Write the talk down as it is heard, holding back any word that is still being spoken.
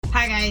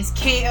Hi guys,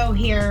 KO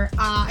here.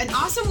 An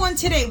awesome one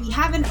today. We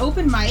have an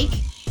open mic,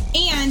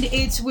 and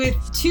it's with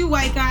two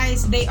white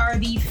guys. They are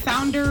the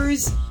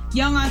founders,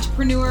 young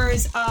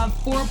entrepreneurs of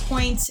 4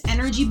 Points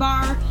Energy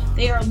Bar.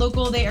 They are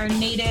local, they are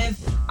native.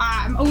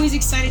 I'm always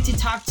excited to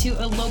talk to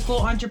a local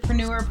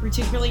entrepreneur,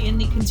 particularly in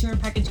the consumer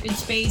packaged goods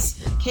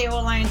space. KO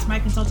Alliance, my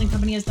consulting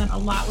company, has done a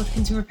lot with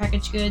consumer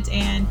packaged goods,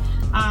 and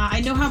I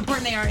know how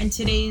important they are in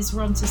today's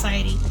world and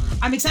society.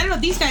 I'm excited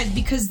about these guys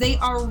because they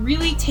are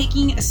really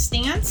taking a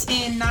stance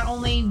in not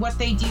only what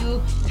they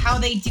do, how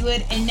they do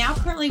it, and now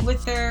currently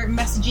with their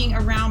messaging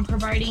around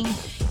providing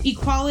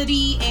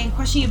equality and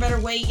questioning a better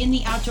way in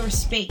the outdoor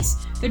space.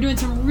 They're doing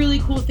some really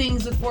cool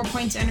things with 4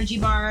 Points Energy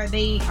Bar.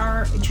 They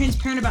are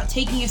transparent about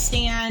taking a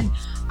stand.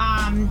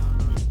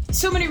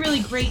 So many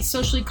really great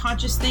socially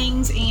conscious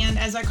things, and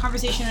as our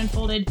conversation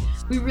unfolded,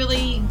 we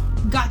really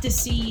got to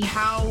see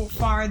how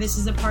far this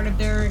is a part of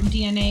their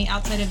DNA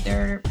outside of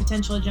their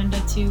potential agenda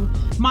to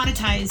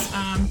monetize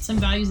some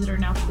values that are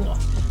now cool.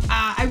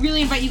 I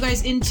really invite you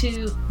guys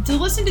to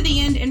listen to the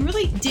end and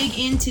really dig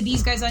into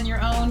these guys on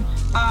your own,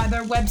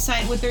 their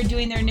website, what they're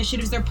doing, their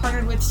initiatives. They're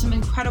partnered with some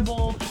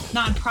incredible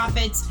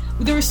nonprofits.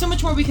 There was so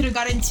much more we could have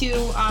got into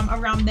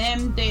around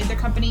them. Their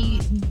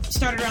company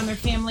started around their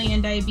family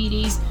and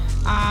diabetes.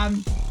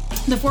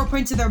 The 4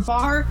 points of their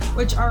bar,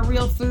 which are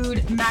real food,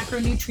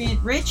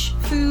 macronutrient-rich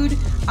food,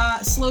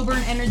 slow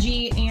burn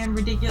energy, and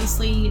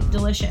ridiculously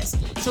delicious.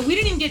 So we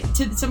didn't even get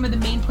to some of the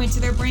main points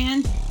of their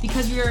brand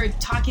because we were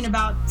talking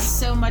about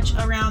so much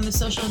around the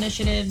social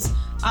initiatives,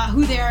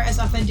 who they are as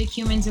authentic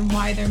humans, and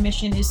why their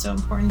mission is so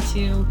important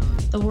to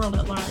the world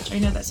at large. I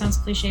know that sounds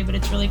cliche, but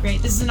it's really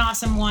great. This is an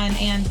awesome one,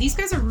 and these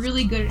guys are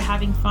really good at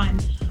having fun.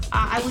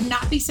 I would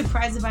not be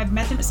surprised if I've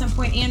met them at some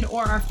point and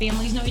or our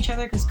families know each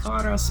other because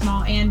Colorado is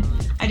small, and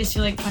I just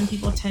feel like fun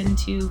people tend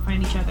to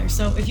find each other.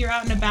 So if you're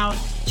out and about,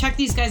 check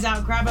these guys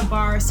out, grab a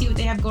bar, see what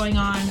they have going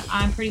on.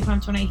 I'm pretty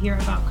pumped when I hear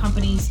about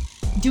companies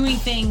doing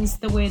things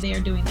the way they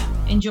are doing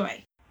them.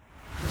 Enjoy.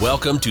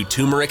 Welcome to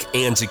Turmeric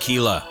and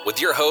Tequila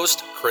with your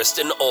host,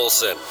 Kristen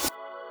Olson.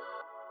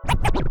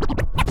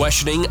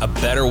 Questioning a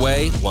better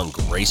way, one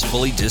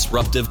gracefully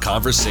disruptive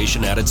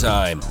conversation at a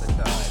time.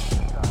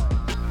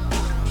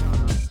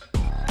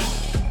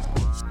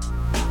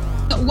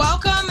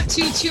 Welcome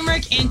to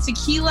Turmeric and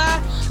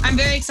Tequila. I'm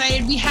very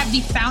excited. We have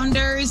the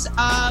founders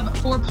of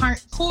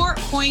 4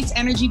 Points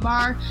Energy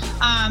Bar.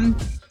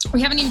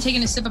 We haven't even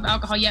taken a sip of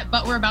alcohol yet,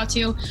 but we're about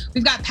to.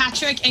 We've got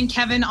Patrick and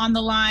Kevin on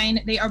the line.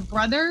 They are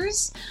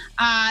brothers.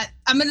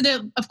 I'm going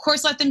to, of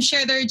course, let them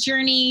share their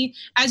journey.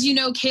 As you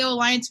know, KO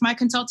Alliance, my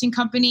consulting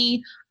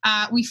company,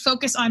 we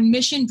focus on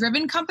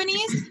mission-driven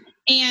companies.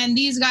 And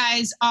these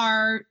guys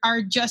are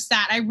just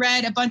that. I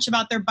read a bunch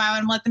about their bio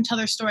and let them tell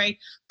their story,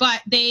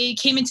 but they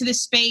came into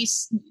this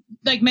space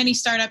like many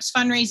startups,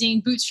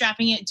 fundraising,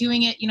 bootstrapping it,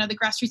 doing it, the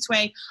grassroots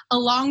way,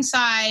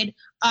 alongside,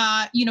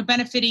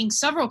 benefiting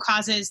several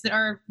causes that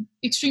are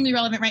extremely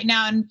relevant right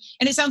now. And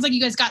it sounds like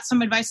you guys got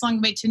some advice along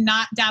the way to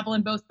not dabble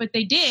in both, but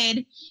they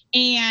did.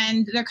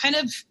 And they're kind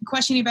of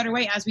questioning a better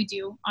way, as we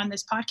do on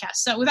this podcast.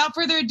 So without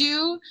further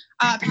ado,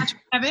 Patrick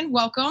and Kevin,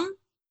 welcome.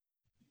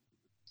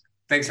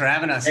 Thanks for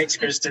having us. Thanks,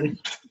 Kristen.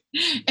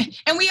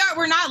 And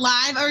we're not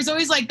live. There's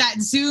always like that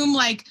Zoom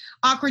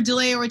awkward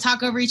delay where we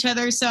talk over each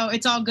other. So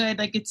it's all good.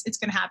 It's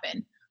going to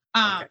happen.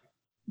 Okay.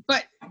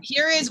 But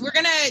we're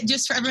going to,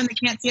 just for everyone that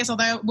can't see us,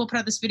 although we'll put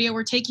out this video,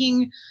 we're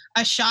taking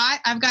a shot.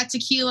 I've got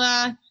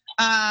tequila.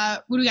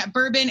 What do we got?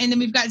 Bourbon. And then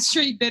we've got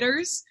straight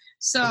bitters.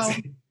 So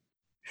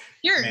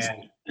cheers.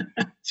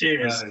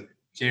 Cheers.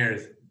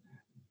 Cheers.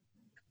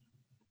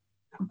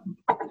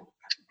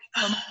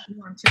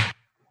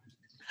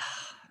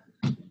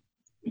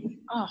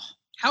 Oh,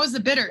 how is the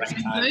bitter? Is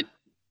it good?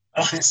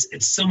 Oh,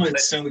 it's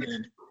so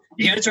good.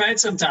 You got to try it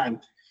sometime.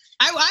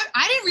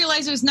 I didn't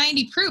realize it was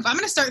 90 proof. I'm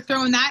going to start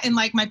throwing that in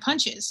my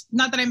punches.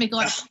 Not that I make a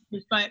lot of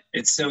punches, but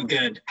it's so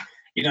good.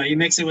 You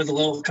mix it with a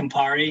little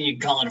Campari, you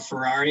can call it a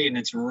Ferrari, and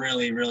it's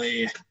really,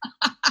 really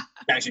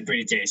actually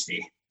pretty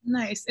tasty.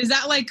 Nice. Is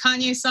that like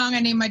Kanye's song? I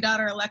named my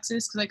daughter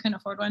Alexis because I couldn't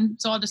afford one,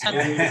 so I'll just have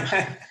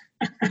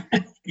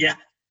it. Yeah.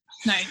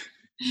 Nice.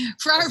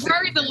 Ferrari's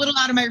a little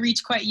out of my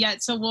reach quite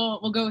yet, so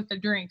we'll go with the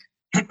drink.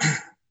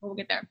 We'll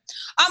get there.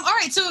 All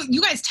right. So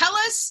you guys tell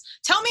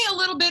me a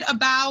little bit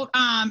about,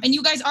 and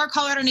you guys are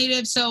Colorado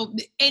native. So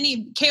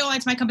KO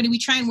Alliance, my company, we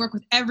try and work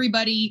with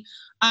everybody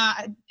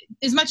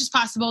as much as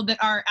possible that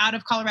are out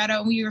of Colorado.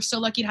 And we are so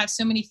lucky to have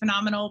so many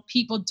phenomenal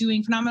people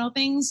doing phenomenal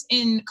things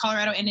in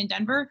Colorado and in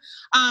Denver.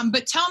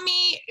 But tell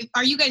me,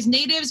 are you guys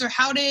natives, or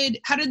how did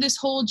this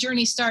whole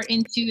journey start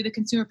into the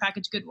consumer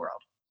packaged good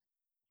world?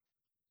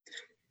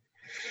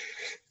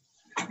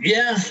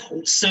 Yeah,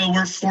 so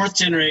we're fourth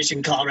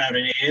generation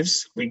Colorado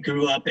natives. We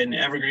grew up in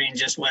Evergreen,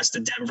 just west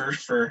of Denver.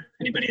 For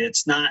anybody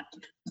that's not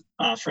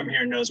from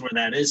here knows where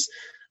that is.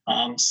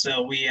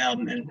 So we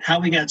and how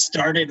we got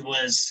started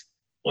was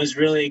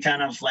really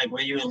kind of like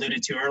what you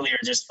alluded to earlier,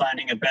 just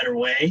finding a better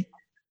way.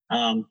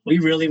 We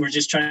really were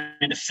just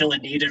trying to fill a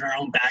need in our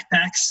own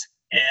backpacks,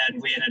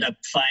 and we ended up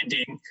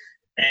finding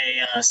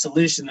a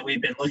solution that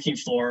we've been looking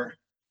for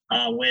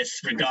with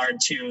regard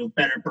to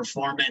better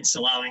performance,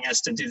 allowing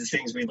us to do the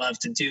things we love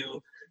to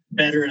do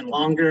better and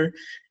longer,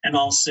 and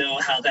also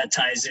how that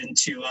ties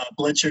into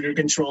blood sugar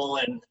control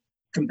and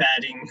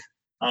combating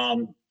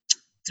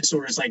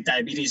disorders like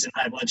diabetes and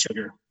high blood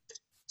sugar.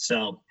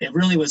 So it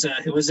really was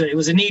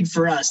a need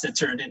for us that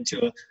turned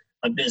into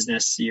a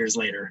business years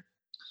later.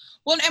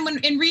 Well, and when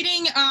in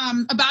reading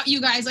about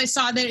you guys, I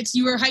saw that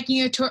you were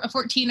hiking a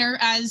 14er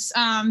as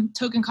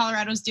token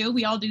Colorados do.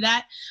 We all do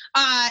that.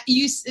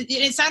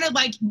 It sounded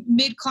like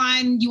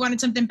mid-climb, you wanted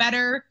something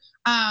better.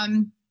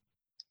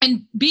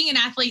 And being an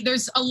athlete,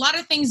 there's a lot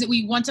of things that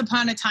we once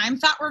upon a time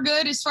thought were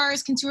good as far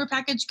as consumer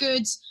packaged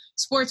goods,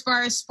 sports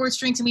bars, sports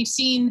drinks, and we've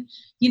seen,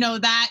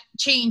 that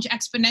change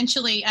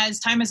exponentially as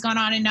time has gone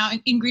on, and now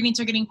ingredients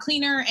are getting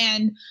cleaner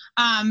and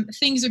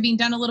things are being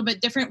done a little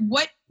bit different.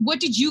 What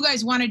did you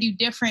guys want to do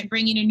different,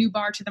 bringing a new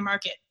bar to the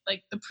market,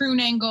 like the prune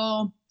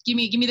angle? Give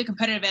me the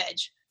competitive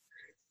edge.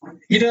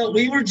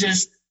 We were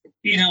just,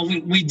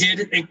 we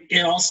did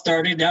it all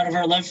started out of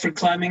our love for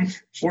climbing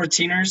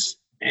 14ers,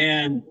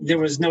 and there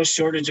was no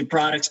shortage of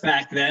products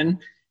back then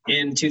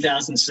in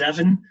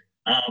 2007,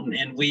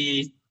 and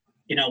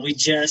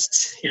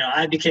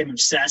I became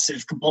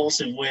obsessive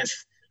compulsive with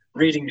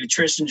reading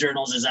nutrition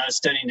journals as I was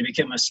studying to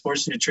become a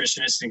sports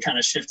nutritionist, and kind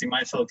of shifting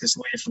my focus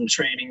away from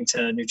training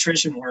to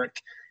nutrition work,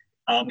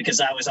 because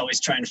I was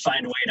always trying to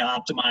find a way to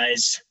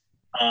optimize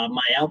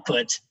my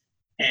output.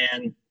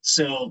 And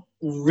so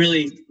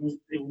really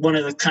one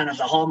of the kind of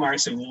the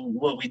hallmarks of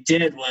what we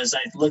did was I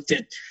looked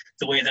at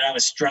the way that I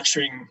was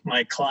structuring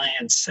my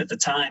clients at the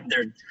time,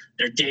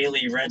 their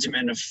daily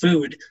regimen of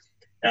food.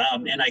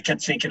 And I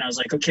kept thinking, I was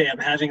like, okay, I'm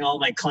having all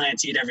my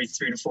clients eat every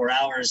 3 to 4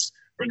 hours,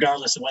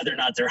 regardless of whether or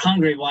not they're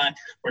hungry. Why?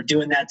 We're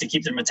doing that to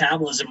keep their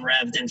metabolism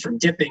revved and from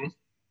dipping.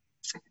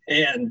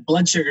 And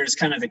blood sugar is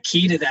kind of the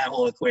key to that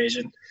whole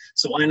equation.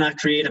 So why not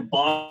create a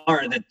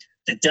bar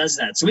that does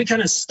that? So we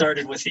kind of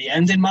started with the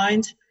end in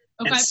mind,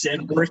 and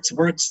said worked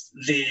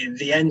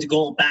the end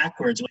goal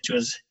backwards, which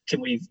was,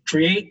 can we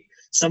create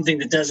something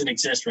that doesn't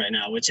exist right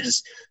now, which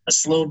is a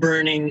slow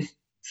burning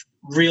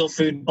real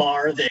food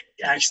bar that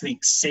actually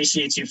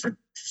satiates you for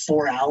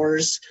 4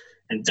 hours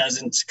and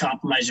doesn't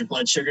compromise your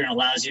blood sugar and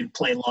allows you to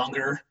play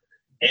longer.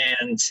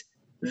 And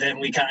then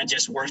we kind of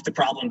just worked the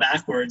problem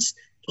backwards,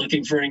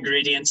 looking for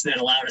ingredients that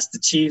allowed us to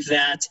achieve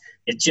that.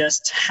 It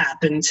just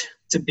happened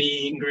to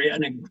be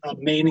a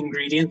main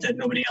ingredient that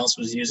nobody else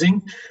was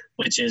using,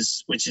 which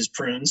is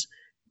prunes.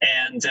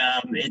 And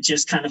it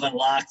just kind of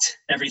unlocked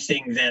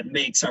everything that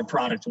makes our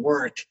product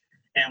work.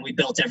 And we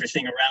built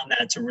everything around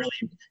that to really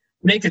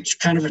make a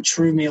kind of a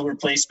true meal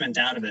replacement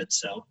out of it.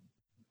 So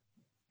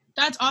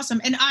that's awesome.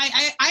 And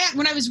I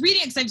when I was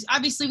reading it, because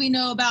obviously we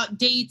know about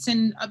dates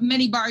and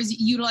many bars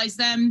utilize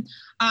them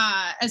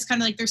as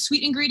kind of like their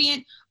sweet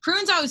ingredient.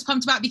 Prunes I was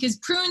pumped about, because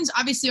prunes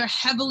obviously are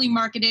heavily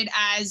marketed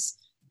as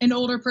an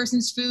older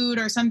person's food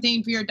or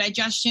something for your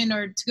digestion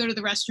or to go to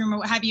the restroom or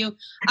what have you.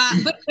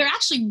 But they're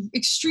actually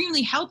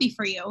extremely healthy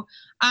for you.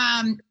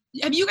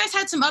 Have you guys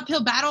had some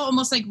uphill battle,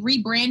 almost like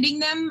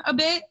rebranding them a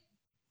bit?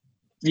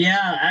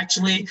 Yeah,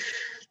 actually,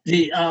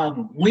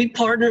 we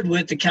partnered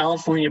with the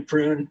California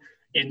prune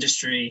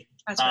industry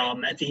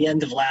at the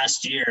end of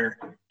last year,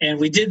 and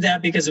we did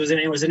that because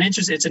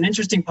it's an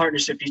interesting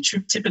partnership. You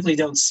typically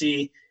don't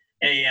see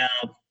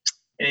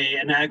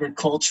an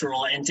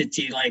agricultural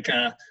entity like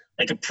a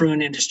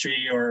prune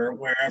industry or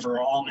wherever,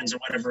 almonds or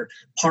whatever,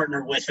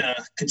 partner with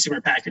a consumer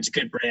packaged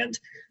good brand.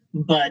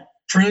 But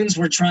prunes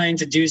were trying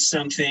to do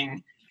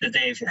something that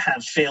they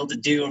have failed to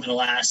do over the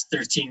last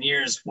 13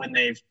 years when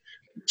they've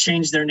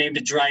changed their name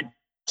to dried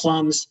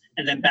plums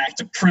and then back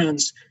to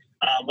prunes.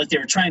 What they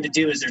were trying to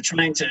do is they're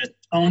trying to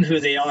own who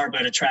they are,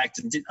 but attract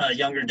a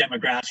younger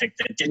demographic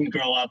that didn't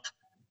grow up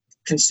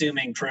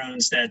consuming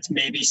prunes, that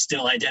maybe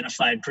still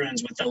identified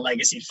prunes with the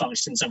legacy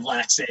functions of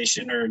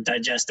laxation or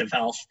digestive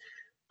health.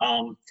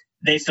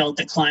 They felt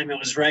the climate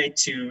was right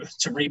to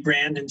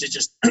rebrand and to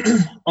just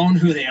own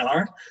who they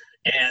are.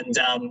 And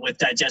with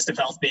digestive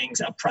health being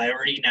a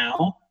priority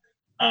now,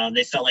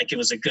 they felt like it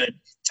was a good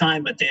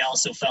time, but they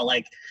also felt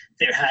like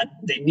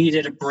they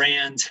needed a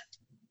brand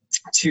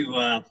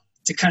to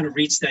kind of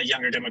reach that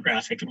younger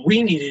demographic. And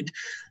we needed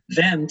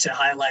them to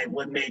highlight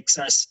what makes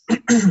us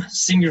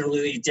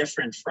singularly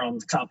different from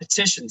the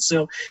competition.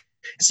 So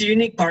it's a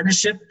unique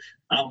partnership.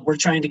 We're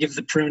trying to give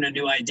the prune a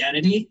new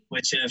identity,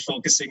 which is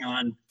focusing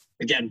on,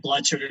 again,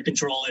 blood sugar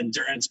control,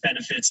 endurance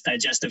benefits,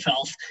 digestive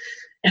health.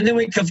 And then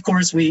we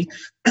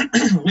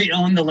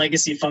own the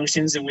legacy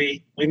functions, and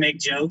we make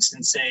jokes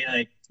and say,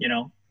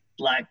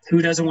 like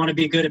who doesn't want to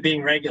be good at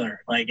being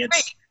regular? Like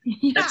it's,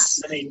 yeah.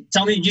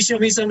 You show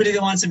me somebody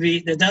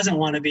that doesn't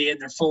want to be,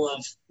 and they're full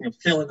of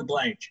fill in the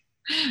blank.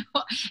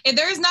 Well, if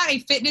there is not a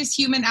fitness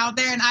human out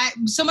there,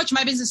 and so much of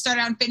my business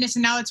started out in fitness,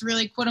 and now it's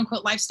really quote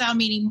unquote lifestyle,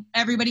 meaning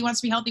everybody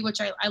wants to be healthy,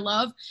 which I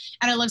love.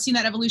 And I love seeing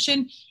that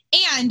evolution.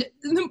 And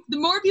the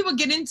more people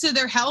get into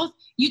their health,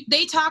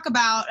 they talk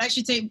about, I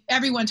should say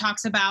everyone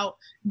talks about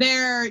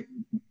their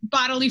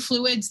bodily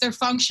fluids, their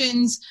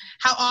functions,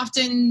 how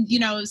often,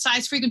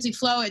 size, frequency,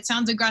 flow. It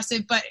sounds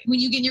aggressive, but when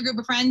you get in your group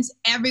of friends,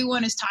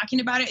 everyone is talking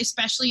about it,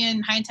 especially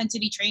in high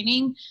intensity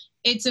training.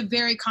 It's a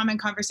very common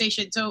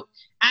conversation. So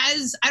I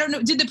don't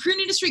know, did the prune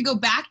industry go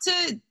back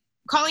to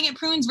calling it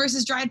prunes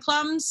versus dried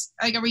plums?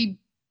 Like, are we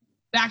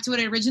back to what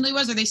it originally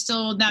was? Or are they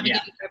still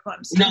navigating dried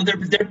plums? No,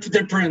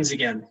 they're prunes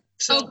again.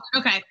 So,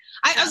 okay.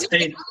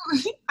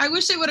 I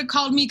wish they would have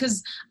called me,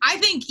 because I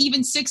think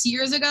even 6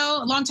 years ago,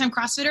 a longtime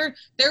CrossFitter,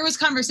 there was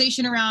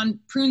conversation around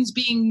prunes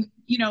being,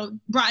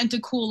 brought into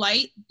cool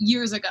light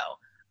years ago.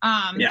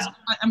 So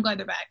I'm glad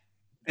they're back.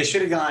 They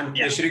should have gone.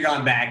 Yeah. They should have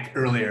gone back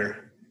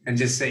earlier and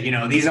just say,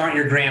 these aren't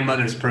your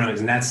grandmother's prunes,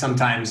 and that's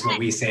sometimes what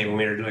we say when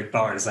we were doing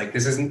bars. Like,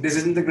 this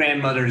isn't the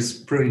grandmother's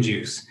prune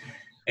juice.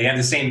 They have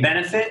the same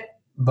benefit,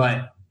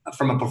 but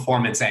from a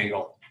performance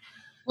angle.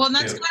 Well, and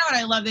that's kind of what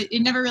I love.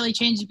 It never really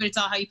changes, but it's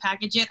all how you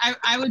package it.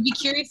 I would be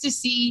curious to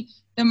see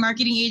the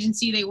marketing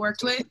agency they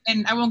worked with,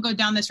 and I won't go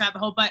down this rabbit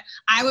hole, but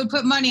I would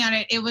put money on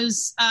it. It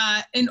was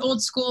an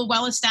old school,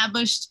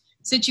 well-established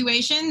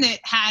situation that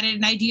had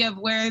an idea of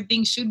where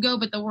things should go,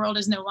 but the world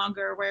is no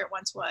longer where it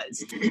once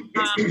was.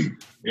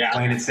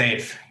 Playing it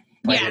safe.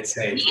 Playing it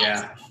safe,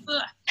 yeah.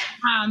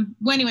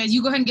 Well, anyways,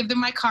 you go ahead and give them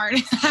my card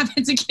if it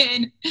happens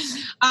again.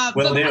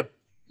 Will do.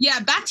 Yeah,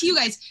 back to you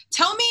guys.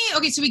 Tell me,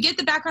 okay, so we get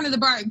the background of the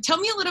bar. Tell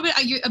me a little bit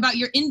about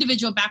your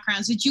individual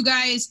backgrounds. Did you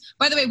guys,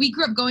 by the way, we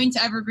grew up going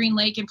to Evergreen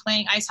Lake and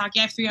playing ice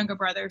hockey. I have 3 younger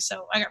brothers,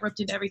 so I got ripped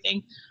into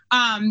everything.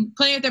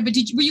 Playing out there, but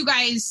were you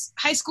guys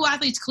high school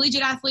athletes,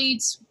 collegiate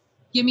athletes?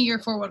 Give me your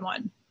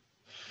 411.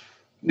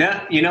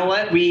 No, you know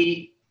what?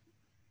 We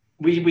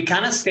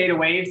kind of stayed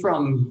away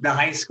from the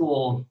high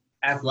school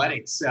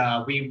athletics.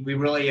 We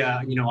really,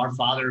 our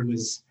father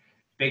was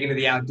big into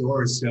the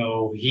outdoors,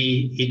 so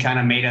he kind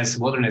of made us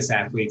wilderness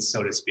athletes,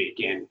 so to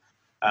speak. And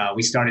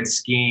we started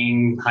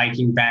skiing,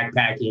 hiking,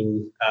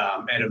 backpacking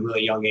at a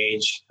really young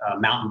age.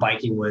 Mountain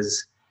biking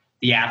was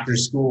the after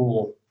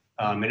school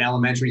in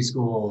elementary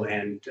school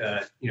and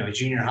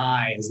junior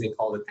high, as they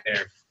called it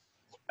there.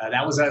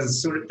 That was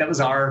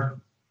our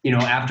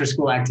after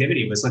school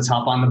activity, was let's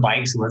hop on the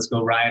bikes and let's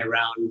go ride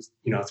around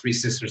Three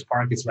Sisters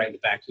Park. It's right in the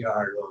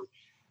backyard, or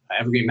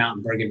Evergreen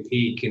Mountain, Bergen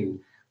Peak, and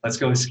let's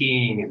go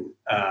skiing. And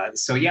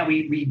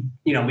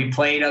we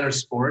played other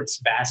sports,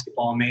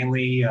 basketball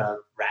mainly,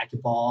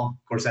 racquetball.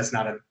 Of course, that's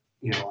not a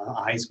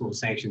high school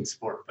sanctioned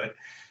sport, but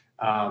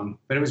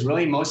it was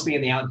really mostly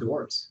in the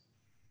outdoors.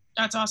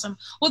 That's awesome.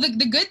 Well,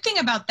 the good thing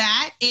about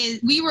that is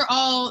we were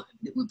all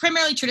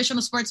primarily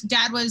traditional sports.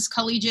 Dad was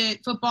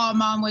collegiate football.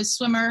 Mom was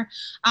swimmer.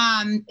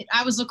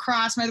 I was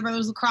lacrosse. My other brother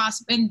was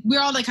lacrosse. And we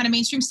were all like kind of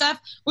mainstream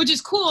stuff, which is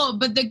cool.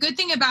 But the good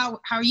thing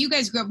about how you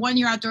guys grew up, one,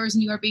 you're outdoors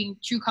and you are being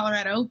true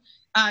Colorado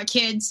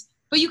kids,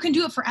 but you can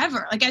do it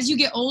forever. Like, as you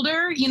get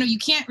older, you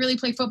can't really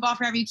play football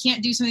forever. You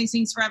can't do some of these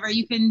things forever.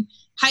 You can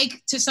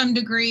hike to some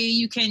degree.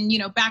 You can,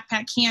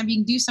 backpack camp. You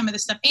can do some of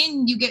this stuff,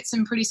 and you get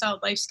some pretty solid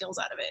life skills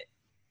out of it.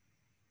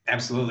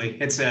 Absolutely.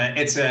 It's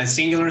a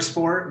singular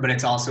sport, but it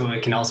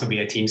can also be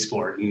a team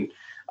sport. And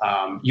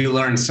you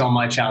learn so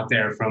much out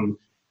there from,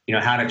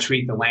 how to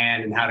treat the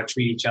land and how to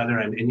treat each other.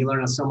 And you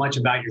learn so much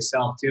about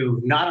yourself too,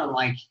 not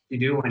unlike you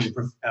do when,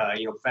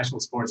 professional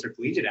sports or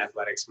collegiate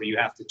athletics, where you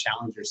have to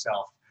challenge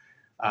yourself.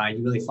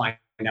 You really find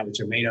out what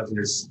you're made of. And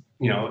there's,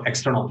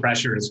 external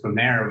pressures from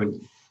there.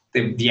 When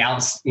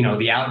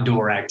the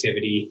outdoor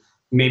activity,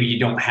 maybe you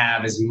don't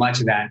have as much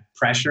of that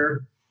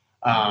pressure,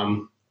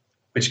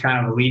 which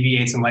kind of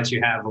alleviates and lets you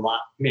have a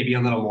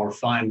little more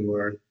fun,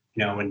 where,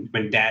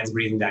 when dad's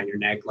breathing down your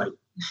neck, like,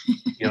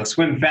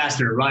 swim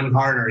faster, run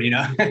harder,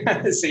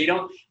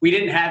 So we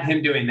didn't have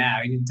him doing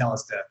that. He didn't tell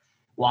us to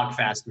walk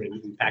faster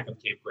and pack up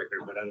camp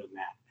quicker, but other than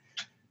that.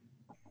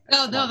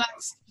 No,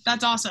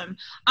 that's awesome.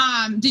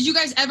 Did you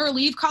guys ever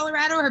leave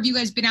Colorado, or have you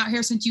guys been out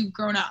here since you've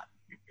grown up?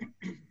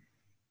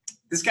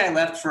 This guy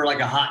left for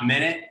like a hot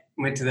minute,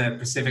 went to the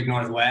Pacific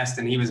Northwest,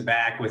 and he was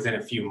back within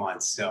a few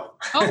months. So,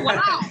 oh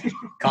wow,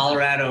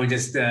 Colorado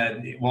just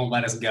won't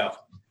let us go.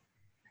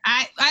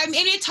 I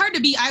mean, it's hard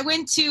to beat. I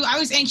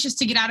was anxious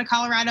to get out of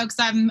Colorado because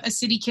I'm a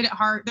city kid at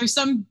heart. There's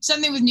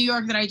something with New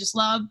York that I just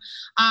love.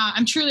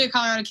 I'm truly a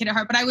Colorado kid at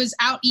heart, but I was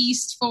out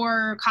east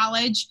for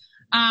college.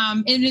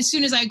 And as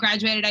soon as I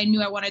graduated, I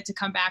knew I wanted to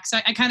come back. So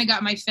I kind of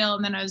got my fill,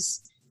 and then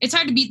it's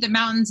hard to beat the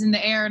mountains and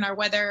the air and our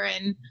weather.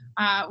 And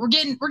we're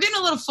getting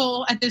a little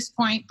full at this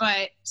point,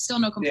 but still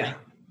no complaint. Yeah.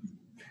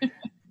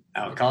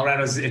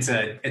 Colorado's it's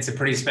a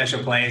pretty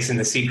special place, and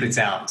the secret's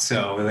out.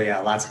 So yeah,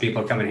 lots of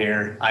people coming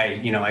here.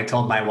 I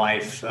told my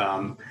wife,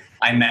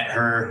 I met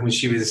her when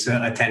she was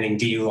attending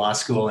DU Law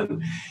School,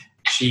 and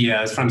she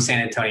was from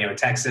San Antonio,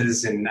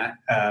 Texas. And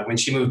when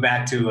she moved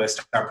back to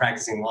start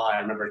practicing law, I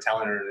remember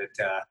telling her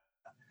that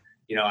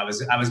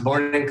I was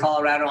born in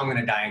Colorado. I'm going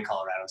to die in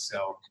Colorado.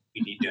 So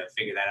we need to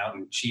figure that out.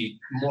 And she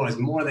was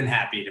more than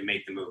happy to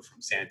make the move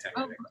from San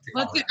Antonio to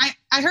Colorado.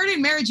 I heard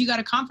in marriage you got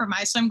a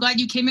compromise, so I'm glad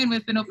you came in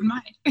with an open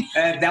mind.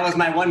 That was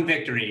my one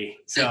victory.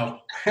 So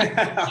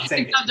I'll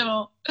take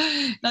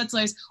it. That's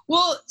nice.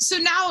 Well, so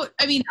now,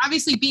 I mean,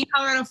 obviously being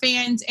Colorado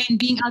fans and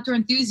being outdoor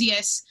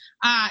enthusiasts,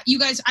 you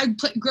guys,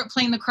 grew up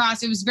playing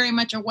lacrosse. It was very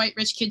much a white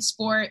rich kid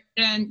sport.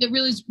 And it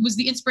really was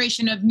the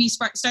inspiration of me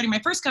starting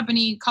my first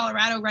company,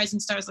 Colorado Rising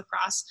Stars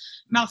Lacrosse,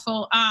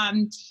 mouthful.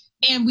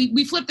 And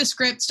we flipped the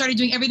script, started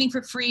doing everything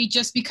for free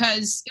just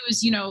because it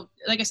was,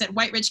 like I said,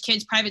 white rich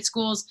kids, private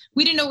schools.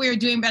 We didn't know what we were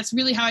doing, but that's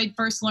really how I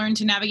first learned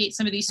to navigate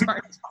some of these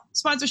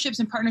sponsorships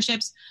and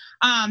partnerships.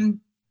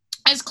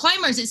 As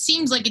climbers, it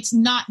seems like it's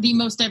not the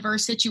most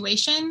diverse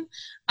situation.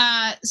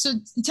 So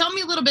tell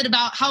me a little bit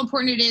about how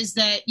important it is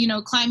that,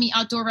 climbing,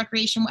 outdoor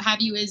recreation, what have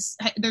you,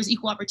 there's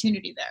equal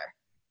opportunity there.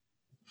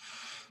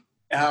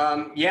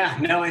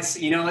 It's,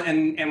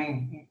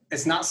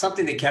 it's not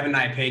something that Kevin and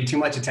I paid too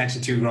much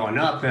attention to growing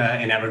up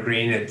in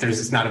Evergreen.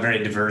 It's not a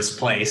very diverse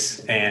place,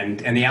 and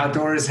the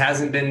outdoors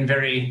hasn't been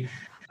very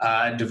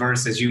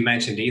diverse, as you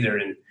mentioned, either.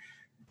 And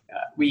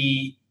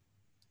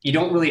you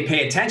don't really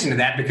pay attention to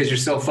that because you're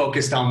so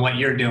focused on what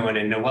you're doing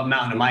and what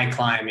mountain am I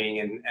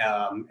climbing. And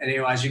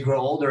as you grow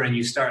older and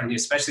you start, and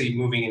especially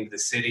moving into the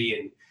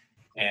city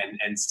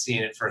and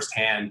seeing it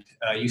firsthand,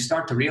 you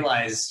start to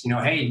realize,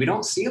 hey, we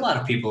don't see a lot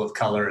of people of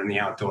color in the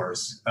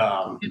outdoors.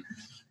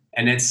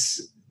 And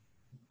it's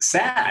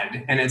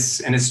sad, and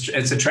it's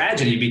a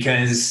tragedy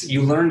because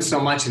you learn so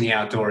much in the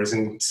outdoors,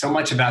 and so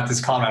much about this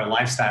Colorado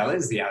lifestyle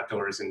is the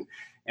outdoors,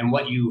 and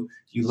what you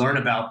learn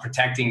about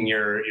protecting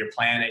your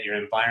planet, your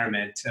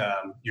environment,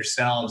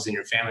 yourselves and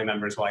your family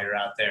members while you're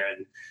out there.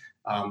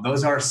 And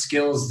those are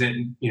skills that,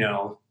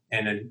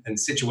 and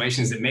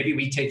situations that maybe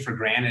we take for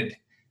granted,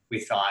 we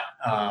thought.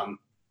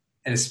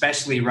 And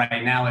especially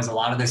right now, as a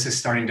lot of this is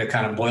starting to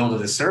kind of boil to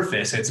the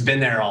surface, it's been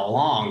there all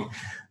along.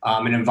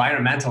 And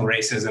environmental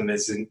racism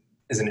is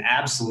an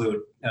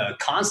absolute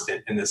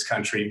constant in this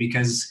country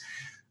because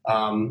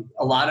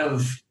a lot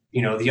of, the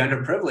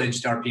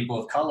underprivileged are people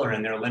of color,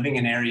 and they're living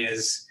in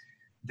areas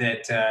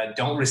that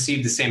don't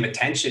receive the same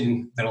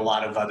attention that a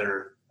lot of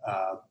other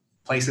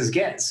places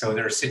get. So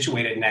they're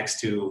situated next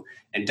to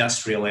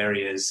industrial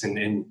areas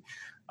and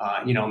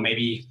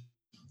maybe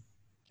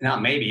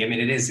not maybe, I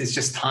mean, it's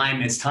just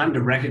time. It's time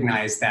to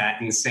recognize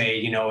that and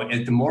say,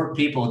 the more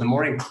people, the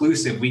more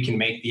inclusive we can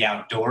make the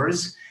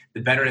outdoors, the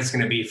better it's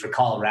going to be for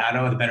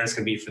Colorado, the better it's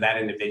going to be for that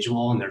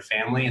individual and their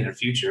family and their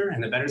future,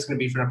 and the better it's going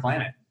to be for our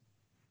planet.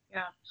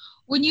 Yeah.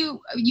 When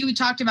you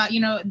talked about,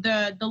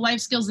 the life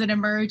skills that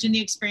emerge and the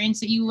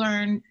experience that you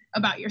learn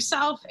about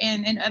yourself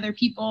and other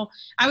people,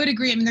 I would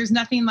agree. I mean, there's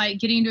nothing like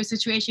getting into a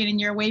situation and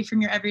you're away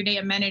from your everyday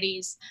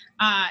amenities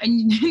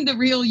and the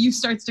real you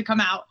starts to come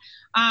out.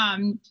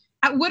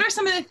 What are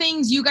some of the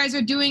things you guys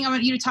are doing? I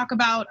want you to talk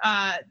about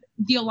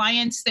the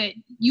alliance that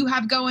you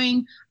have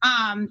going.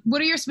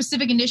 What are your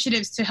specific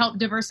initiatives to help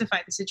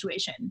diversify the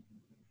situation?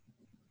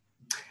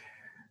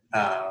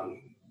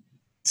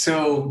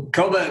 So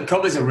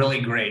COBA is a really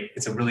great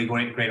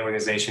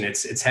organization.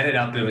 It's headed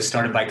up. It was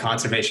started by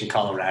Conservation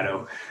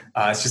Colorado.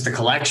 It's just a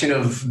collection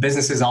of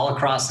businesses all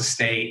across the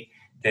state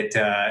that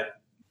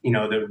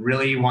that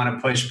really want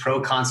to push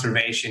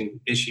pro-conservation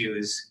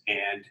issues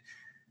and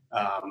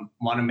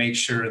want to make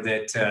sure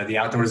that the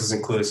outdoors is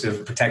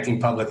inclusive, protecting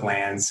public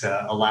lands,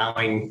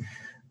 allowing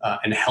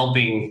and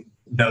helping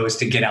those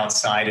to get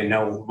outside and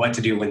know what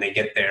to do when they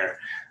get there.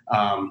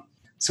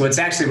 So it's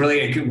actually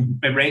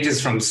it ranges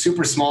from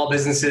super small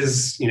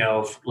businesses,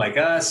 like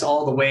us,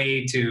 all the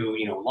way to,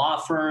 law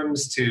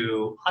firms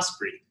to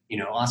Osprey.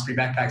 Osprey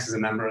Backpacks is a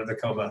member of the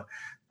COBA,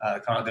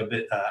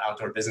 the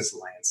Outdoor Business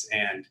Alliance.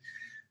 And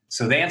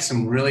so they have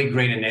some really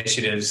great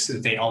initiatives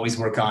that they always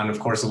work on. Of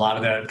course, a lot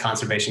of the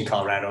Conservation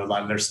Colorado, a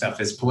lot of their stuff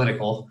is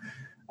political.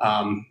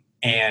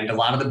 And a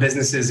lot of the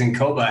businesses in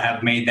COBA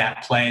have made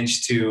that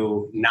pledge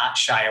to not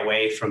shy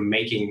away from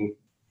making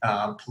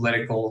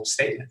political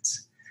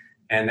statements.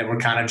 And that we're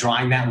kind of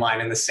drawing that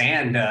line in the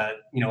sand,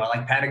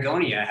 like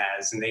Patagonia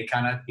has. And they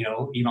kind of,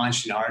 Yvon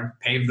Chouinard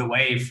paved the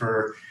way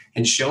for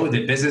and showed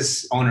that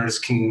business owners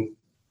can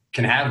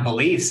have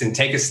beliefs and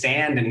take a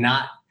stand and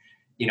not,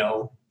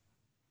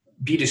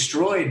 be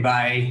destroyed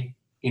by,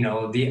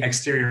 the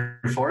exterior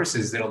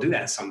forces that'll do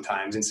that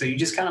sometimes. And so you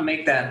just kind of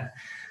make that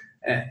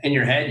in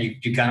your head,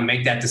 you kind of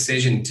make that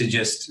decision to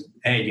just,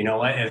 hey, you know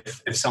what,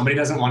 if somebody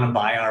doesn't want to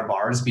buy our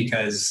bars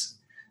because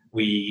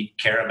we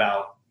care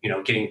about,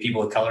 getting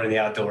people of color in the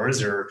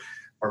outdoors or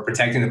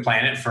protecting the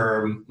planet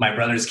for my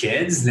brother's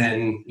kids,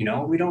 then,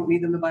 we don't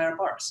need them to buy our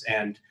bars.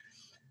 And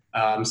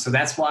so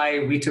that's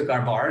why we took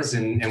our bars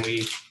and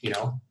we,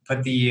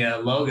 put the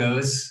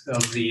logos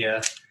of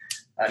the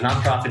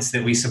nonprofits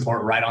that we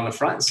support right on the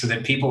front so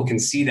that people can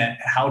see that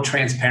how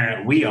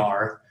transparent we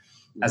are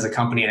as a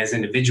company and as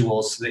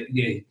individuals. So that,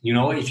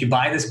 if you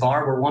buy this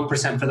bar, we're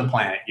 1% for the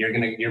planet.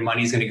 Your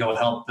money's going to go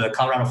help the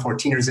Colorado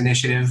 14ers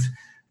Initiative,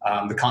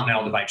 the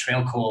Continental Divide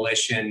Trail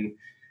Coalition,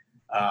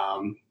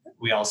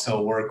 We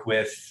also work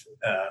with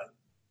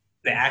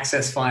the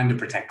Access Fund to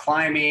protect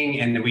climbing,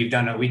 and we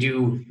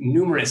do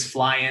numerous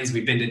fly-ins.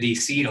 We've been to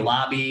DC to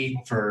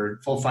lobby for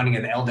full funding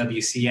of the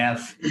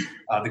LWCF,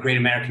 the Great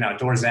American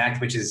Outdoors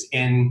Act, which is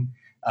in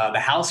the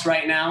House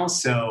right now.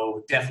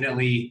 So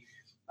definitely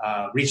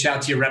reach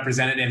out to your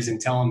representatives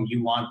and tell them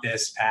you want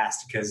this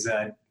passed, because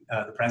the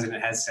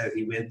president has said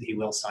he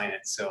will sign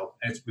it. So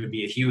it would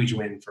be a huge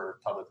win for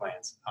public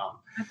lands.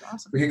 That's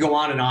awesome. We could go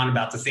on and on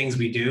about the things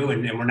we do,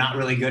 and we're not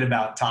really good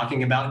about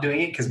talking about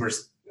doing it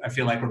because I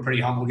feel like we're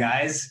pretty humble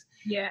guys.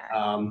 Yeah.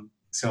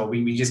 So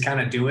we just kind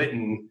of do it,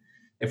 and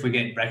if we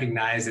get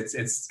recognized,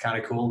 it's kind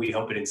of cool. We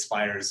hope it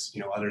inspires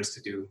others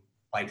to do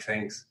like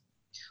things.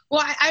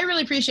 Well, I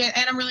really appreciate it,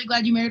 and I'm really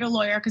glad you married a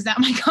lawyer, because that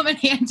might come in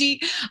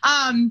handy.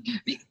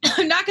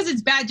 Not because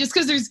it's bad, just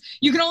because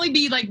you can only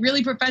be like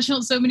really professional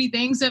at so many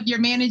things. So if you're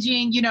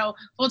managing,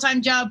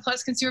 full-time job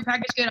plus consumer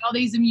packaged good, all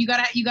these, and you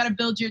gotta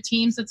build your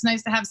team. So it's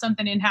nice to have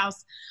something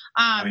in-house.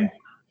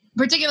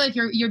 Particularly if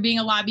you're being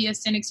a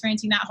lobbyist and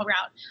experiencing that whole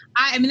route.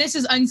 I mean, this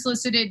is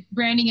unsolicited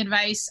branding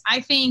advice.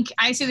 I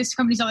say this to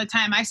companies all the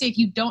time. I say, if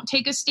you don't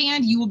take a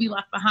stand, you will be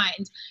left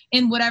behind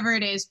in whatever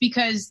it is,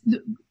 because,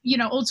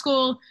 old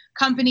school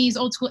companies,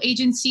 old school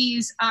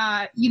agencies,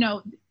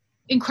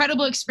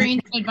 incredible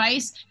experience and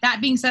advice.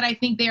 That being said, I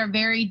think they are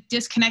very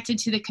disconnected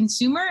to the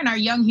consumer, and our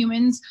young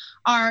humans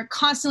are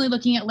constantly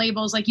looking at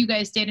labels like you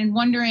guys did and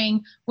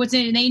wondering what's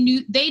in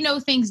it. They know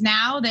things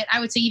now that I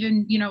would say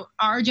even,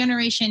 our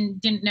generation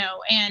didn't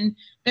know, and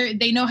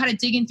they know how to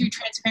dig in through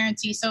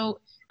transparency. So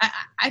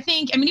I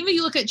think, even if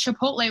you look at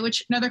Chipotle,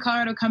 which another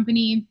Colorado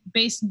company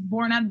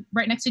born out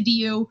right next to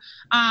DU,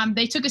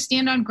 they took a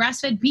stand on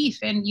grass-fed beef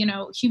and,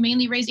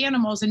 humanely raised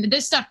animals. And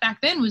this stuff back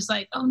then was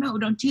like, oh no,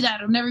 don't do that.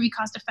 It'll never be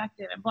cost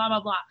effective and blah, blah,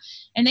 blah.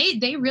 And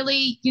they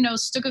really,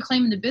 stuck a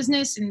claim in the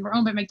business and were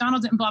owned by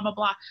McDonald's and blah, blah,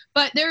 blah.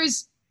 But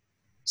there's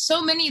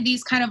so many of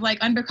these kind of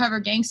like undercover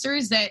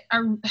gangsters that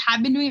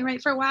have been doing it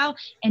right for a while.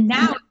 And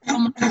now it's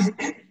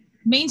almost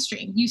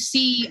mainstream. You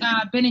see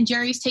Ben and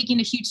Jerry's taking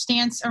a huge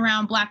stance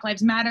around Black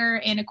Lives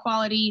Matter and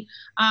equality.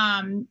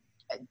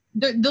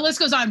 The list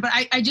goes on, but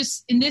I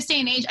just, in this day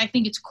and age, I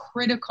think it's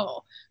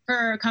critical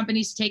for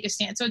companies to take a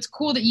stance. So it's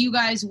cool that you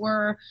guys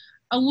were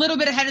a little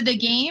bit ahead of the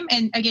game,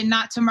 and again,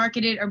 not to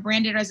market it or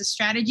brand it as a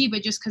strategy,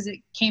 but just because it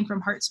came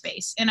from heart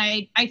space. And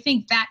I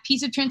think that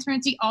piece of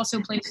transparency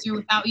also plays through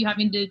without you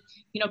having to,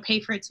 pay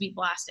for it to be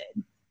blasted.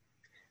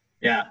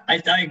 Yeah, I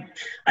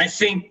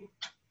think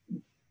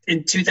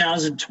in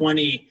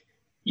 2020,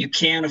 you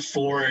can't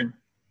afford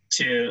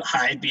to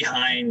hide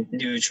behind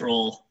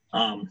neutral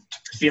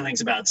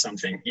feelings about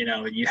something.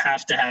 You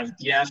have to have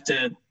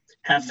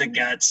the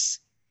guts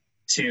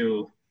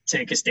to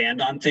take a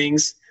stand on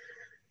things,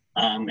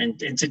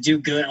 and to do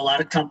good. A lot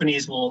of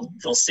companies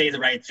they'll say the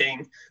right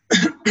thing,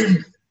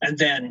 and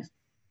then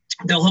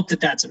they'll hope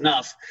that that's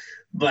enough.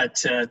 But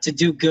to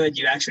do good,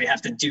 you actually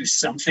have to do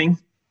something.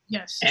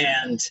 Yes.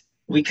 And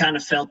we kind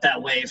of felt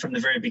that way from the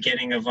very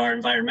beginning of our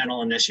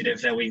environmental initiative,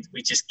 that we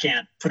just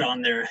can't put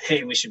on there,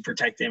 hey, we should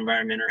protect the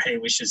environment, or hey,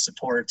 we should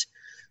support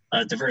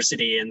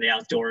diversity in the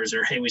outdoors,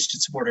 or hey, we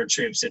should support our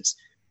troops.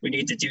 We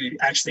need to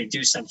actually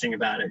do something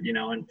about it,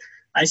 And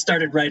I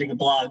started writing a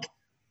blog,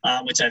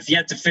 which I've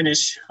yet to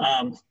finish,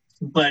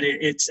 but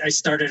I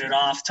started it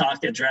off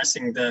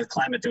addressing the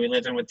climate that we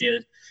live in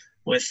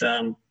with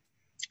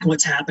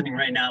what's happening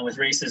right now with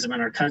racism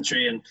in our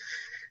country.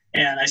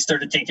 And I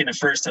started thinking at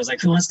first, I was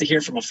like, who wants to hear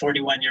from a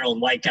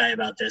 41-year-old white guy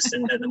about this?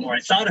 And then the more I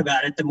thought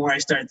about it, the more I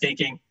started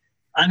thinking,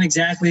 I'm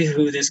exactly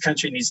who this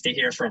country needs to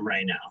hear from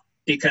right now.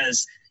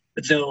 Because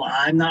though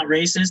I'm not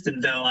racist,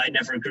 and though I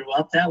never grew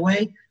up that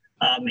way,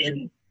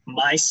 in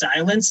my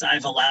silence,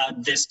 I've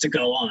allowed this to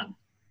go on.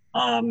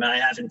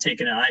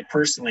 I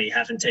personally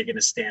haven't taken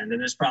a stand.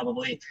 And there's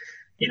probably,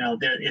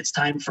 it's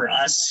time for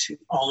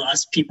all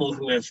us people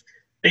who have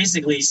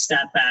basically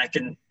stepped back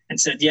and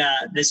said,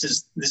 yeah, this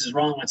is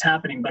wrong what's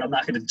happening, but I'm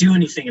not going to do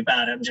anything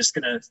about it. I'm just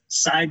going to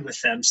side with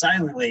them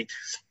silently.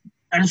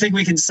 I don't think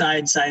we can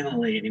side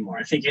silently anymore.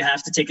 I think you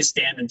have to take a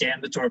stand and damn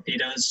the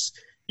torpedoes.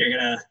 You're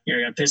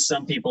gonna piss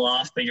some people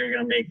off, but you're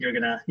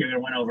gonna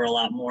win over a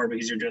lot more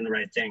because you're doing the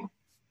right thing.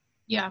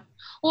 Yeah.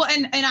 Well,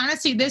 and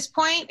honestly, at this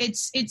point,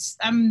 it's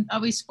I'm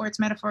always sports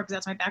metaphor because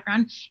that's my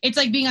background. It's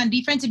like being on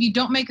defense. If you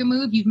don't make a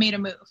move, you've made a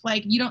move.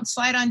 Like, you don't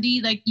slide on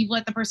D, like you've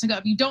let the person go.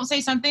 If you don't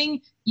say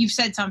something, you've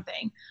said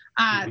something.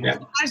 You might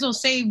as well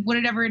say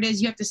whatever it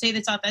is you have to say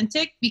that's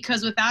authentic,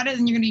 because without it,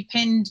 then you're going to be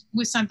pinned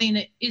with something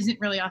that isn't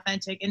really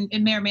authentic, and it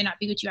may or may not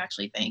be what you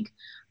actually think.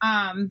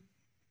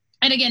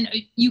 And again,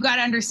 you got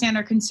to understand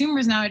our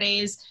consumers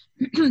nowadays.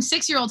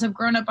 6-year-olds have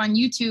grown up on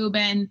YouTube,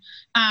 and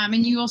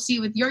you will see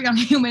with your young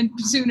human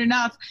soon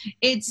enough,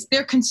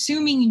 they're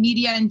consuming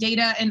media and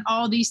data and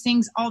all these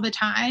things all the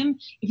time.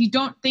 If you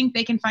don't think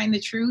they can find the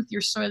truth, you're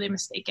sorely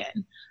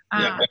mistaken.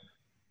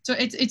 So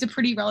it's a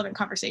pretty relevant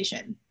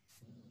conversation.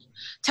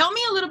 Tell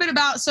me a little bit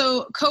about,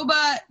 so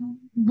COBA,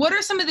 what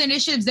are some of the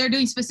initiatives they're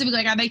doing specifically?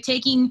 Like, are they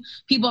taking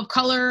people of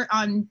color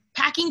on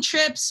packing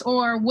trips,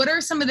 or what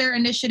are some of their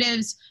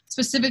initiatives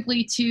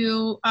specifically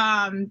to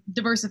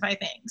diversify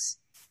things?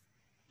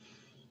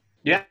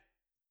 Yeah.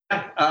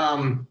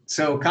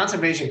 So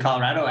Conservation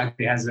Colorado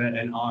actually has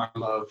an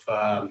arm of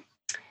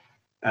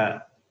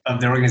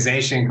the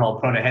organization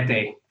called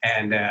Protégete,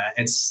 and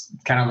it's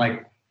kind of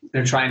like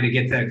they're trying to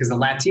get because the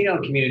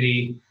Latino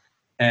community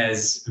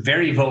is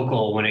very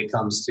vocal when it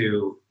comes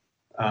to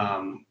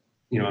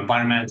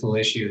environmental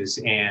issues,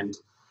 and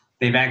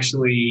they've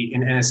actually,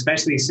 and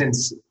especially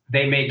since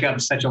they make up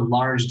such a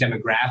large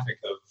demographic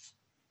of,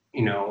 a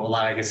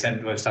lot, like I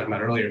said, I was talking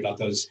about earlier about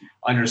those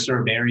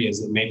underserved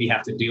areas that maybe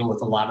have to deal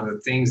with a lot of the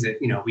things that,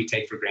 we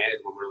take for granted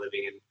when we're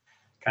living in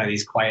kind of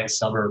these quiet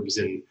suburbs,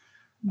 and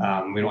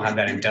we don't have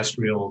that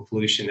industrial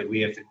pollution that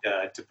we have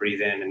to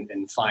breathe in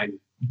and find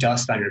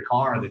dust on your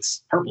car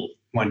that's purple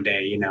one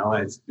day,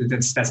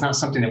 that's not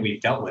something that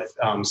we've dealt with.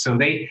 So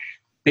they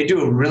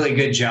do a really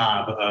good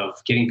job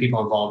of getting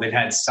people involved. They've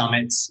had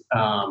summits,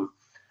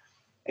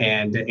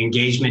 and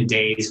engagement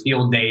days,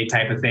 field day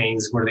type of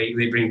things where they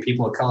bring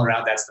people of color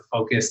out. That's the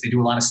focus. They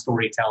do a lot of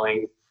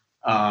storytelling.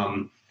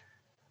 One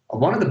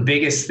of the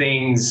biggest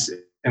things,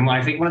 and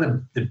I think one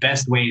of the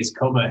best ways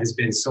COBA has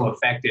been so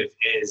effective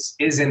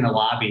is in the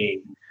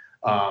lobbying,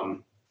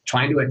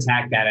 trying to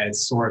attack that at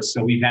its source.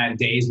 So we've had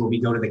days where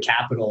we go to the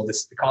Capitol,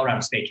 the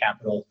Colorado State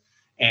Capitol,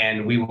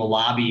 and we will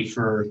lobby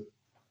for,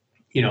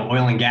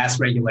 oil and gas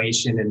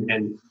regulation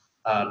and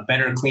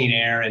better clean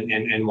air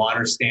and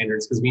water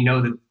standards, because we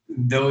know that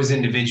those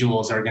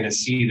individuals are going to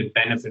see the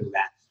benefit of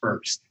that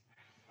first,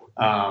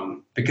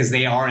 because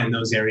they are in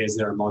those areas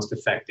that are most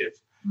effective,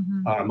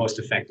 most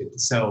affected.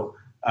 So,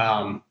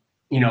 a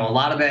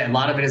lot of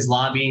it is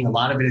lobbying. A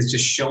lot of it is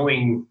just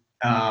showing,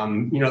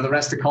 the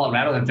rest of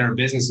Colorado that their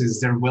businesses,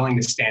 they're willing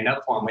to stand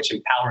up for them, which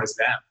empowers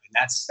them. And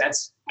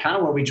that's kind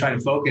of where we try to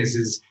focus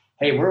is,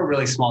 hey, we're a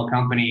really small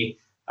company.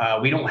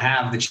 We don't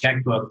have the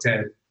checkbook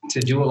to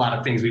do a lot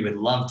of things we would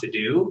love to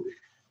do.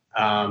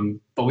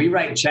 But we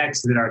write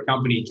checks that our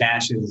company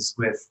cashes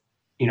with,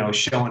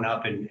 showing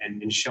up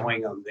and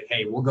showing them that,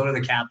 hey, we'll go to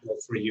the Capitol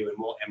for you,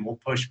 and we'll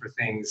push for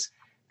things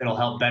that'll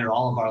help better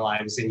all of our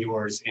lives and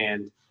yours.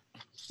 And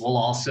we'll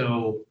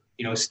also,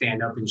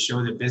 stand up and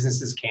show that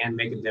businesses can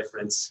make a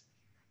difference.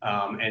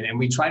 And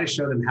we try to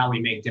show them how we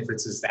make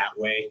differences that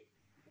way.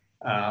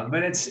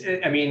 But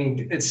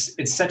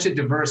it's such a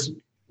diverse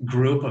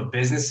group of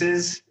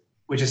businesses,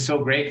 which is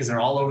so great because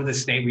they're all over the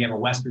state. We have a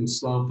Western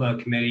Slope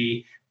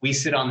committee. We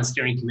sit on the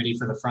steering committee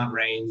for the Front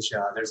Range.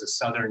 There's a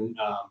Southern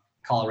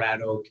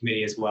Colorado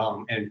committee as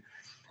well. And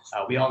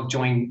we all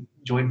join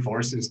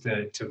forces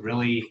to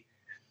really,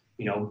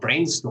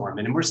 brainstorm.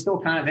 And we're still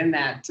kind of in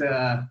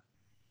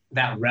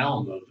that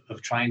realm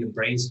of trying to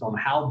brainstorm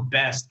how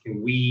best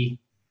can we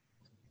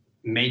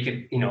make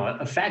it,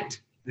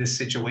 affect this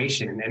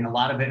situation. And a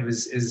lot of it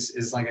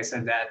is like I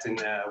said, that, and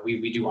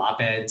we do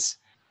op-eds.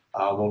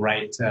 We'll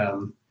write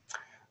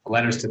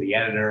letters to the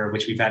editor,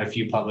 which we've had a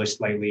few published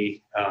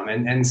lately.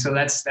 And so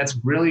that's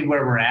really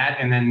where we're at.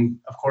 And then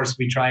of course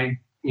we try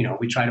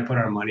to put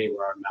our money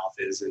where our mouth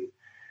is.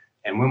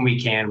 And when we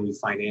can, we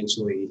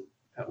financially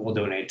we'll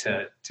donate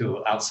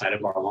to outside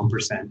of our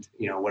 1%,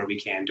 where we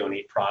can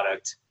donate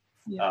product,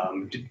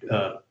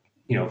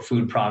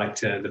 food product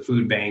to the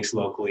food banks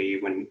locally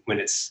when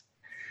it's,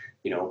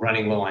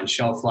 running low on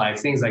shelf life,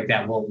 things like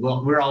that.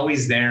 We're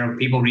always there.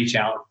 People reach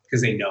out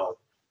because they know.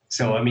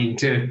 So,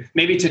 to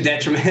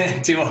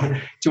detriment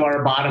to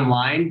our bottom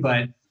line,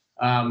 but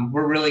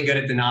we're really good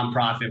at the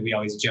nonprofit. We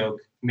always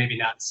joke, maybe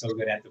not so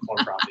good at the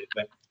for-profit,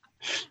 but.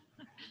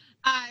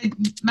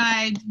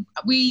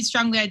 We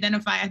strongly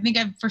identify. I think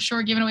I've for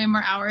sure given away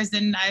more hours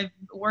than I've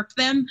worked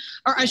them,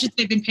 or I should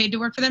say been paid to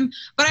work for them.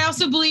 But I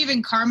also believe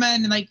in karma,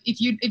 and like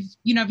if you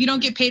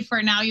don't get paid for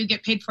it now, you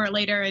get paid for it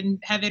later in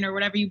heaven or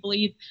whatever you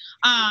believe.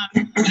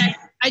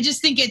 I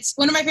just think it's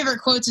one of my favorite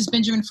quotes is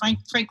Benjamin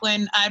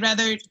Franklin. I'd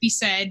rather be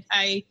said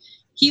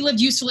he lived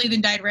usefully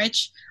than died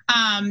rich,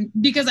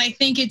 because I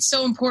think it's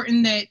so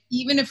important that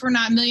even if we're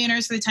not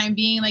millionaires for the time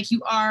being, like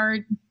you are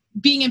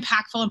being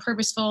impactful and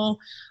purposeful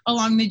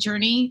along the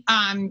journey.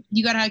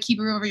 You got to keep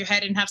a roof over your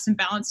head and have some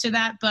balance to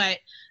that. But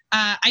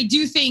I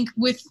do think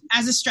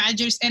as a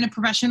strategist and a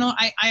professional,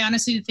 I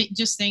honestly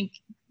just think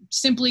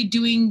simply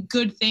doing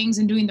good things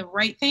and doing the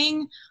right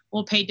thing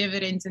will pay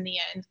dividends in the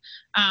end.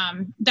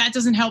 That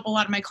doesn't help a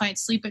lot of my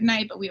clients sleep at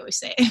night, but we always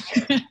say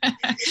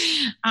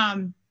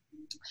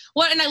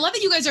and I love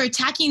that you guys are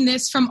attacking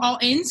this from all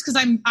ends, because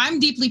I'm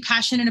deeply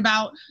passionate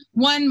about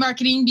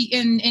marketing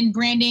and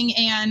branding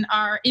and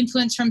our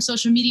influence from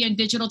social media and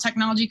digital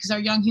technology, because our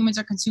young humans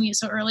are consuming it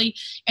so early.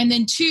 And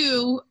then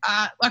two,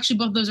 actually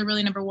both of those are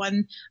really number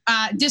one,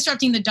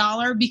 disrupting the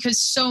dollar,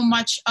 because so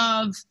much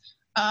of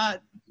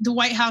the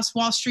White House,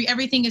 Wall Street,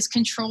 everything is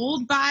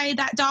controlled by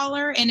that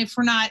dollar. And if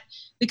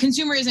the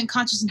consumer isn't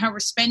conscious in how we're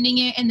spending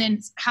it, and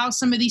then how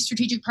some of these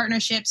strategic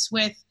partnerships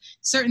with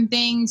certain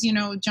things,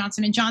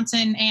 Johnson &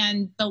 Johnson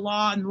and the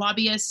law and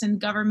lobbyists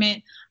and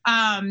government,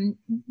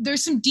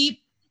 there's some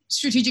deep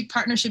strategic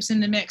partnerships in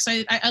the mix.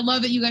 I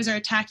love that you guys are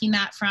attacking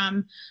that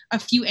from a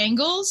few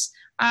angles,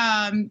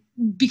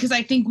 because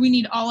I think we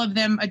need all of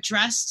them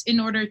addressed in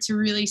order to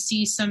really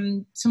see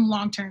some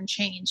long-term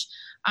change.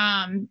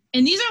 And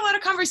these are a lot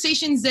of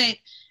conversations that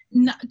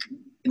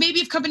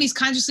maybe if companies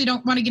consciously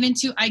don't want to get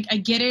into, I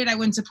get it. I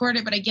wouldn't support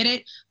it, but I get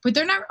it. But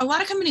a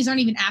lot of companies aren't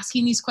even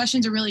asking these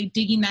questions or really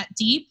digging that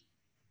deep,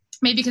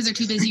 maybe because they're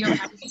too busy or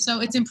whatever.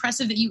 So it's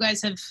impressive that you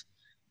guys have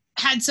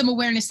had some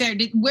awareness there.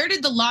 Where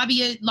did the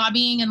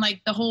lobbying and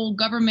like the whole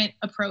government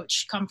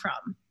approach come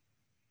from?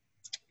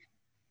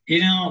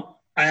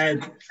 I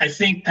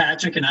think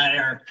Patrick and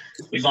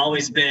we've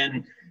always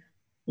been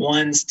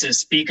ones to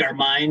speak our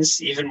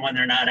minds, even when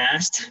they're not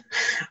asked.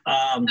 We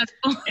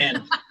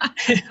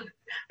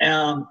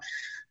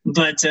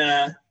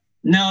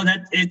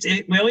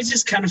always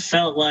just kind of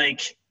felt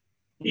like,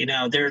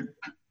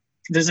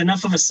 there's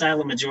enough of a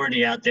silent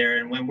majority out there.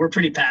 And when we're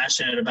pretty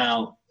passionate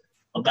about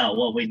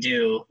what we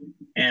do,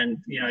 and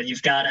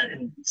you've got to,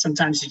 and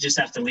sometimes you just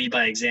have to lead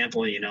by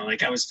example. We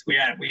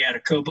had a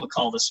COBA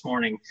call this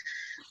morning,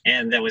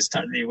 and that was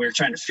we were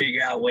trying to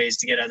figure out ways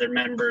to get other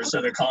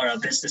Colorado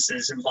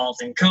businesses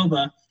involved in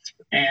COBA,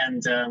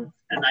 and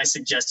I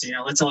suggested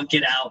let's all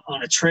get out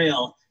on a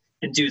trail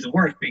and do the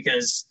work,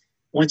 because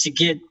once you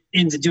get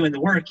into doing the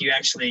work, you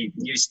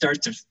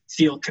start to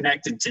feel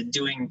connected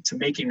to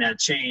making that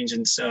change.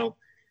 And so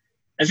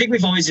I think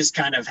we've always just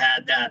kind of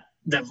had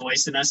that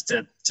voice in us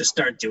to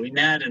start doing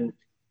that, and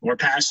we're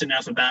passionate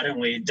enough about it, and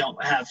we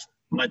don't have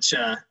much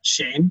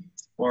shame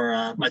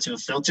or much of a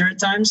filter at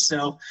times.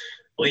 So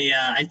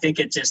I think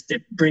it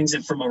brings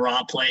it from a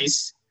raw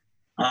place,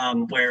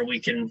 where we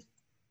can,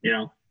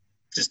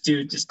 just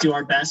do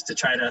our best to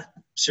try to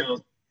show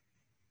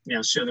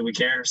that we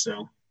care.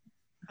 So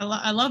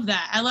I love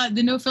that. I love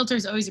the no filter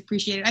is always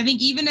appreciated. I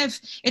think even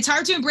if it's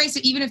hard to embrace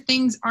it, even if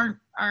things aren't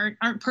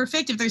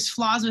perfect, if there's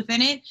flaws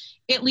within it,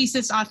 at least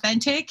it's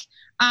authentic.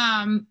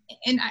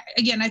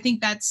 I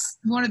think that's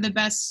one of the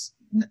best,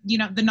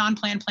 the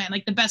non-plan,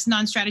 like the best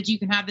non-strategy you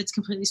can have that's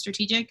completely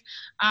strategic.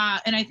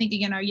 And I think,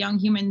 again, our young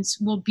humans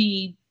will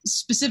be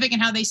specific in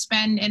how they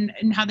spend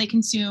and how they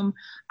consume.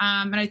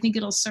 And I think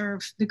it'll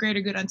serve the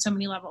greater good on so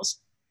many levels.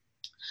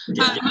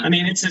 Yeah,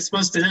 it's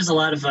supposed to, there's a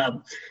lot of,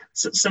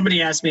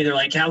 somebody asked me, they're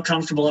like, how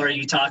comfortable are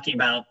you talking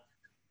about,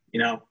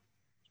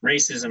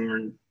 racism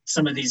or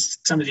some of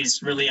these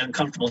really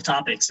uncomfortable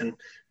topics? And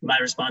my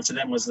response to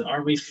them was,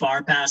 are we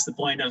far past the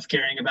point of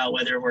caring about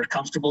whether we're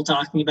comfortable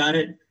talking about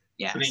it?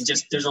 Yes.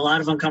 There's a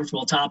lot of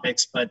uncomfortable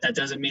topics, but that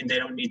doesn't mean they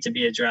don't need to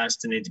be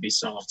addressed and need to be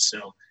solved. So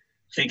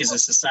I think as a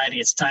society,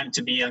 it's time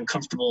to be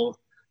uncomfortable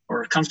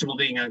or comfortable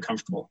being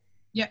uncomfortable.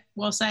 Yeah,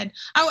 well said.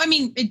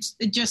 It's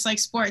just like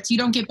sports. You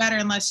don't get better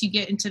unless you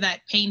get into that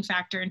pain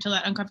factor, into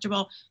that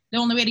uncomfortable. The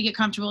only way to get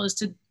comfortable is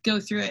to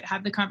go through it,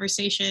 have the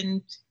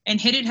conversation,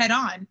 and hit it head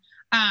on.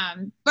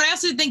 But I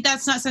also think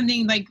that's not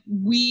something like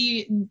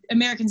we,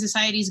 American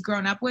society's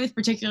grown up with,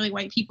 particularly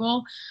white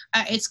people.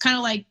 It's kind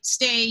of like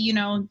stay,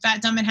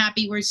 fat, dumb, and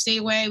happy. We stay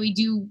away. We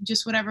do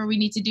just whatever we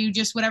need to do,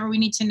 just whatever we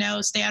need to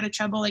know, stay out of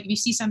trouble. Like if you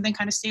see something,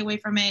 kind of stay away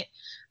from it.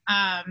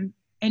 And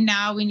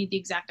now we need the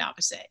exact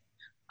opposite.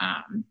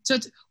 And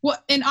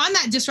on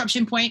that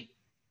disruption point,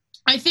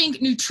 I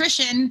think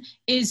nutrition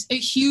is a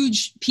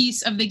huge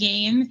piece of the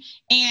game,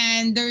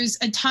 and there's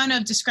a ton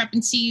of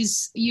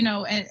discrepancies,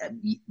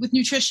 with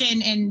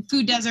nutrition and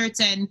food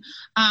deserts and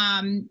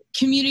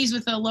communities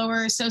with a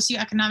lower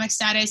socioeconomic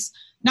status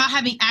not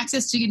having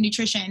access to good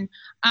nutrition.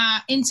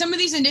 In some of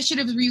these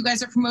initiatives where you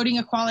guys are promoting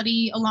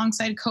equality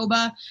alongside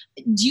COBA,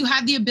 do you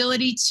have the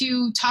ability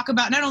to talk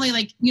about not only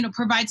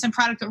provide some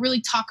product, but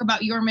really talk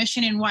about your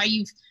mission and why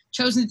you've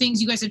chosen the things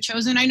you guys have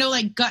chosen? I know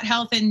like gut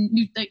health and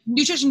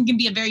nutrition can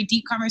be a very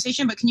deep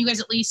conversation, but can you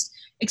guys at least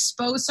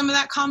expose some of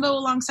that combo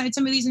alongside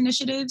some of these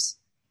initiatives?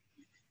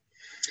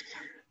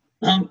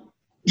 I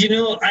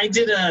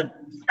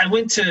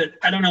went to,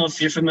 I don't know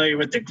if you're familiar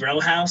with the Grow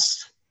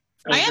House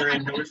over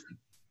in North.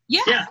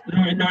 Yeah,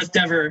 North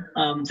Denver.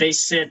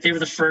 They were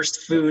the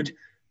first food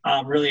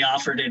really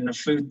offered in a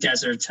food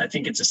desert. I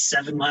think it's a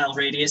 7-mile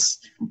radius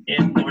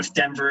in North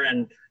Denver.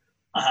 And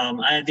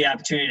I had the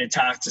opportunity to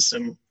talk to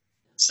some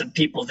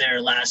people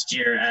there last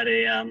year at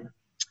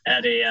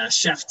a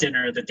chef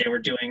dinner that they were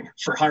doing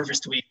for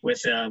Harvest Week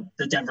with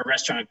the Denver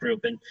Restaurant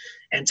Group,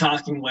 and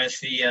talking with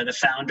the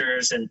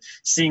founders and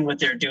seeing what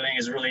they're doing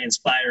is really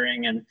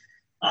inspiring. And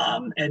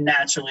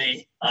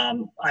naturally,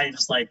 I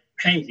was like,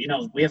 hey,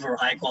 we have a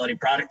high quality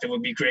product that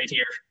would be great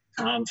here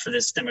for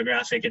this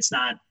demographic. It's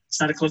not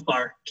a Cliff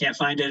Bar. Can't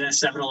find it in a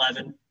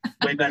 7-Eleven.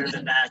 Way better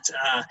than that.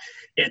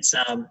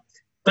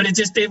 But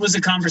it was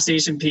a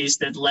conversation piece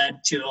that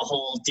led to a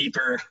whole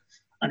deeper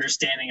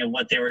understanding of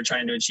what they were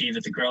trying to achieve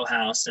at the Grow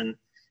House, and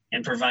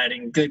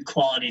providing good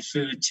quality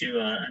food to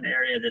an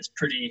area that's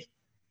pretty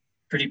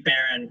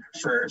barren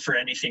for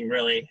anything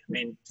really.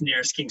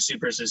 Nearest King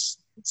Soopers is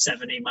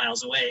 70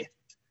 miles away.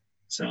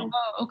 So.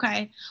 Oh,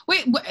 okay.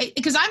 Wait,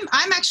 because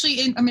I'm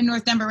actually I'm in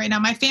North Denver right now.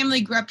 My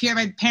family grew up here.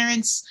 My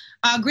parents,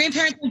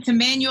 grandparents went to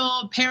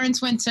Manual.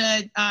 Parents went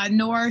to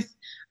North.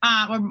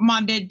 or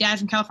mom did,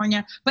 dad's from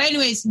California. But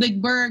anyways, like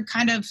we're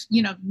kind of,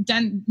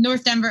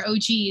 North Denver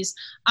OGs.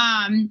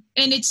 And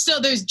it's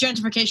still, there's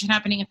gentrification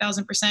happening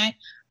 1,000%.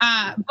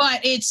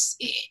 But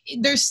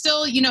there's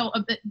still,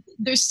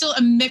 there's still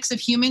a mix of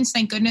humans,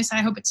 thank goodness.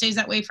 I hope it stays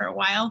that way for a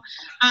while.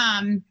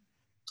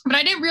 But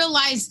I didn't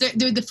realize that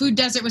the food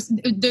desert was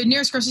the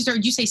nearest grocery store.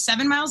 Did you say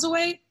 7 miles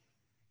away?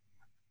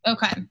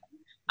 Okay.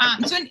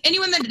 So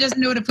anyone that doesn't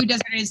know what a food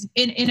desert is,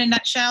 in a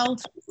nutshell,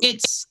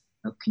 it's,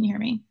 can you hear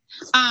me?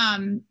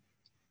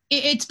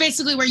 It's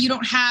basically where you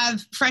don't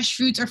have fresh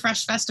fruits or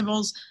fresh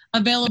vegetables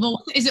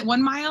available. Is it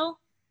 1 mile?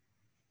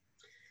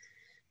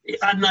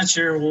 I'm not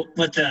sure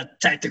what the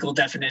technical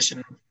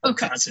definition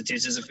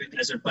constitutes as a food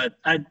desert, but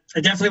I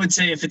definitely would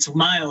say if it's a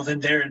mile,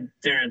 then they're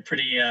in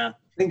pretty. I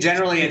think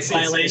generally it's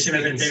violation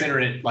they consider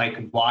it like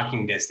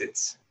walking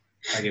distance.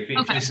 Like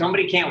if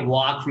somebody can't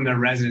walk from their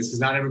residence, because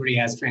not everybody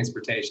has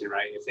transportation,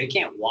 right? If they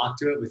can't walk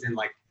to it within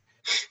like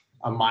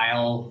a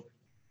mile,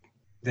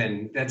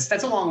 then that's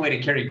a long way to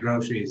carry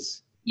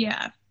groceries.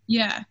 Yeah.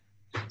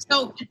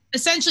 So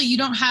essentially you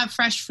don't have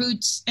fresh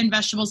fruits and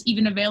vegetables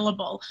even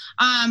available.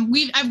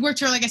 I've worked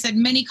for, like I said,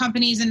 many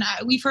companies, and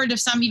we've heard of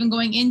some even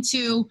going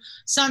into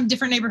some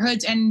different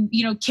neighborhoods, and,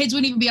 kids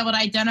wouldn't even be able to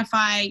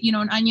identify,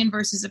 an onion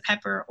versus a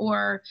pepper,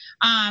 or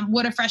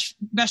what a fresh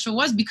vegetable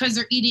was, because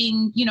they're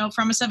eating,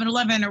 from a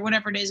 7-Eleven or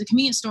whatever it is, a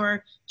convenience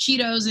store,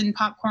 Cheetos and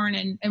popcorn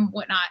and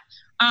whatnot.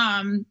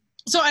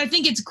 So I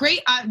think it's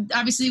great.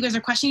 Obviously, you guys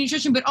are questioning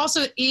nutrition, but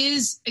also it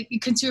is a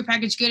consumer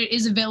packaged good. It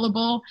is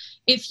available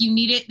if you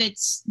need it.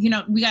 That's,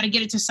 we got to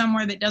get it to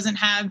somewhere that doesn't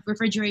have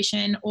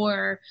refrigeration,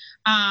 or,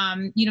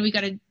 we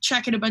got to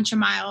trek it a bunch of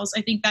miles.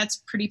 I think that's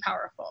pretty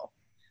powerful.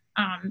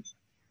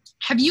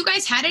 Have you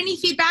guys had any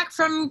feedback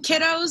from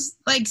kiddos,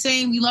 like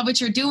saying, we love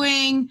what you're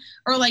doing,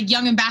 or like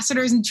young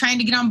ambassadors and trying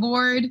to get on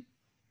board?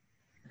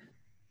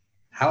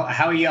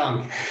 How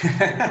young?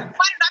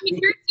 I'm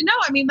curious to know.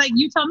 Like,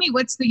 you tell me,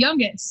 what's the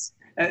youngest?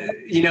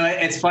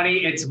 It's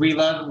funny. We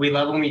love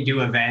when we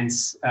do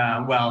events.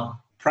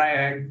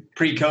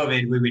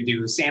 Pre-COVID, we would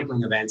do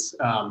sampling events.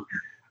 And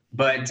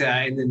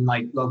then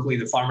like locally,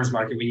 the farmer's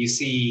market, when you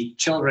see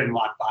children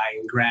walk by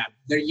and grab,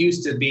 they're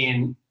used to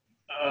being,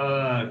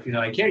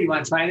 like, here, you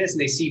want to try this? And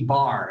they see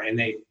bar, and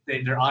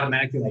they're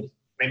automatically like,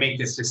 they make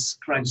this just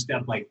scrunched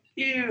up, like,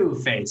 ew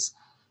face.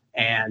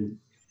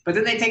 But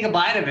then they take a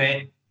bite of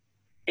it,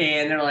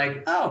 and they're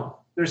like, oh,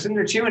 they're sitting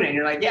there chewing it. And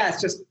you're like, yeah,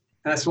 it's just,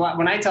 that's why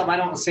when I tell them, I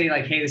don't say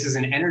like, hey, this is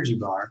an energy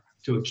bar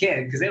to a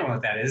kid, because they don't know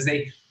what that is.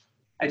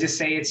 I just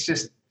say it's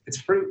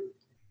fruit.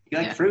 You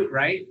like fruit,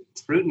 right?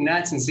 It's fruit and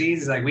nuts and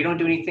seeds. It's like, we don't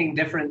do anything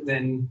different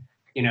than,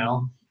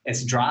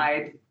 it's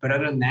dried. But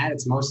other than that,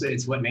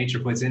 it's what nature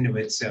puts into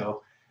it.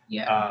 So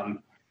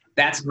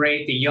that's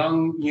great. The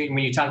young, when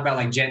you talk about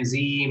like Gen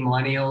Z,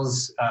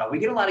 millennials, we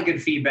get a lot of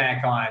good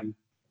feedback on,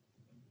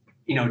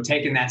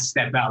 taking that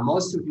step out.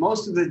 Most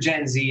of the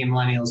Gen Z and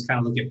millennials kind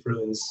of look at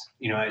prunes,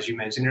 as you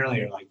mentioned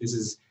earlier, like, this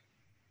is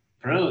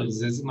prunes.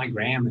 This is my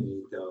grandma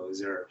eat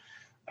those, or,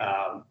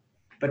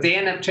 but they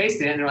end up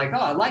tasting it and they're like, oh,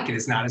 I like it.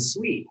 It's not as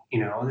sweet.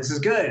 This is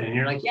good. And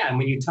you're like, yeah. And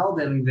when you tell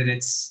them that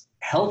it's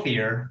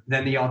healthier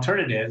than the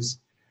alternatives,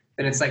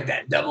 then it's like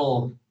that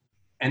double.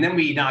 And then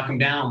we knock them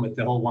down with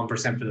the whole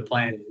 1% for the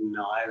planet. And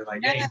I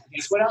like, hey,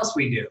 guess what else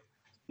we do?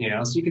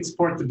 So you can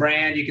support the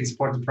brand, you can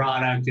support the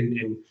product,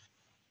 and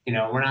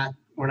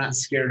we're not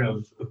scared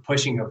of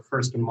pushing a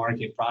first to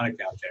market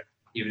product out there,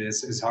 even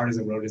as hard as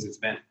the road as it's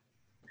been.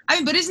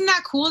 But isn't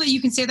that cool that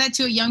you can say that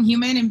to a young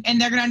human, and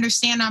they're going to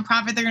understand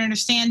nonprofit, they're going to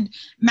understand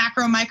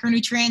macro,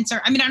 micronutrients,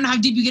 or, I don't know how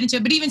deep you get into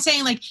it, but even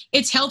saying like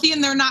it's healthy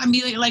and they're not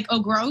immediately like, oh,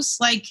 gross,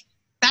 like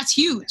that's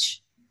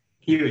huge.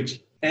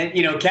 Huge. And,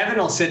 Kevin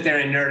will sit there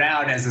and nerd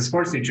out as a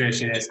sports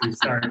nutritionist and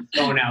start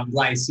throwing out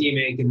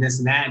glycemic and this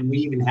and that. And we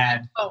even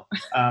had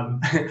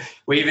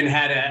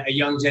a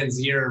young Gen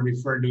Zer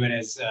referred to it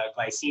as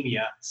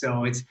glycemia.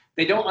 So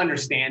they don't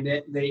understand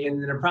it.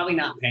 And they're probably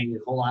not paying a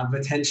whole lot of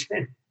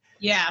attention.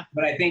 Yeah.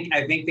 But I think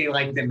they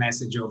like the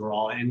message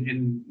overall.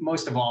 And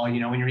most of all, when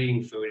you're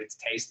eating food, it's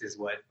taste is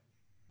what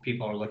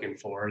people are looking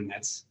for. And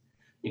that's,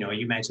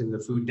 you mentioned the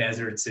food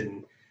deserts,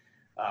 and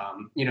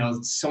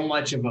so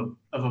much of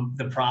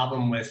the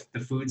problem with the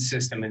food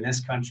system in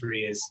this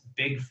country is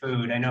big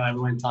food. I know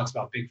everyone talks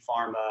about big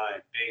pharma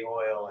and big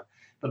oil,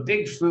 but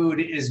big food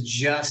is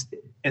just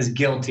as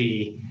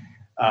guilty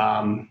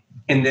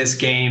in this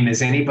game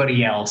as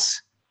anybody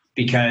else,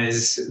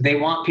 because they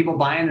want people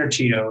buying their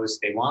Cheetos.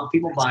 They want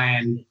people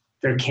buying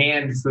their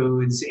canned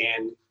foods,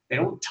 and they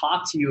don't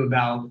talk to you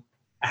about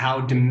how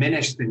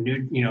diminished the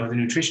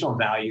nutritional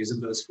values of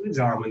those foods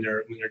are when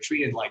they're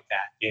treated like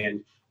that.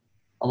 And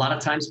a lot of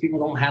times people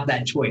don't have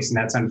that choice, and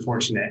that's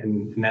unfortunate.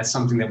 And that's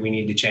something that we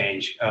need to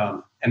change.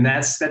 And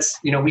that's,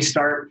 we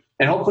start,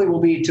 and hopefully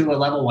we'll be to a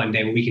level one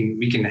day where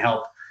we can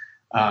help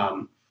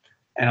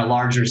at a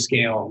larger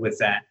scale with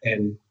that.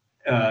 And,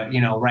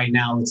 right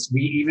now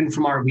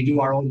we do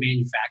our own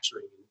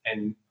manufacturing,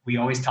 and we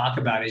always talk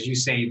about, as you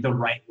say, the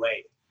right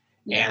way.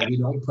 Yeah. And we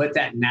don't put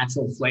that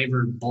natural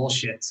flavored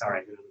bullshit.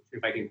 Sorry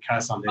if I can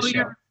cuss on this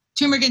show.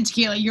 Turmeric and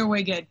tequila. You're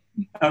way good.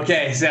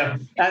 Okay, so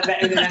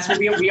and that's what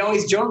we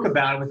always joke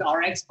about with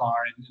RX Bar,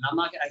 and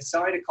I'm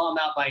sorry to call them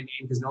out by name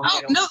because normally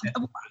I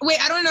don't.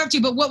 Wait, I don't interrupt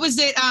you, but what was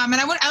it? And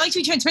I like to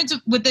be transparent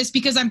with this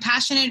because I'm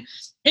passionate,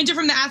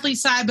 from the athlete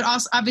side, but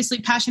also obviously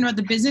passionate about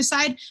the business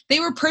side. They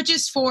were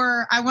purchased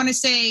for, I want to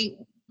say,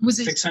 was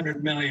it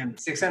 600 million?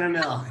 600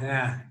 mil,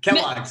 yeah.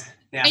 Kellogg's.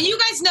 Yeah. And you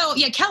guys know,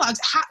 Kellogg's,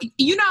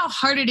 you know how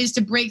hard it is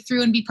to break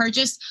through and be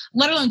purchased,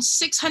 let alone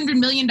 $600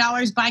 million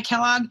by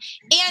Kellogg.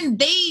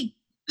 And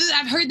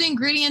I've heard the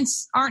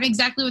ingredients aren't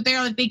exactly what they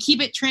are. Like they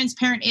keep it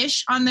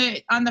transparent-ish on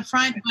the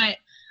front,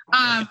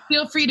 but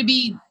feel free to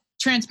be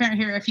transparent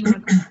here if you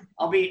want.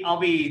 I'll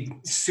be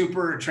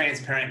super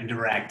transparent and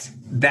direct.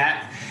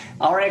 That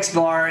RX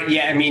Bar,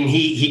 yeah, I mean,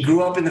 he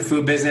grew up in the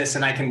food business,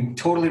 and I can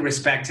totally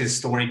respect his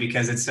story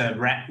because it's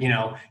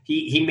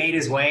he made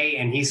his way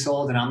and he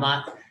sold, and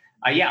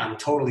I'm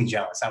totally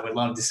jealous. I would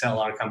love to sell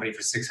our company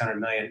for $600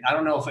 million. I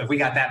don't know if we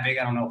got that big,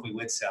 I don't know if we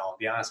would sell, to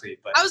be honest with you.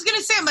 But I was going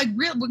to say, I'm like,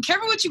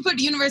 careful what you put in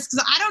the universe,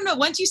 because I don't know.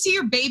 Once you see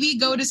your baby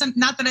go to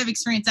not that I've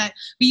experienced that,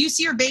 but you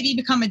see your baby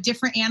become a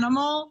different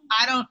animal,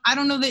 I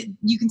don't know that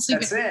you can sleep.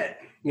 That's it.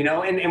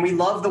 And we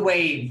love the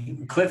way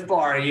Cliff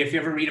Bar, if you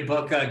ever read a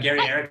book,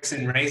 Gary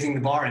Erickson, Raising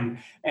the Bar,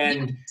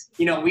 and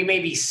we may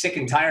be sick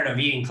and tired of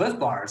eating Cliff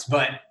Bars,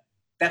 but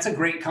that's a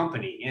great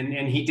company,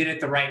 and he did it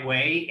the right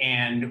way,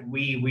 and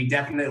we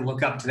definitely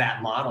look up to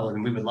that model,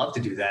 and we would love to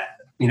do that.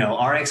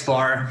 RX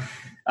Bar,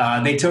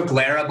 they took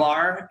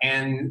Larabar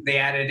and they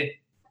added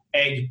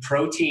egg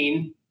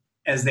protein,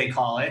 as they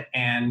call it,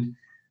 and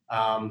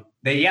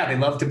they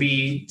love to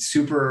be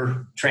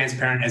super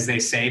transparent, as they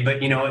say,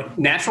 but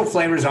natural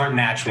flavors aren't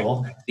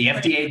natural. The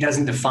FDA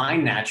doesn't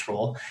define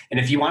natural, and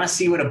if you want to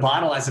see what a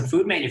bottle, as a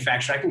food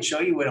manufacturer, I can show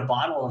you what a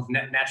bottle of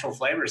natural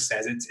flavors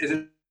says.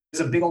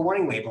 There's a big old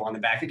warning label on the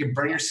back. It could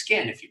burn your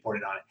skin if you put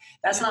it on it.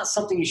 That's not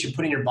something you should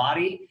put in your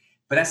body,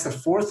 but that's the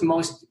fourth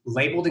most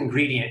labeled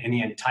ingredient in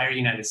the entire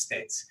United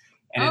States.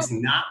 And It's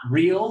not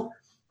real.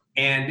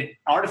 And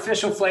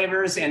artificial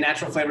flavors and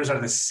natural flavors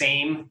are the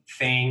same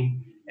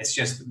thing. It's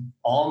just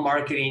all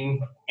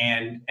marketing,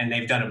 and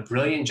they've done a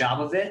brilliant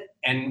job of it.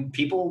 And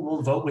people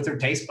will vote with their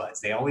taste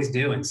buds. They always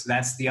do. And so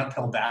that's the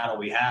uphill battle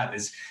we have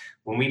is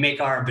when we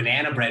make our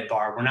banana bread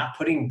bar, we're not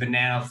putting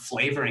banana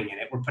flavoring in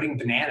it. We're putting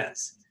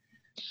bananas.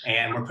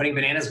 And we're putting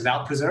bananas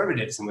without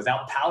preservatives and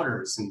without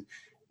powders.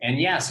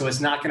 So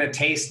it's not going to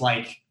taste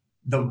like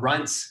the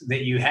runts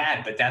that you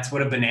had, but that's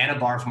what a banana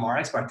bar from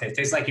RX Bar tastes.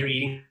 It tastes like you're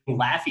eating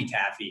Laffy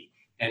Taffy.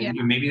 And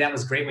maybe that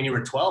was great when you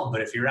were 12,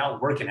 but if you're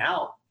out working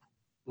out,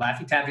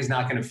 Laffy Taffy's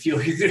not going to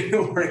fuel you through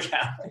your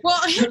workout. Well,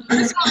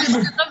 I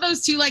love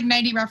those two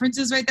 90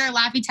 references right there,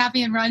 Laffy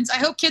Taffy and Runs. I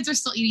hope kids are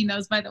still eating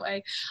those, by the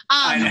way.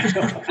 I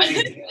know.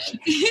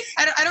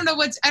 I don't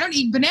know I don't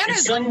eat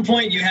bananas. At some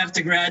point you have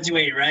to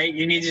graduate, right?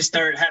 You need to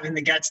start having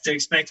the guts to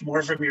expect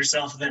more from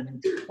yourself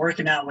than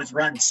working out with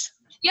Runs.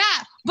 Yeah,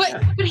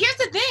 but here's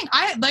the thing.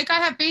 I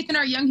have faith in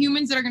our young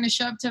humans that are going to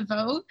show up to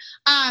vote.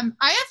 I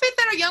have faith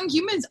that our young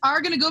humans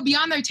are going to go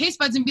beyond their taste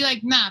buds and be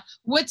like, nah,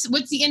 what's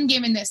the end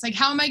game in this? Like,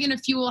 how am I going to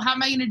fuel? How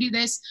am I going to do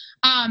this?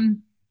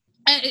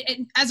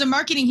 As a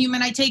marketing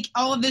human, I take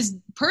all of this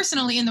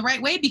personally in the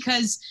right way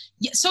because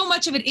so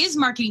much of it is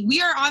marketing.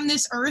 We are on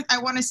this earth, I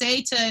want to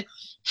say, to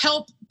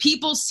help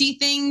people see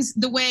things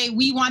the way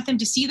we want them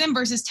to see them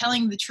versus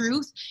telling the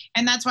truth.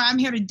 And that's why I'm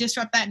here to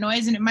disrupt that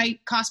noise, and it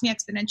might cost me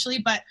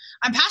exponentially, but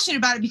I'm passionate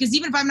about it because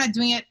even if I'm not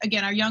doing it,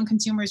 again, our young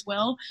consumers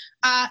will.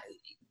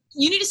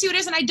 You need to see what it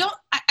is. And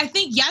I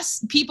think,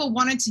 yes, people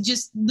wanted to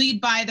just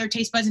lead by their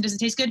taste buds and does it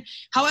taste good.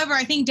 However,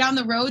 I think down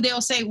the road, they'll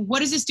say,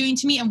 what is this doing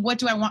to me and what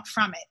do I want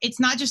from it?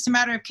 It's not just a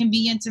matter of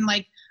convenience and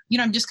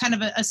I'm just kind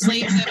of a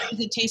slave to what does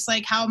it taste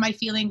like? How am I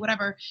feeling?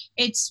 Whatever.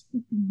 It's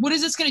what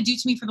is this going to do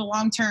to me for the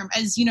long term?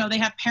 As they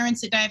have parents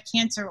that die of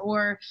cancer,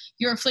 or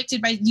you're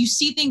afflicted by, you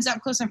see things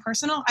up close and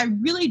personal. I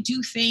really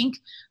do think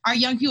our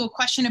young people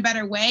question a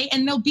better way,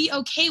 and they'll be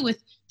okay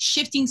with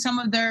shifting some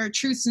of their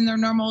truths and their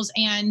normals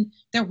and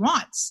their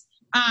wants.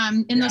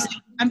 Those,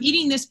 I'm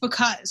eating this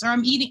because, or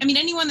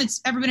anyone that's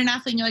ever been an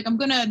athlete and you're like, I'm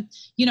going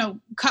to,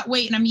 cut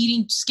weight and I'm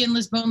eating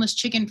skinless, boneless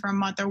chicken for a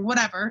month or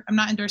whatever. I'm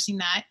not endorsing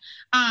that.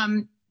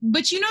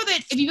 But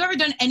that if you've ever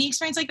done any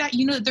experience like that,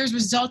 that there's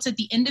results at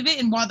the end of it.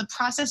 And while the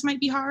process might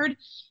be hard,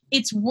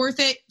 it's worth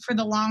it for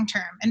the long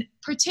term. And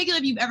particularly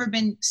if you've ever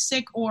been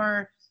sick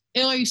or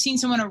ill, or you've seen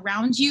someone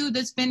around you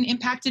that's been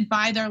impacted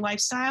by their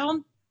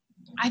lifestyle,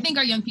 I think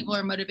our young people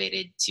are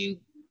motivated to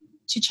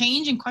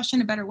change and question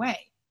a better way.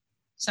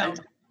 So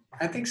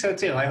I think so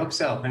too. I hope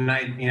so. And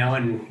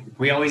and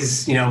we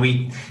always,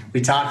 we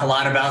talk a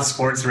lot about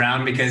sports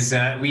around because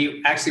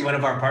we actually, one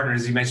of our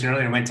partners you mentioned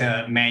earlier went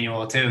to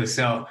Manual too.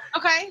 So,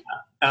 okay.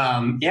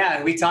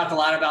 We talk a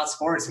lot about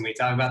sports, and we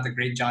talk about the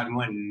great John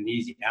Wooden,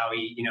 how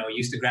he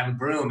used to grab a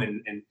broom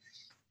and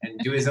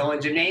do his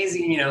own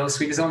gymnasium,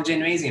 sweep his own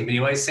gymnasium. But he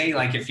always say,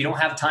 if you don't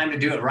have time to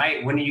do it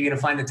right, when are you going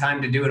to find the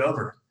time to do it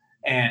over?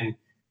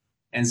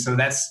 And so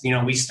that's,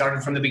 we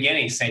started from the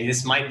beginning saying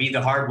this might be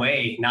the hard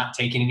way, not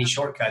taking any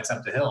shortcuts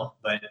up the hill,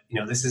 but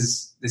this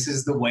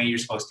is the way you're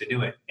supposed to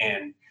do it.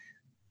 And,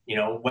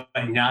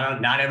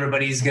 not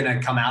everybody's going to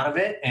come out of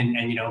it. And,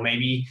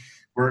 maybe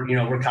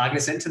we're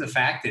cognizant to the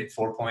fact that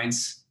 4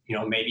 Points,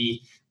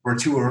 maybe we're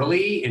too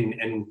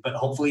early but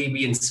hopefully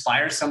we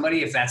inspire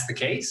somebody if that's the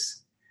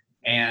case.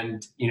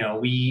 And,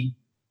 we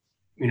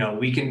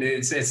can,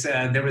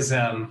 there was,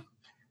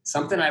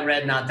 something I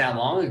read not that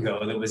long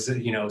ago that was,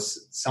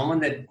 someone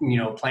that,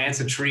 plants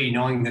a tree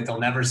knowing that they'll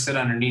never sit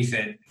underneath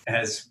it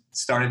has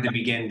started to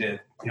begin to,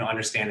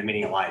 understand the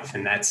meaning of life.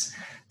 And that's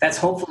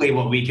hopefully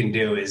what we can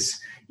do is,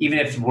 even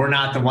if we're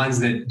not the ones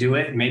that do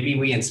it, maybe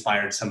we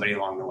inspired somebody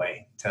along the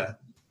way to.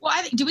 Well,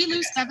 do we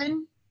lose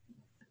Kevin?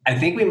 I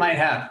think we might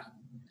have.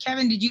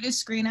 Kevin, did you just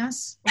screen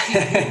us?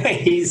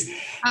 He's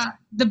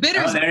the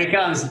bitters. Oh, there he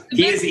comes.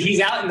 He's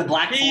out in the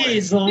black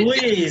forest.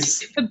 Louise.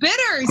 The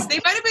bitters. They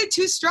might have been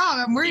too strong.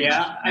 I'm worried.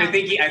 Yeah, I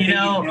think he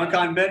drunk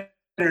on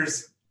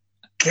bitters.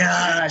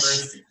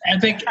 Gosh,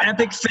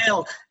 epic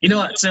fail. You know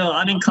what? So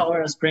I'm in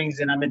Colorado Springs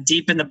and I'm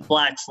deep in the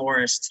Black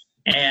Forest.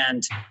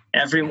 And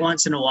every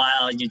once in a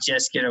while, you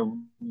just get a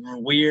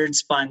weird,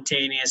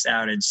 spontaneous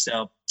outage.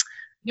 So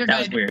that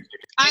was weird.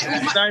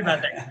 Sorry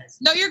about that, guys.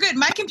 No, you're good.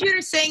 My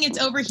computer's saying it's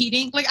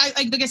overheating. Like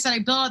I said, I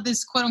built out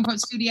this quote unquote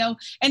studio,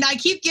 and I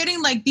keep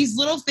getting like these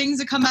little things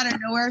that come out of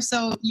nowhere.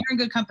 So you're in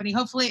good company.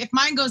 Hopefully, if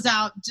mine goes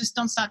out, just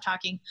don't stop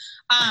talking.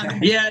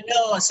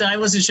 So I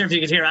wasn't sure if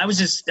you could hear. I was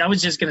just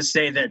going to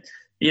say that.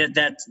 Yeah,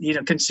 that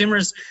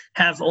consumers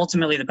have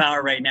ultimately the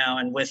power right now,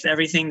 and with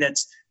everything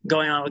that's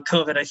going on with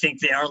COVID, I think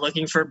they are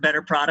looking for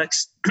better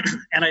products.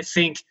 And I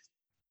think,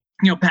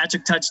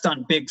 Patrick touched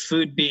on big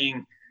food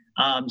being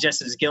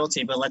just as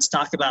guilty, but let's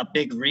talk about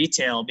big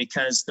retail,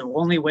 because the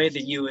only way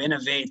that you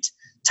innovate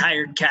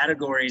tired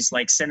categories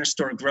like center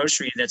store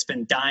grocery that's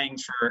been dying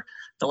for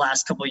the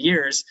last couple of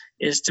years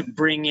is to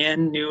bring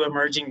in new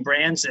emerging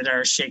brands that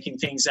are shaking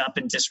things up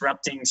and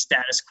disrupting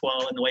status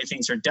quo and the way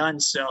things are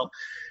done. So,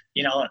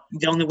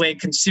 the only way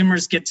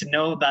consumers get to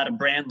know about a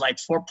brand like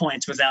 4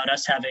 Points without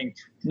us having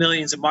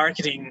millions of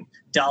marketing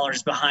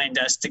dollars behind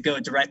us to go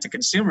direct to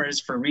consumers,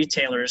 for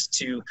retailers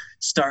to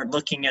start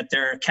looking at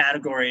their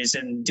categories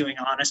and doing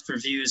honest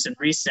reviews and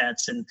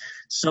resets. And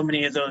so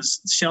many of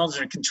those shelves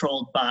are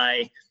controlled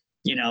by,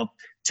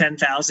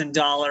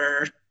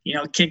 $10,000,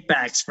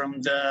 kickbacks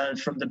from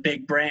the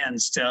big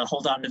brands to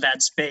hold on to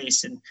that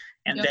space. And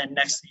yep. Then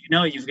next thing you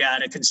know, you've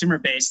got a consumer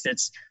base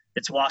that's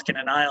walking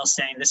an aisle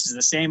saying this is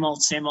the same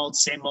old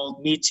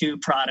Me Too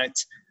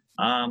product.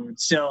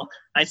 So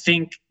I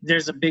think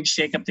there's a big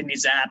shakeup that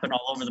needs to happen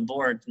all over the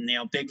board. And,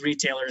 big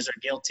retailers are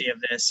guilty of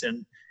this.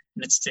 And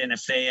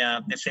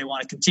if they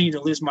want to continue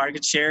to lose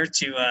market share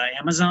to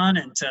Amazon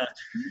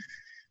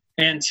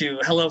and to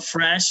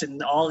HelloFresh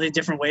and all the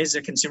different ways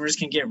that consumers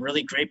can get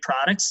really great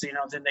products,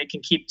 then they can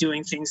keep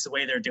doing things the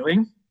way they're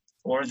doing,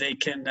 or they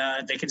can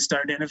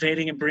start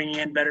innovating and bringing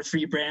in better for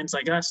you brands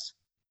like us.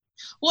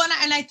 Well,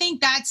 and I think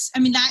that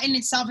in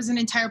itself is an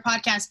entire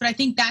podcast, but I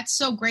think that's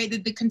so great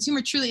that the consumer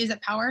truly is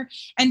at power.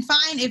 And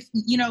fine if,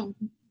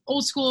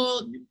 old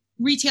school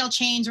retail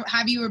chains or what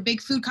have you, or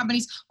big food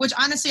companies, which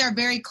honestly are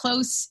very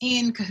close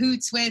in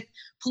cahoots with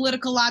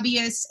political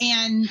lobbyists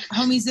and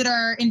homies that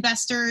are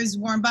investors,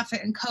 Warren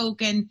Buffett and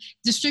Coke and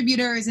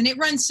distributors. And it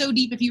runs so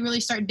deep. If you really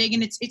start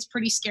digging, it's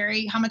pretty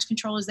scary how much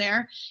control is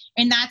there.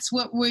 And that's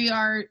what we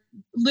are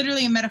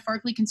literally and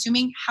metaphorically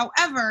consuming.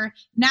 However,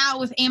 now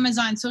with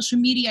Amazon, social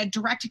media,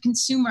 direct to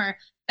consumer,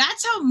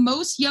 that's how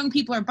most young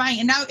people are buying.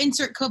 And now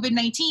insert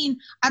COVID-19,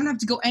 I don't have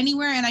to go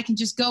anywhere, and I can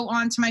just go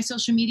on to my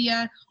social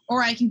media,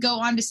 or I can go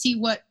on to see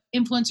what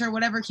influencer or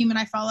whatever human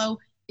I follow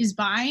is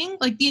buying.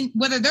 Like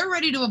whether they're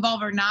ready to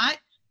evolve or not,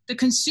 the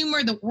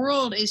consumer, the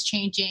world is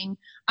changing.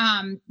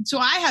 So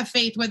I have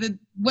faith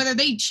whether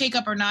they shake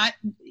up or not,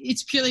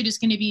 it's purely just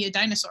going to be a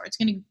dinosaur. It's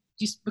going to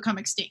just become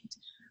extinct.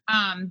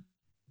 And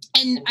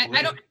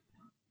I don't,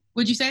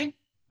 what'd you say?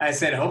 I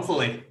said,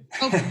 hopefully.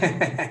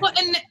 Well,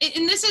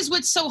 and this is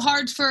what's so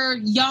hard for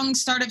young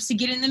startups to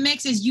get in the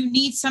mix, is you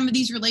need some of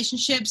these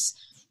relationships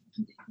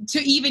to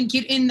even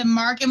get in the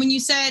mark. And when you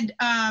said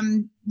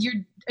you're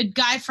a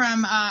guy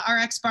from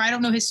RX Bar, I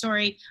don't know his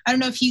story. I don't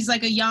know if he's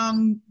like a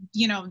young,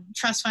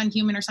 trust fund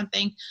human or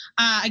something.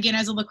 Again,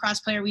 as a lacrosse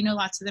player, we know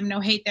lots of them, no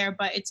hate there,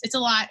 but it's a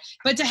lot.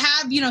 But to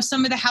have,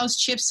 some of the house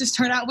chips to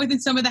start out with and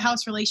some of the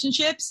house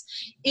relationships,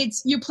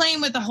 you're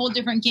playing with a whole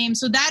different game.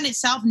 So that in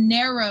itself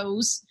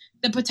narrows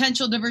the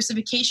potential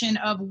diversification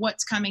of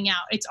what's coming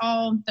out. It's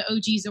all the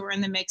OGs that were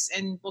in the mix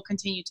and will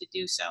continue to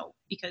do so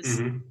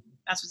because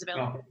that's what's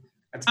available. Well,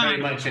 that's very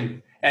much.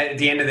 And at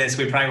the end of this,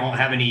 we probably won't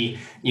have any,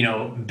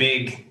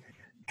 big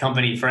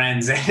company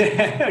friends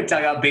talk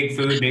about big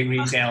food, big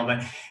retail,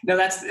 but no,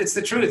 it's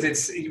the truth.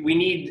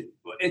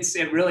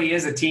 It really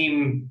is a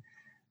team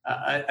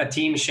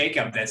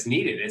shakeup that's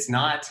needed.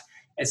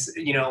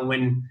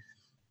 When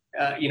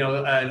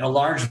a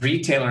large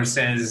retailer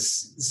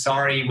says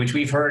sorry, which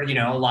we've heard,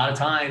 a lot of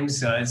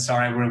times,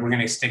 sorry, we're going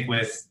to stick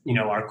with,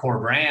 our core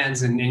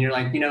brands. And you're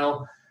like,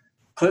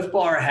 Cliff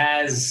Bar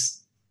has,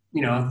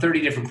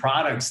 30 different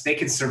products. They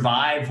could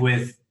survive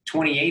with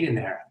 28 in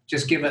there.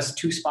 Just give us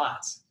 2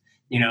 spots,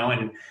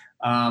 and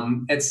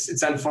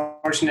It's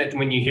unfortunate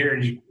when you hear,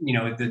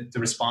 the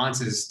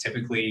response is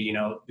typically,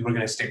 we're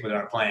going to stick with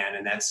our plan,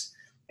 and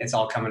it's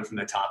all coming from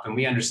the top. And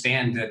we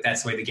understand that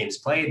that's the way the game is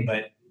played,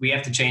 but we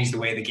have to change the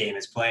way the game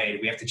is played.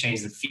 We have to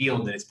change the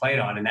field that it's played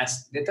on. And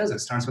it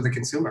starts with the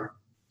consumer.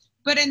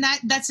 But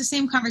that's the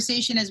same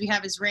conversation as we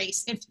have as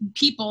race. If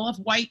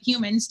white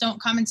humans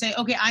don't come and say,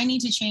 okay, I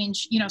need to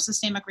change,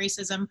 systemic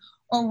racism,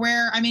 or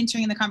where I'm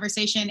entering the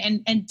conversation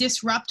and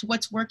disrupt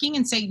what's working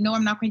and say, no,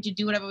 I'm not going to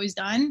do what I've always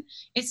done.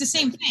 It's the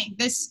same thing.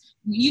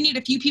 You need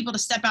a few people to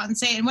step out and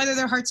say it, and whether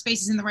their heart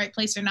space is in the right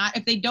place or not,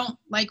 if they don't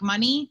like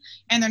money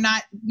and they're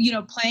not,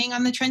 playing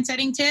on the trend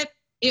setting tip,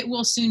 it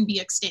will soon be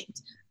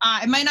extinct.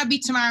 It might not be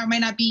tomorrow. It might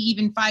not be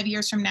even 5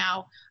 years from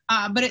now.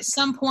 But at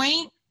some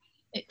point,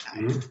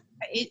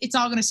 it's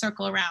all going to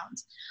circle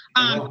around.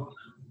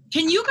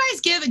 Can you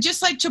guys give,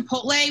 just like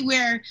Chipotle,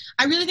 where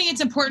I really think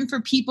it's important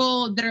for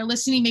people that are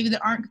listening, maybe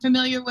that aren't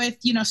familiar with,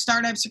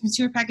 startups or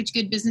consumer packaged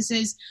good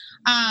businesses,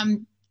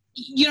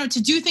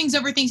 to do things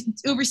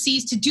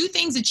overseas, to do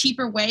things a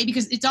cheaper way,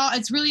 because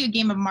it's really a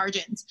game of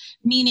margins,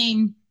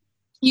 meaning,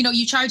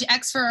 you charge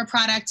X for a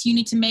product, you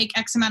need to make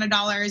X amount of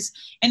dollars,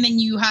 and then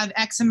you have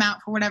X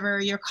amount for whatever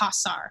your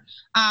costs are.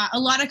 A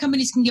lot of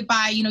companies can get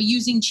by,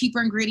 using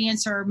cheaper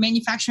ingredients or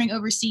manufacturing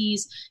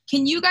overseas.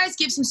 Can you guys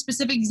give some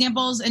specific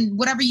examples, and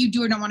whatever you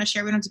do or don't want to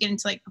share, we don't have to get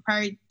into like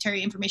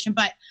proprietary information,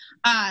 but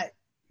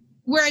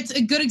where it's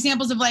good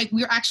examples of like,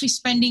 we're actually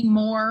spending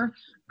more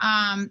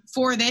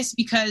for this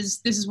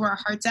because this is where our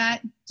heart's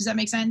at. Does that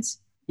make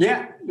sense?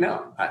 Yeah,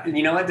 no,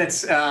 you know what,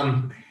 that's,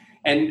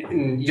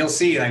 and you'll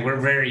see, like, we're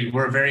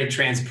a very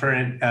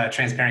transparent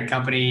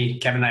company.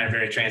 Kevin and I are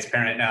very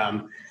transparent.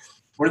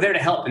 We're there to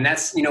help. And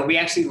that's, we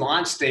actually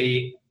launched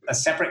a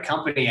separate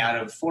company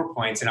out of 4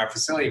 Points in our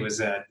facility. It was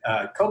a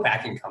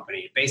co-packing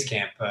company. Base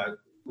Camp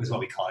was what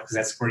we call it, because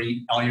that's where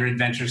all your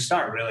adventures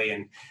start, really.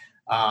 And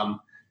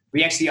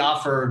we actually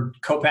offer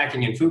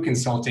co-packing and food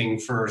consulting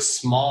for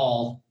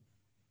small,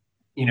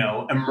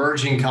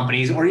 emerging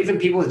companies, or even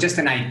people with just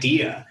an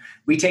idea.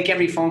 We take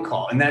every phone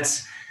call, and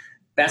that's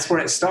where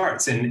it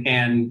starts.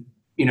 And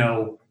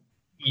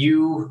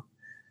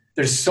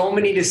there's so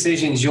many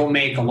decisions you'll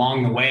make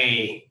along the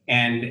way.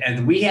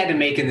 And we had to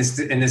make in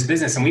this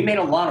business, and we made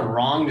a lot of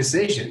wrong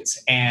decisions.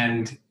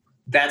 And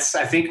that's,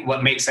 I think,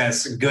 what makes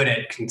us good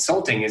at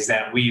consulting, is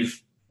that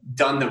we've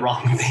done the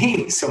wrong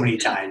thing so many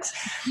times.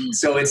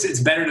 So it's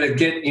better to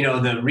get,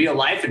 the real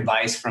life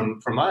advice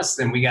from us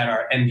than we got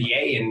our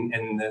MBA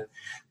and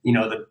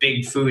the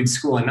big food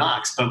school in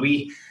Knox. But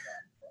we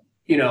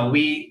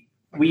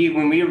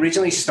when we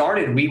originally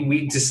started,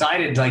 we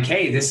decided, like,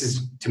 hey, this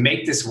is to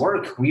make this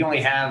work. We only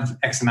have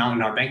X amount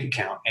in our bank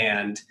account,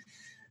 and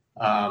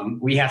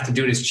we have to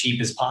do it as cheap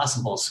as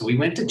possible. So we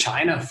went to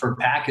China for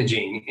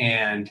packaging,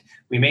 and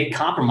we made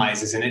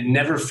compromises, and it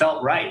never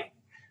felt right.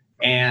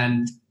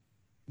 And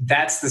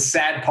that's the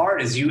sad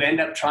part, is you end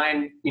up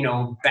trying,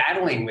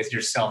 battling with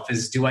yourself,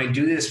 is, do I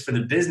do this for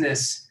the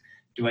business?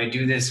 Do I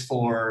do this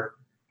for,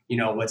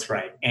 what's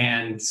right?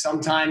 And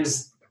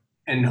sometimes,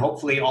 and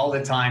hopefully all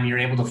the time, you're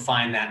able to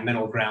find that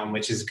middle ground,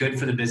 which is good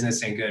for the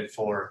business and good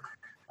for,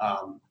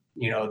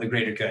 the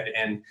greater good.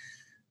 And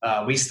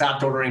we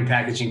stopped ordering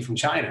packaging from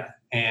China,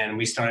 and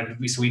we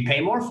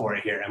pay more for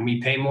it here, and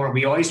we pay more.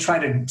 We always try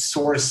to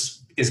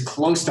source as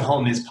close to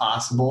home as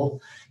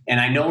possible. And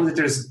I know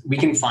that we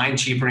can find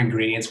cheaper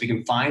ingredients, we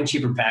can find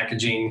cheaper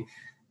packaging,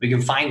 we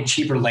can find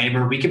cheaper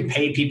labor, we can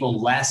pay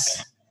people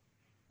less,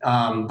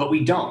 but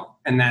we don't.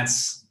 And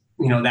that's,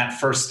 that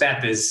first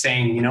step is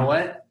saying, you know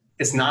what?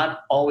 It's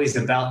not always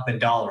about the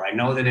dollar. I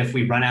know that if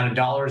we run out of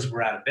dollars,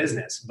 we're out of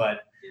business,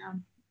 but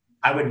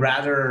I would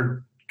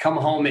rather come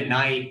home at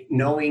night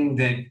knowing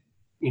that,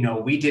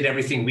 we did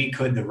everything we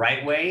could the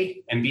right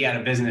way and be out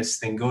of business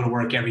than go to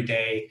work every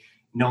day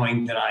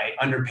knowing that I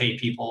underpay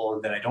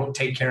people, that I don't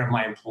take care of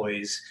my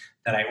employees,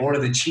 that I order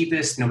the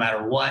cheapest no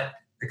matter what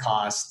the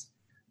cost,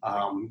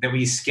 that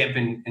we skip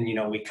and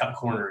we cut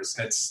corners.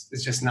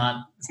 It's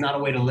not a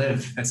way to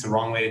live. That's the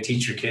wrong way to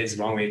teach your kids,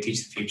 the wrong way to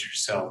teach the future.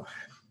 So,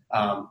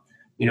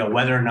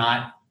 whether or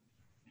not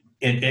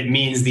it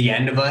means the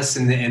end of us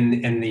in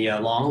the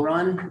long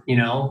run,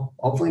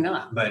 hopefully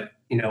not. But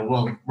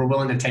we're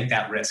willing to take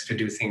that risk to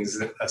do things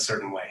a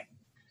certain way.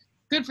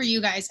 Good for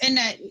you guys. And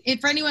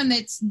if for anyone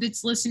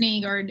that's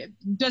listening or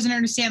doesn't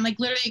understand, like,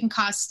 literally it can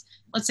cost,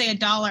 let's say,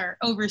 $1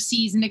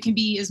 overseas, and it can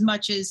be as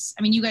much as,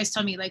 you guys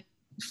tell me, like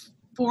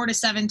 4 to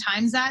 7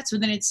 times that. So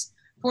then it's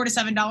 $4 to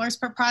 $7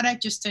 per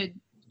product, just to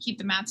keep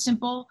the math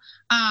simple.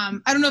 I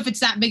don't know if it's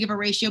that big of a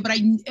ratio, but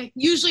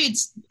usually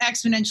it's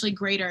exponentially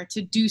greater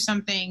to do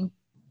something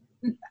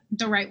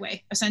the right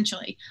way,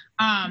 essentially.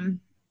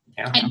 And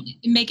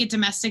make it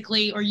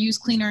domestically or use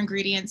cleaner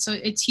ingredients. So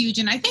it's huge.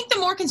 And I think the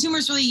more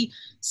consumers really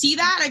see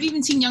that, I've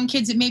even seen young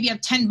kids that maybe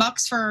have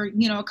 $10 for,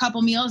 a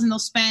couple meals, and they'll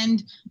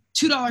spend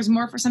 $2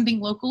 more for something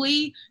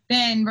locally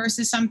than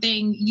versus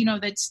something,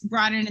 that's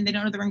brought in and they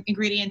don't know the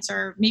ingredients,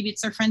 or maybe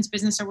it's their friend's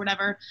business or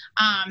whatever.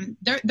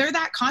 They're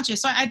that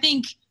conscious. So I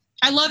think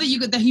I love that you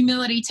got the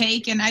humility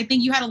take, and I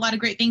think you had a lot of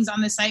great things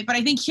on this site, but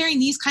I think hearing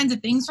these kinds of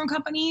things from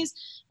companies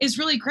is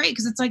really great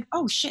because it's like,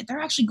 oh shit, they're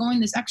actually going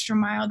this extra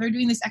mile. They're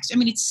doing this extra. I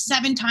mean, it's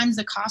 7 times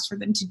the cost for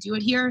them to do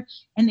it here,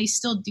 and they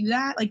still do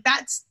that. Like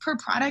that's per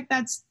product.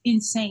 That's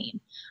insane.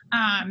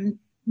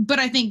 But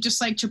I think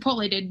just like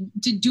Chipotle did,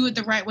 to do it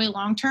the right way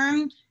long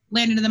term,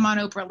 landed them on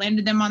Oprah,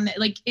 landed them on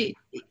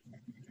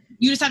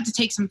you just have to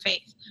take some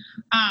faith.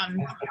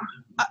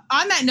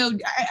 On that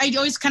note, I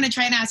always kind of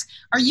try and ask,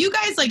 are you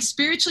guys like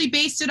spiritually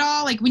based at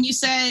all? Like when you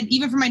said,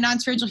 even for my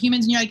non-spiritual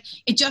humans, and you're like,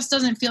 it just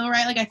doesn't feel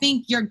right. Like I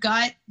think your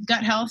gut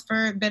health,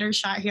 for a better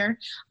shot here,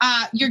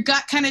 your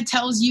gut kind of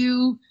tells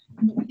you,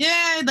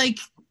 yeah, like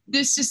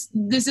this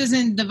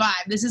isn't the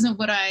vibe. This isn't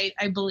what I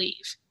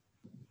believe.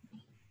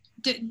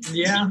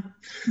 Yeah.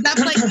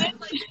 That's like,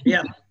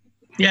 yeah.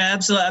 Yeah,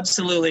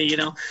 absolutely.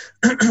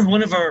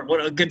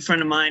 A good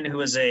friend of mine who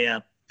was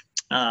a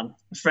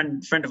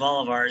friend of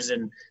all of ours,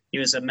 and he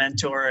was a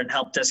mentor and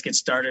helped us get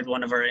started.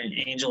 One of our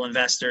angel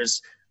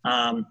investors.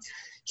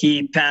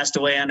 He passed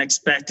away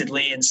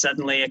unexpectedly and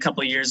suddenly a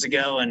couple of years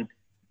ago, and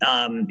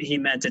he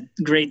meant a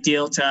great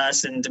deal to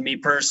us and to me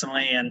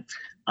personally. And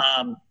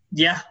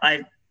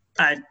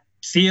I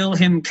feel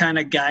him kind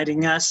of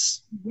guiding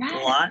us a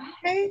lot.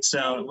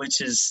 So,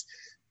 which is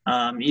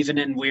even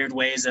in weird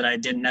ways that I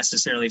didn't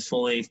necessarily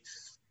fully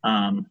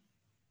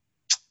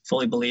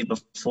believe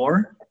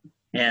before.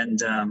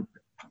 And I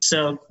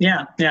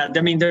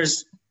mean,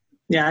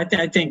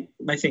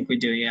 I think we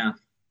do. Yeah.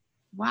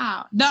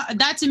 Wow.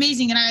 That's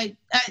amazing. And I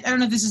don't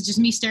know if this is just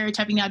me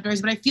stereotyping the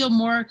outdoors, but I feel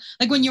more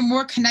like when you're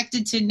more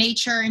connected to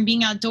nature and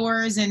being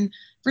outdoors, and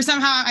for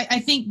somehow I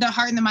think the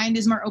heart and the mind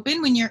is more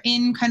open when you're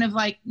in kind of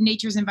like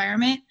nature's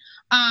environment.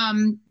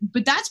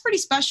 But that's pretty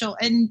special.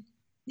 And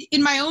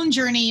in my own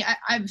journey,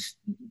 I've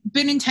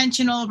been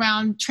intentional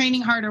around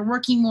training harder,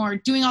 working more,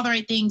 doing all the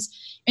right things.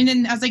 And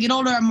then as I get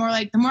older, I'm more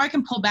like, the more I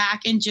can pull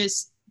back and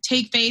just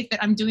take faith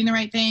that I'm doing the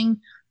right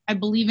thing. I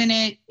believe in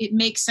it. It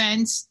makes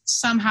sense.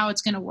 Somehow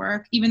it's going to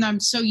work, even though I'm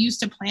so used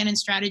to plan and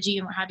strategy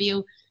and what have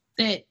you,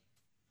 that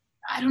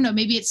I don't know,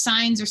 maybe it's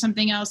signs or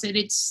something else.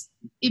 It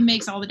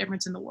makes all the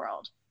difference in the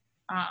world.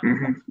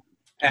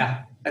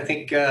 Yeah, I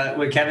think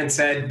what Kevin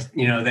said,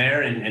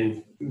 there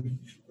and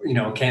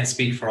can't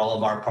speak for all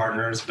of our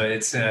partners, but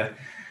it's,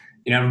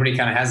 everybody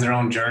kind of has their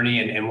own journey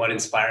and what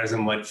inspires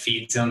them, what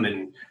feeds them.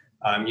 And,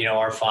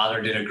 our father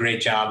did a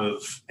great job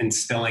of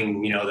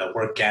instilling, the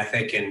work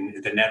ethic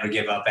and the never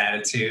give up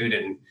attitude.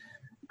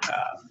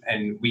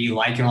 And we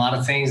like in a lot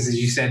of things, as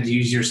you said,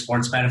 use your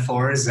sports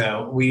metaphors.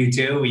 We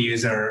do too. We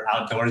use our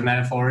outdoors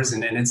metaphors,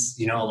 and it's,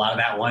 a lot of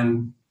that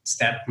one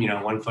step,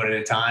 1 foot at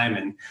a time.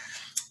 And,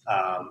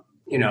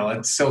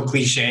 it's so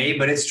cliche,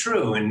 but it's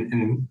true.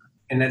 And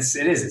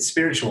it's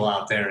spiritual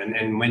out there.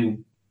 And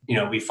when,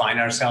 we find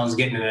ourselves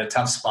getting in a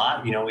tough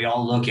spot, we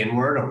all look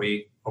inward, or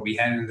we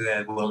head into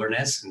the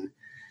wilderness and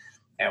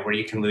where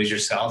you can lose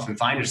yourself and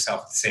find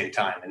yourself at the same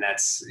time. And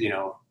that's,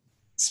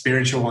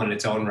 spiritual in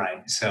its own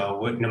right.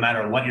 So no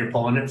matter what you're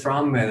pulling it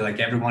from, like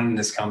everyone in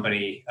this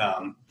company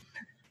kind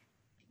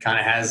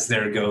of has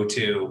their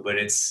go-to, but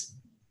it's,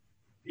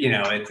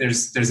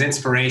 there's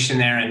inspiration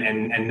there,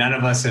 and none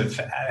of us have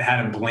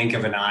had a blink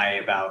of an eye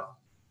about,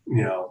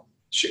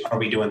 are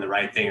we doing the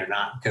right thing or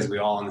not? Because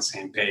we're all on the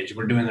same page.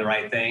 We're doing the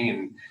right thing,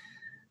 and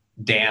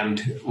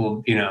damned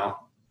will,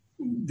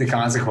 the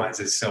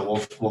consequences. So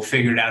we'll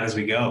figure it out as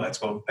we go. That's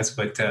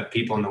what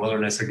people in the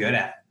wilderness are good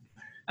at.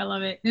 I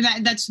love it.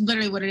 That's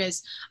literally what it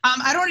is.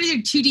 I don't want to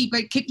dig too deep,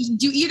 but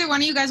do either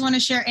one of you guys want to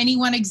share any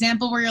one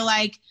example where you're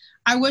like,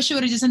 I wish I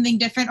would have did something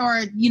different,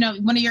 or,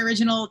 one of your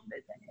original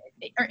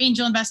or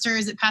angel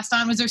investors that passed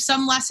on? Was there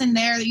some lesson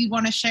there that you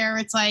want to share?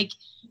 It's like,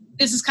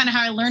 this is kind of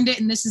how I learned it,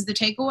 and this is the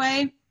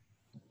takeaway.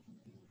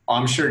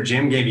 I'm sure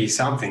Jim gave you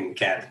something,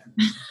 Kev.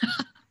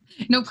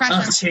 No pressure.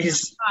 Oh,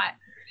 jeez.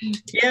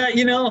 Yeah,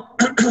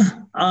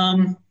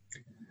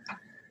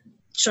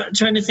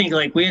 trying to think,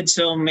 like, we had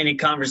so many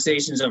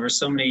conversations over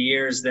so many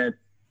years that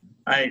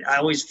I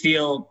always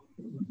feel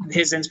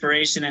his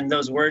inspiration and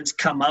those words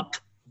come up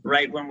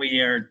right when we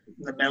are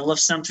in the middle of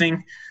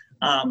something.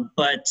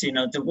 But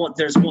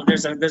there's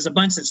a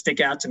bunch that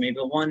stick out to me,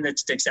 but one that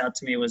sticks out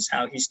to me was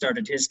how he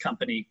started his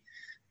company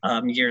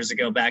years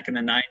ago, back in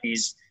the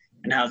 90s,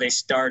 and how they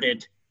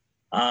started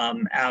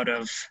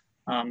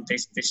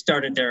they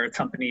started their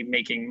company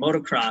making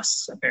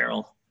motocross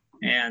apparel.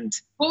 And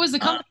what was the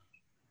company?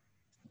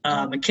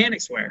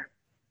 Mechanics Wear.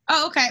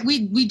 Oh, okay.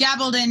 We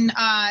dabbled in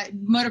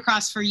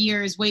motocross for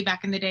years, way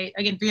back in the day.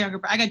 Again, for younger,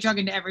 I got drug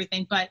into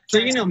everything. But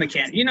so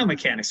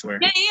Mechanics Wear.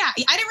 Yeah. I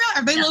didn't realize.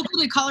 Are they local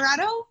to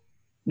Colorado?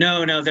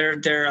 No, they're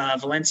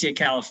Valencia,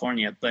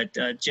 California. But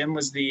Jim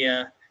was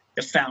the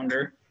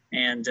founder,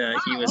 and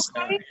he was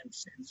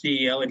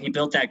CEO, and he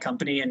built that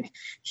company, and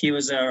he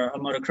was a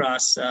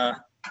motocross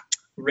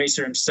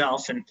racer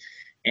himself,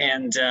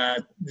 and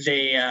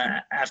they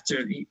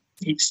after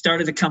he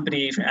started the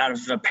company out of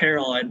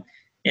apparel, and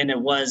it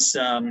was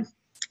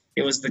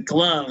the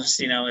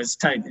gloves, as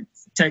tight.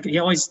 He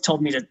always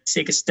told me to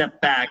take a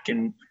step back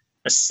and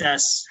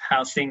assess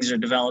how things are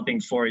developing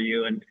for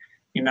you, and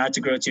not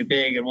to grow too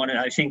big. And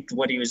I think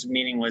what he was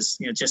meaning was,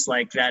 just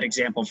like that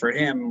example for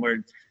him,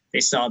 where they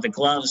saw the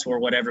gloves were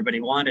what everybody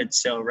wanted.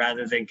 So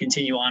rather than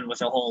continue on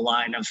with a whole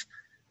line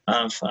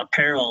of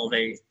apparel,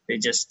 they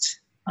just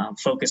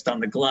focused on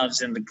the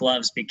gloves, and the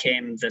gloves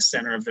became the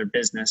center of their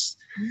business.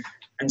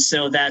 And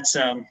so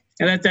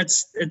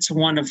it's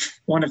one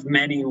of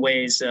many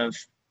ways of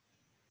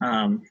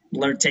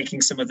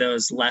taking some of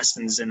those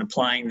lessons and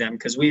applying them,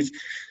 because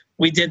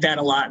we did that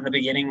a lot in the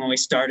beginning. When we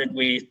started,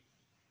 we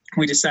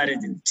decided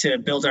to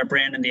build our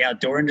brand in the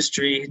outdoor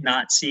industry,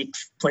 not seek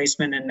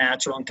placement in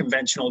natural and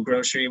conventional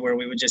grocery where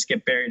we would just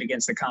get buried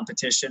against the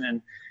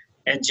competition,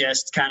 and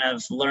just kind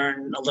of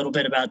learn a little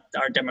bit about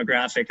our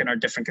demographic and our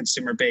different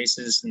consumer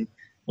bases and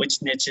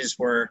which niches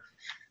were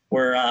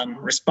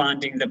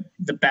responding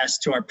the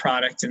best to our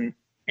product.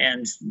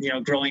 And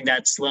growing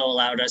that slow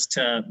allowed us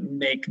to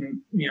make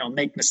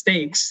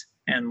mistakes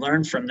and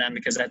learn from them,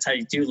 because that's how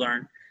you do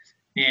learn,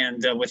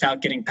 and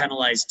without getting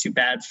penalized too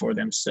bad for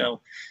them. So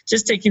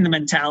just taking that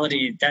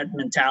mentality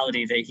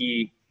that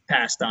he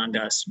passed on to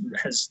us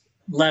has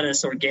led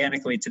us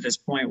organically to this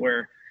point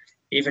where,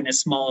 even as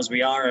small as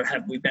we are,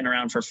 we've been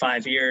around for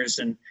 5 years,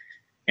 and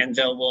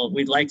though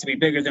we'd like to be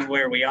bigger than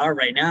where we are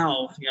right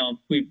now,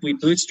 we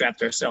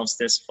bootstrapped ourselves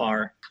this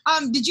far.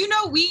 Did you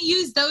know we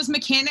use those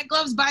mechanic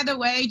gloves, by the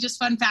way, just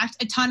fun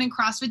fact, a ton in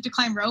CrossFit to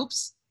climb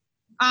ropes,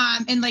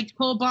 and like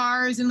pull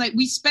bars, and like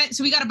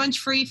so we got a bunch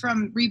free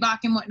from Reebok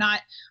and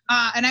whatnot,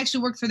 and I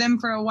actually worked for them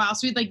for a while.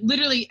 So we had like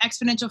literally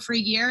exponential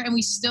free gear, and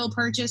we still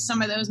purchased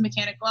some of those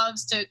mechanic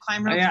gloves to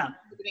climb ropes. Oh, yeah.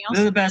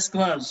 They're the best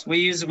gloves.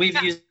 We've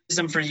used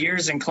them for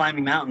years in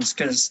climbing mountains,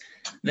 because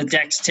the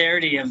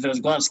dexterity of those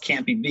gloves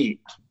can't be beat.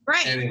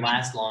 Right. And they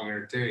last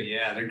longer too.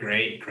 Yeah, they're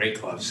great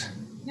gloves.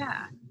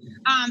 Yeah.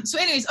 So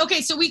anyways,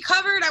 okay, so we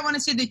covered, I want to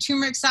say, the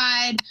turmeric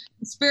side,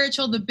 the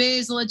spiritual, the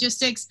biz, the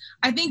logistics.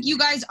 I think you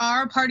guys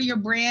are part of your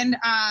brand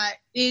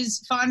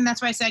is fun.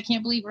 That's why I said I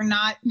can't believe we're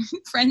not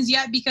friends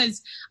yet,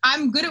 because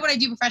I'm good at what I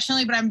do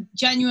professionally, but I'm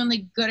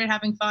genuinely good at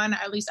having fun.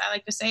 At least I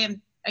like to say.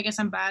 I guess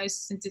I'm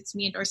biased since it's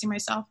me endorsing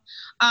myself.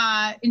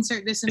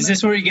 Insert this. Is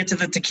this where you get to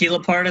the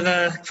tequila part of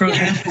the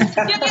program?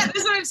 Yeah, this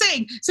is what I'm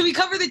saying. So we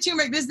cover the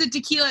turmeric. This is the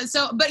tequila.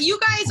 So, but you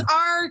guys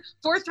are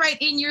forthright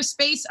in your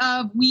space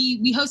of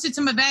we hosted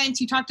some events.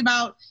 You talked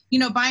about,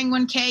 buying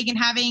one keg and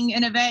having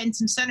an event, and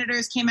some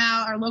senators came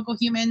out, our local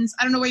humans.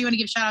 I don't know where you want to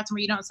give shout out to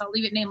where you don't, so I'll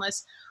leave it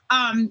nameless.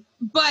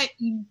 But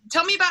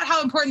tell me about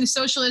how important the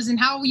social is and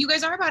how you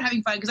guys are about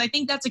having fun, because I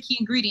think that's a key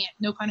ingredient,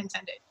 no pun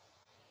intended.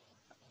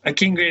 A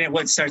key ingredient,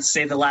 what starts to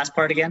say the last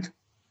part again?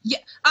 Yeah,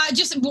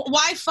 just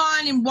why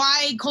fun, and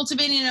why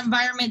cultivating an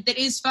environment that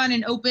is fun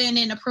and open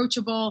and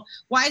approachable.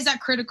 Why is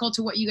that critical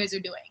to what you guys are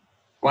doing?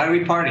 Why do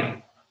we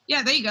party?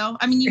 Yeah, there you go.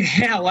 I mean,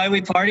 why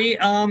we party?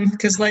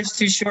 Because life's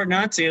too short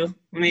not to.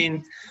 I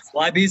mean,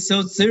 why be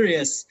so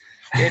serious?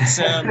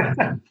 It's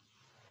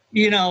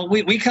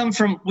we come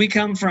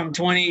from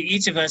 20.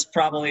 Each of us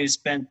probably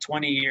spent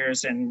 20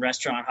 years in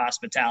restaurant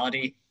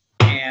hospitality,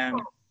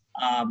 and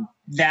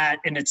that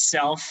in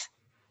itself.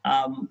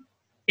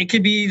 It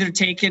could be either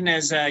taken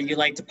as you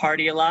like to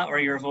party a lot, or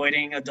you're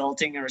avoiding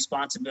adulting and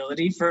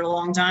responsibility for a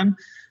long time.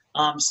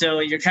 So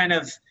you're kind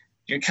of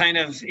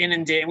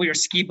inundated. We were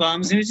ski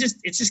bums, and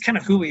it's just kind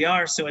of who we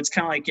are. So it's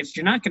kind of like, if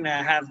you're not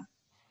gonna have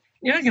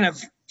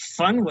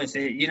fun with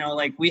it,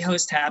 like we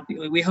host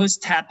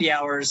happy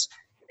hours.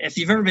 If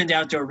you've ever been to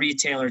outdoor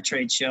retailer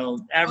trade show,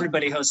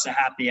 everybody hosts a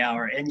happy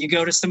hour, and you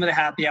go to some of the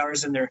happy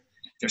hours, and they're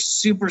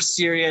super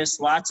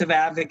serious, lots of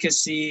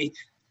advocacy.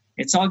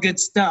 It's all good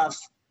stuff.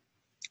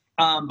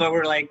 But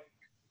we're like,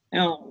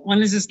 when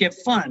does this get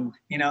fun?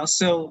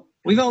 So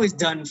we've always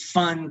done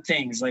fun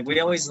things. Like, we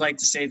always like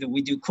to say that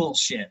we do cool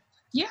shit.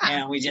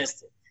 Yeah.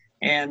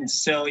 And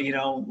so,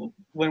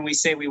 when we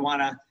say we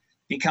want to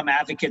become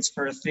advocates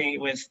for a thing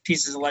with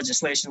pieces of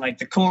legislation like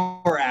the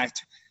CORE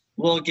Act,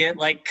 we'll get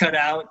cut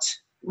out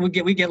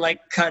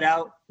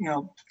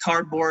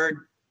cardboard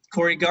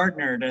Corey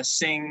Gardner to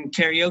sing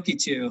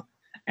karaoke to.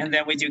 And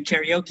then we do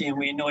karaoke, and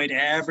we annoyed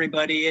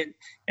everybody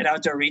at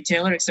Outdoor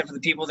Retailer, except for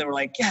the people that were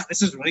like, yeah,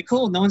 this is really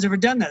cool. No one's ever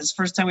done that. It's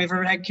the first time we've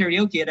ever had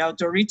karaoke at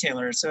Outdoor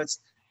Retailer. So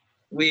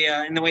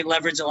and then we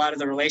leverage a lot of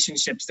the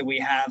relationships that we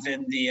have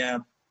in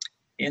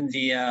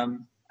the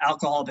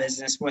alcohol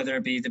business, whether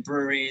it be the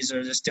breweries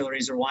or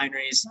distilleries or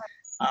wineries,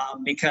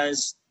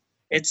 because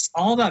it's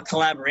all about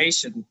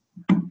collaboration.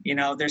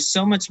 There's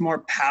so much more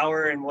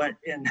power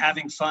in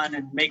having fun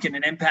and making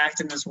an impact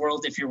in this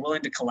world if you're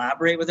willing to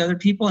collaborate with other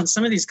people. And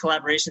some of these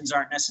collaborations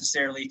aren't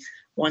necessarily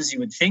ones you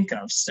would think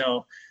of.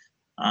 So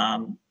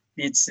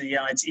it's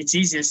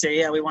easy to say,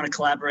 yeah, we want to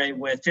collaborate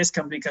with this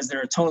company because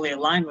they're totally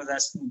aligned with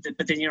us.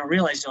 But then you don't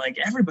realize, you're like,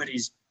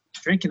 everybody's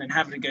drinking and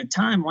having a good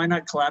time. Why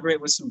not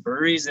collaborate with some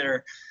breweries that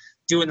are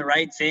doing the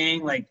right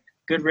thing, like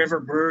Good River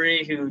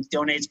Brewery, who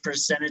donates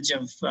percentage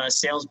of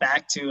sales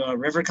back to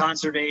river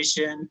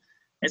conservation.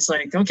 It's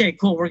like, okay,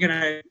 cool. We're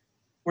gonna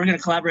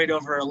collaborate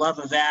over a love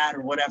of that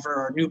or whatever.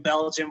 Or New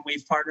Belgium,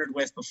 we've partnered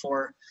with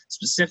before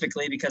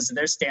specifically because of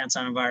their stance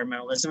on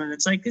environmentalism, and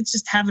it's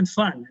just having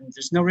fun, and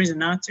there's no reason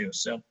not to.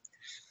 So,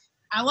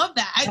 I love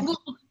that.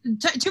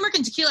 turmeric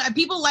and tequila,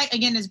 people like,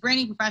 again, as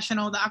branding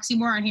professional, the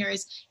oxymoron here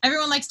is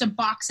everyone likes to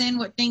box in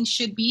what things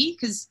should be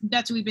because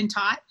that's what we've been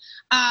taught.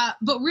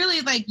 But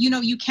really, like,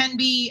 you can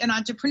be an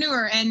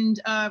entrepreneur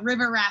and a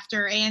river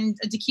rafter and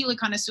a tequila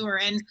connoisseur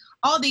and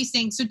all these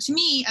things. So to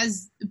me,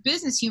 as a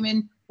business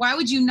human, why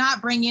would you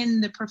not bring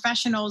in the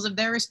professionals of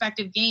their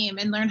respective game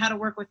and learn how to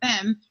work with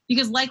them?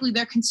 Because likely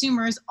their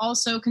consumers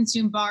also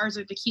consume bars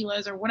or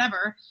tequilas or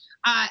whatever,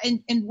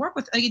 and work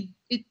with, like,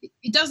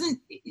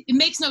 it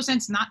makes no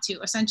sense not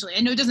to, essentially.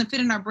 I know it doesn't fit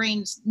in our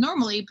brains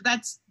normally, but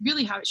that's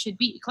really how it should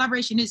be.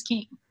 Collaboration is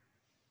king.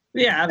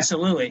 Yeah,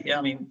 absolutely. Yeah,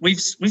 I mean, we've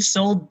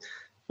sold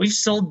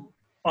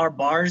our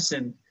bars,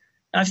 and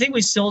I think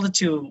we sold it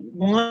to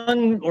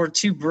 1 or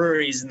 2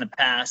 breweries in the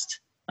past.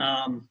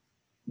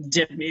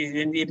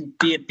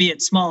 Be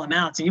it small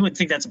amounts, and you would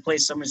think that's a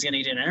place someone's going to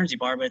eat an energy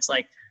bar, but it's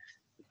like,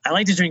 I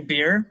like to drink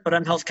beer, but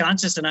I'm health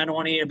conscious and I don't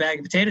want to eat a bag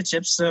of potato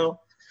chips. So,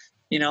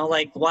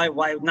 like,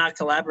 why not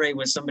collaborate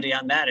with somebody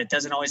on that? It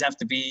doesn't always have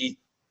to be,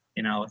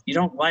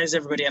 why does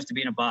everybody have to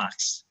be in a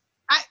box?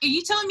 Are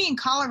you telling me in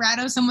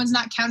Colorado someone's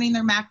not counting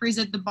their macros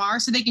at the bar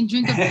so they can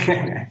drink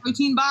a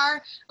protein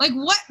bar? Like,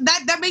 what?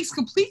 That makes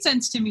complete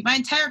sense to me. My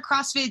entire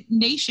CrossFit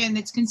nation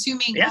that's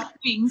consuming all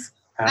things.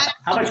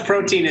 How much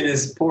protein in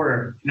this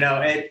porter?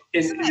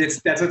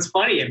 That's what's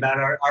funny about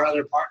our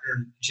other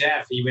partner,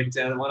 Jeff. He went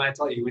to the one I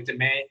told you. He went to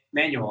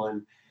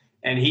Manual,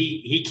 and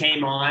he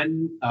came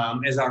on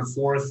as our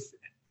 4th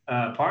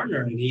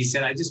partner, and he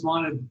said,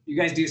 you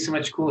guys do so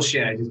much cool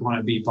shit. I just want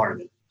to be part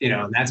of it,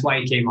 and that's why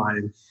he came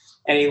on.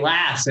 And he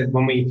laughs at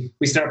when we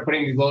start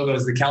putting the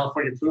logos, the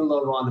California Prune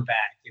logo on the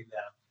back and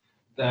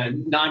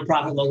the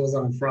nonprofit logos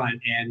on the front.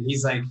 And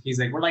he's like,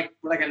 we're like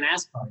a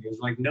NASCAR. He was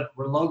like, no,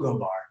 we're Logo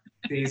Bar.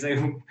 He's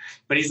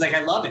like,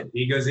 I love it.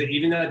 He goes,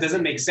 even though it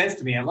doesn't make sense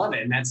to me, I love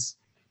it. And that's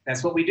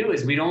what we do,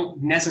 is we don't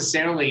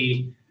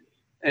necessarily,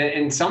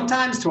 and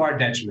sometimes to our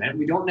detriment,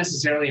 we don't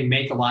necessarily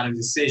make a lot of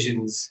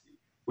decisions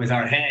with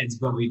our heads,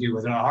 but we do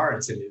with our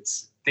hearts. And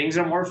things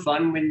are more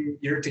fun when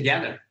you're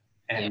together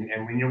and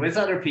when you're with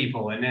other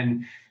people.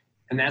 And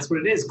that's what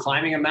it is.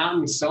 Climbing a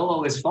mountain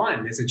solo is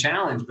fun. It's a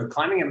challenge, but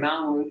climbing a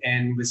mountain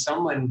and with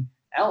someone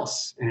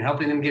else and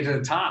helping them get to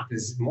the top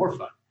is more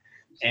fun.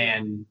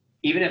 And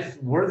even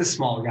if we're the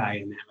small guy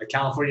in that, like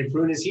California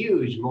Prune is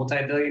huge,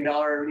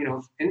 multi-billion-dollar,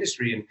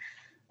 industry.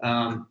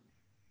 And,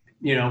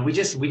 we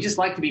just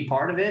like to be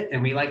part of it,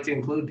 and we like to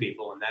include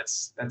people. And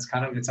that's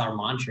kind of, it's our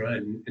mantra,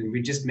 and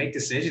we just make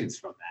decisions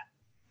from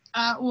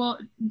that. Well,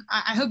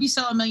 I hope you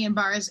sell 1 million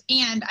bars,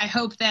 and I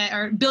hope that,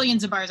 or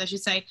billions of bars, I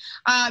should say.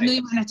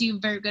 Million might not do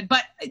very good.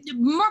 But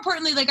more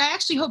importantly, like, I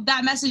actually hope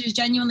that message is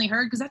genuinely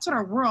heard, because that's what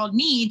our world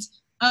needs,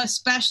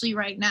 especially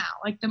right now.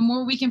 Like, the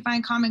more we can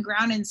find common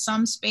ground in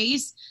some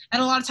space,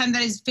 and a lot of times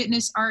that is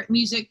fitness, art,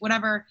 music,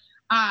 whatever,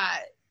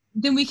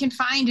 then we can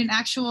find an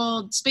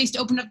actual space to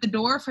open up the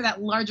door for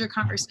that larger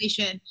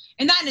conversation.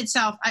 And that in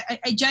itself,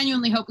 I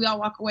genuinely hope we all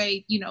walk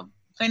away,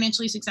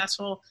 financially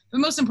successful, but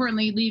most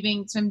importantly,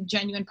 leaving some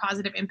genuine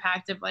positive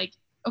impact of, like,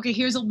 okay,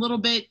 here's how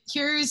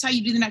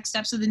you do the next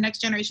step, so the next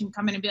generation can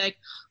come in and be like,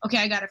 okay,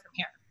 I got it from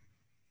here.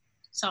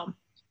 So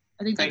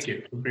I think thank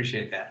you.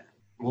 Appreciate that.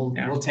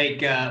 We'll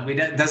take,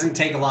 it doesn't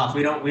take a lot.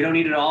 We don't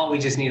need it all. We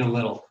just need a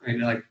little,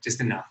 like,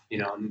 just enough,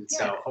 And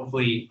so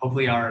hopefully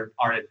our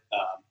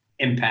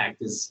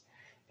impact is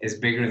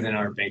bigger than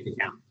our bank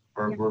account.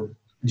 We're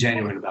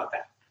genuine about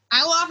that.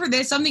 I will offer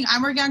this, something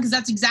I'm working on, because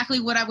that's exactly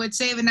what I would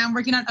say. And now I'm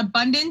working on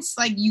abundance.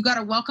 Like, you got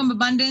to welcome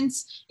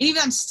abundance. And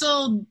even I'm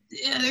still,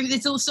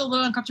 it's still a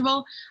little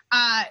uncomfortable.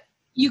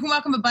 You can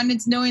welcome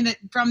abundance knowing that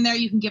from there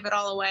you can give it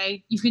all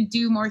away. You can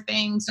do more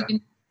things. You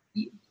can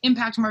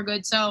impact more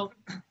good. So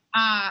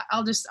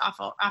I'll just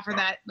offer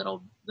that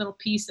little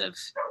piece of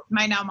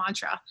my now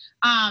mantra.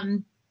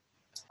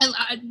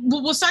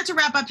 We'll start to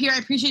wrap up here. I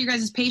appreciate you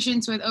guys'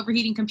 patience with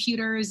overheating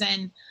computers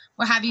and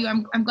what have you.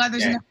 I'm glad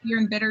there's enough beer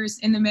and bitters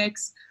in the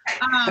mix.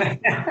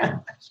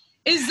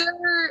 Is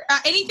there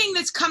anything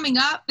that's coming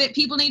up that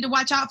people need to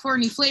watch out for?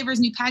 New flavors,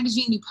 new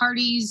packaging, new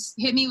parties?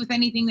 Hit me with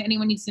anything that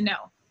anyone needs to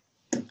know.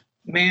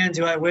 Man,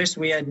 do I wish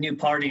we had new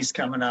parties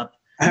coming up.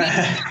 Oh,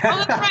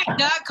 that's right.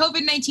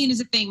 COVID-19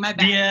 is a thing. My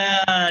bad.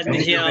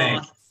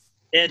 Yeah,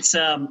 it's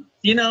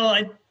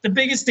the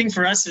biggest thing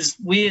for us is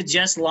we had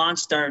just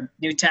launched our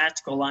new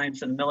tactical line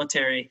for the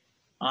military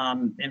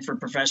and for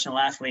professional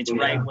athletes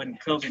right when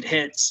COVID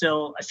hit.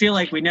 So I feel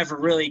like we never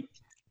really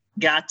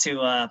got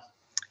to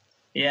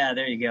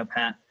there you go,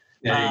 Pat.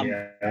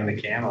 On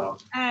the camo.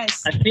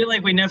 Yes. I feel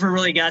like we never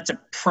really got to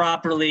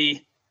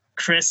properly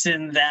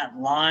christen that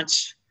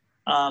launch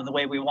the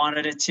way we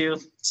wanted it to.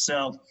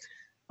 So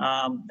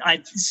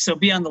so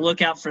be on the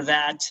lookout for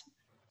that.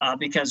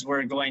 Because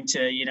we're going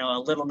to, a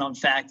little known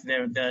fact,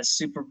 they're the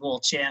Super Bowl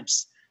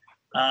champs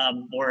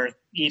were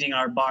eating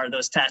our bar,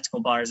 those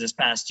tactical bars this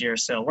past year.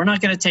 So we're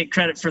not going to take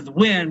credit for the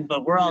win,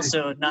 but we're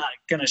also not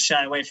going to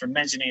shy away from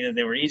mentioning that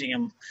they were eating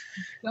them.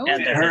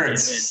 It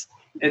hurts.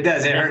 It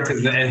does. It hurts.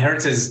 It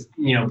hurts as,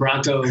 diehard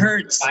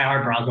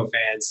Bronco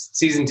fans,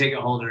 season ticket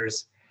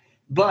holders.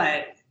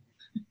 But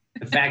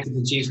the fact that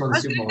the Chiefs won the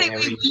Super Bowl.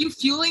 Were you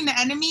fueling the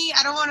enemy?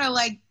 I don't want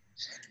to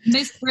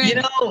misprint. You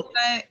know,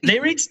 they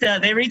reached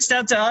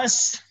out to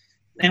us,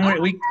 and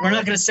we're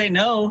not going to say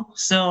no.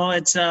 So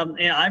it's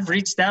I've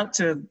reached out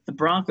to the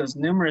Broncos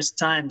numerous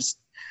times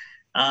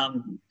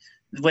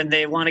when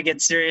they want to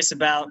get serious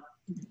about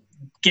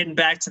getting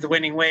back to the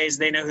winning ways.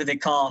 They know who they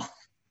call.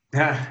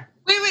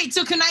 Wait.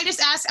 So can I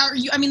just ask? Are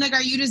you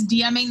just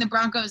DMing the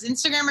Broncos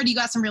Instagram, or do you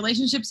got some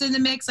relationships in the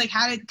mix?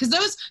 Because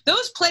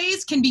those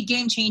plays can be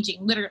game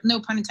changing. Literally, no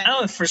pun intended.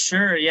 Oh, for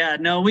sure. Yeah.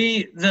 No,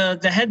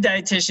 the head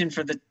dietitian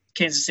for the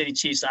Kansas City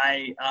Chiefs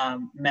I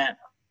met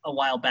a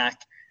while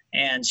back,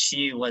 and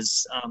she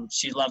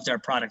loved our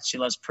product. She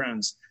loves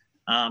prunes,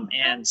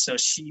 and so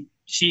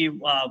she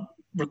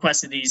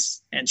requested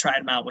these and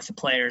tried them out with the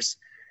players,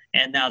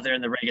 and now they're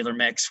in the regular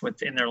mix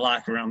in their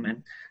locker room.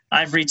 And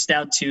I've reached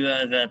out to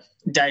the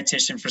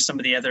dietitian for some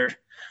of the other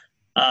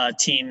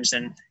teams,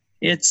 and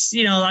it's,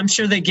 I'm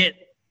sure they get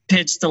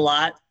pitched a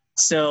lot.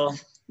 So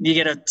you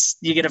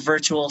get a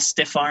virtual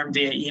stiff arm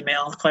via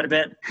email quite a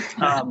bit.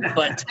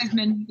 But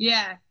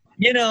yeah,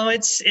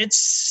 it's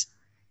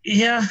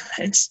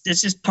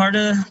just part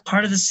of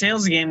the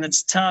sales game.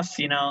 That's tough.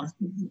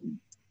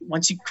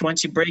 Once you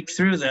break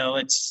through though,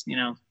 it's,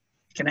 it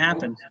can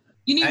happen.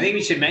 I think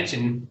we should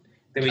mention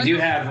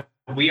that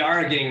we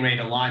are getting ready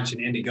to launch an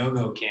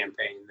Indiegogo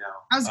campaign, though.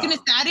 I was gonna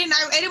say I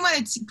didn't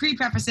want to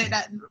pre-preface it.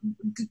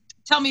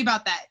 Tell me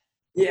about that.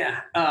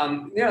 Yeah.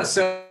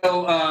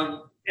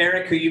 So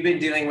Eric, who you've been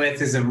dealing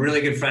with, is a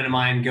really good friend of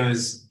mine.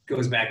 Goes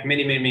back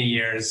many, many, many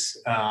years.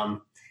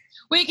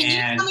 Wait, can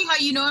you tell me how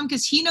you know him?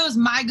 Because he knows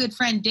my good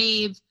friend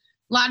Dave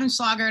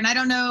Laudenschlager, and I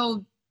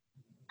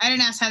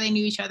didn't ask how they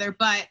knew each other,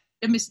 but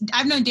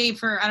I've known Dave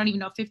for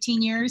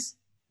 15 years.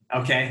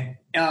 Okay.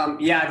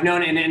 Yeah, I've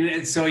known,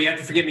 and so you have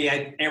to forgive me.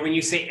 And when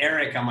you say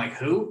Eric, I'm like,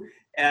 who?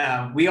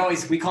 We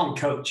call him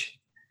Coach.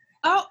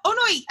 Oh no!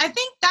 Wait, I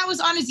think that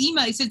was on his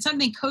email. He said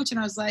something, Coach, and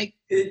I was like,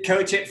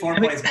 Coach at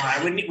FOURPOINTS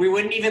Bar. We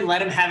wouldn't even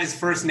let him have his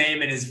first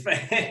name in his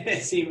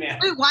email.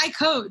 Wait, why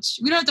Coach?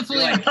 We don't have to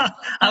fully.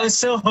 I was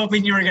so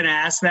hoping you were going to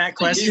ask that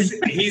question.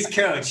 He's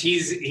Coach.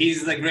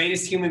 He's the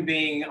greatest human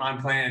being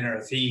on planet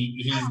Earth.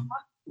 He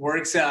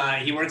works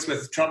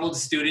with troubled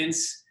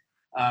students.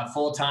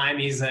 Full time.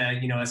 He's a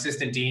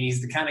assistant dean.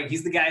 He's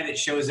the guy that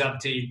shows up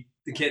to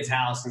the kid's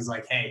house and is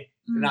like, hey,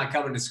 they're not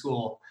coming to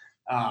school.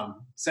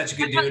 Such a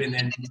good dude. And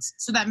then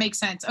so that makes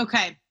sense.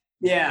 Okay.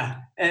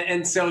 Yeah.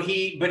 And so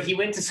he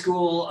went to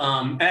school.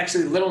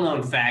 Actually, little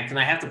known fact, and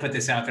I have to put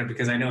this out there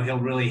because I know he'll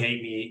really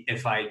hate me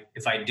if I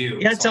do.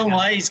 Yeah, tell him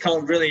why he's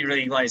called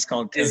why he's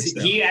called Coach.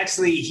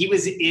 He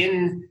was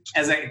in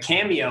as a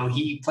cameo.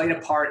 He played a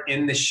part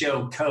in the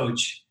show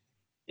Coach.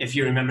 If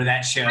you remember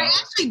that show. I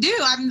actually do.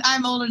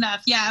 I'm old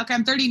enough. Yeah. Okay.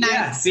 I'm 39.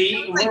 Yeah.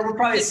 See, we're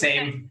probably the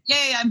same.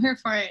 Yeah. I'm here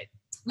for it.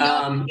 We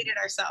all hated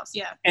ourselves.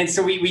 Yeah. And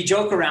so we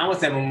joke around with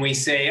them when we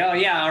say, oh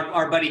yeah,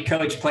 our buddy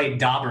Coach played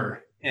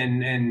Dauber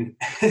and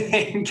Coach. Wait,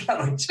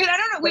 I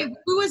don't know. Wait,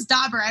 who was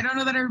Dauber? I don't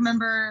know that I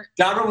remember.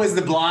 Dauber was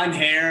the blonde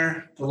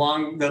hair, the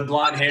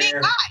blonde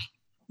hair. Guy.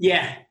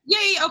 Yeah.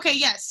 Yeah. Okay.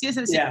 Yes.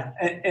 Yeah.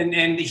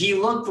 And he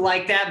looked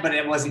like that, but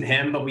it wasn't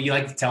him. But we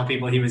like to tell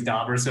people he was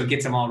Dauber, so it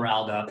gets him all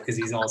riled up because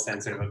he's all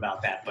sensitive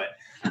about that. But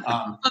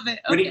Love it.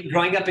 Okay.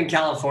 growing up in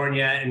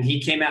California, and he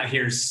came out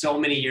here so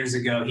many years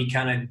ago, he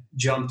kind of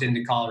jumped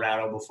into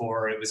Colorado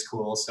before it was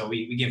cool. So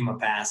we give him a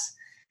pass.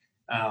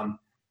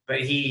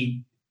 But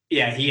he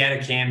had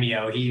a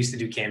cameo. He used to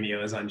do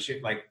cameos on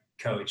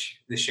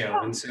Coach, the show.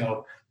 And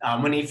so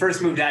when he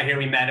first moved out here,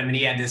 we met him, and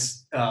he had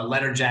this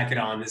leather jacket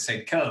on that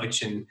said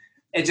Coach, and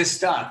it just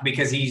stuck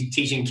because he's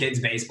teaching kids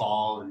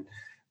baseball. And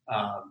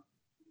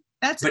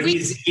but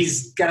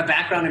he's got a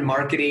background in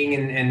marketing,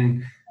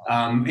 and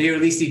or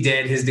at least he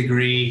did his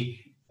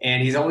degree,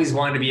 and he's always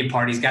wanted to be a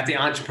part. He's got the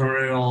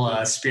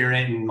entrepreneurial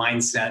spirit and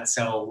mindset.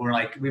 So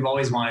we've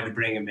always wanted to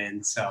bring him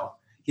in. So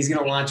he's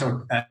going to launch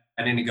an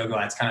Indiegogo.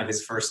 That's kind of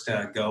his first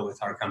go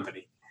with our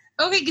company.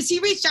 Okay, because he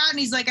reached out and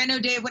he's like, I know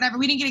Dave, whatever.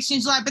 We didn't get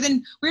exchanged a lot, but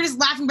then we were just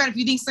laughing about a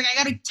few things. Like,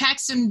 I got a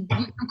text and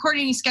I'm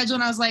coordinating schedule,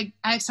 and I was like,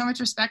 I have so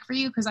much respect for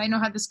you because I know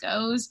how this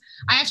goes.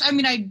 I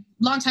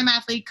longtime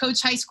athlete,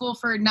 coached high school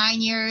for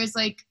 9 years.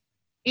 Like,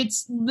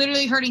 it's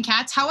literally hurting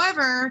cats.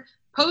 However,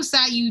 post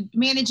that, you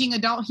managing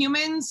adult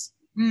humans,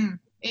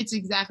 it's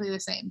exactly the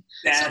same.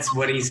 That's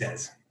what he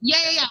says. Yeah.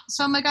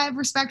 So I'm like, I have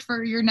respect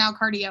for your now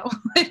cardio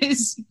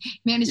is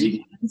managing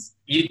humans.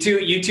 You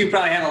two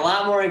probably have a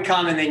lot more in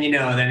common than you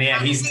know.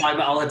 He's talking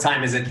about all the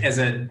time as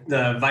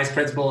the vice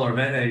principal or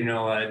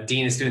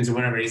dean of students or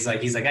whatever. He's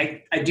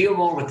like I deal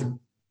more with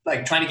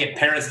trying to get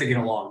parents to get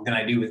along than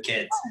I do with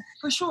kids. Oh,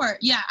 for sure.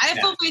 Yeah, I have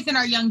full faith in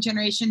our young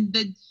generation.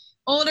 The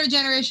older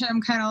generation,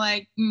 I'm kind of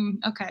like,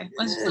 okay,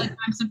 let's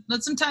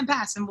let some time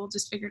pass and we'll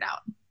just figure it out.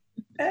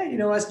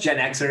 Us Gen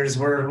Xers,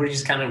 we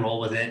just kind of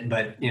roll with it.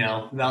 But,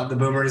 the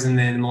boomers and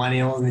the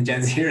millennials and the Gen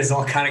Zers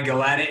all kind of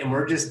go at it. And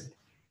we're just,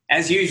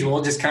 as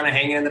usual, just kind of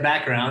hanging in the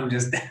background,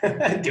 just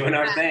doing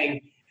our thing.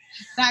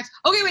 Facts.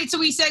 Okay, wait, so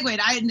we segued.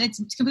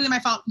 It's completely my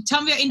fault.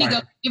 Tell me about Indiegogo.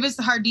 Right. Give us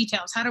the hard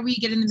details. How do we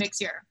get in the mix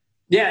here?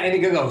 Yeah,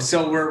 Indiegogo.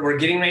 So we're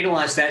getting ready to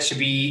launch that. Should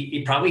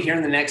be probably here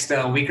in the next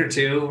week or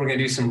two. We're going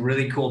to do some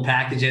really cool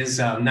packages,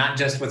 not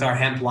just with our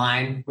hemp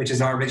line, which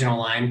is our original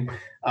line,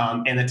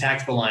 and the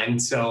tactical line.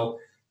 So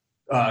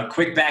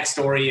quick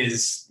backstory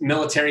is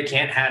military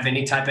can't have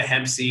any type of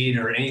hemp seed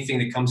or anything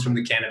that comes from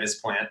the cannabis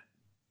plant,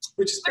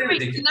 which is pretty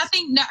ridiculous.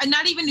 Nothing,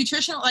 not even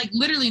nutritional, like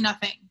literally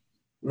nothing.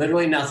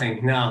 Literally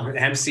nothing. No,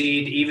 hemp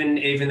seed,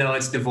 even though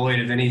it's devoid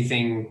of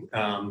anything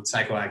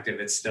psychoactive,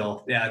 it's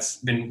still,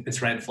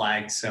 it's red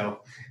flag.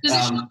 So does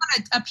it show up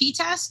on a P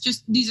test?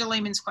 Just these are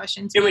layman's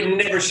questions. It would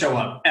never show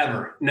up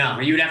ever. No,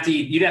 you'd have to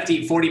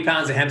eat 40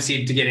 pounds of hemp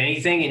seed to get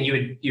anything, and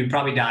you'd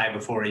probably die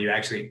before you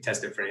actually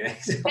test it for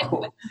anything.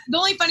 So. The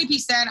only funny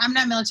piece there, and I'm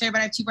not military, but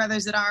I have two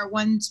brothers that are,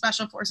 one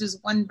special forces,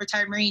 one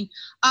retired Marine.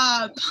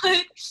 But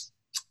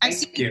I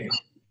see.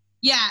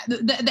 Yeah,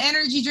 the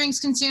energy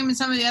drinks consumed and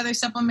some of the other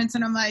supplements,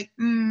 and I'm like,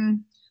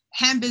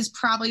 hemp is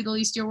probably the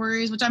least of your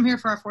worries, which I'm here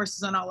for our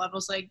forces on all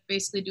levels, like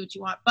basically do what you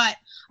want. But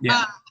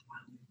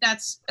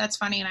that's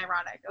funny and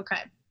ironic.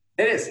 Okay.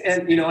 It is.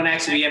 And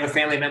actually we have a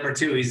family member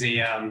too. He's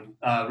a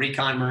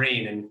recon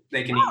Marine, and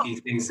they can eat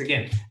these things.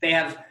 Again, they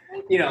have,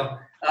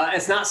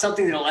 it's not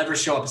something that'll ever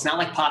show up. It's not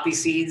like poppy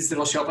seeds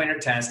that'll show up on your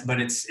test,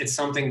 but it's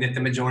something that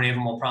the majority of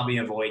them will probably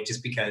avoid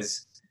just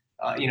because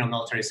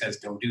military says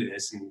don't do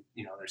this, and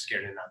they're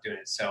scared of not doing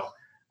it. So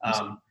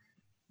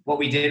what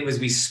we did was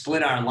we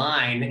split our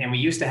line, and we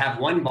used to have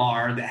one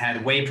bar that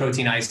had whey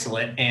protein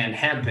isolate and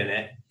hemp in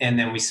it, and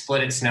then we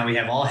split it. So now we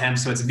have all hemp,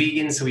 so it's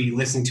vegan. So we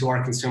listened to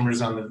our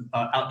consumers on the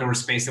outdoor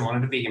space that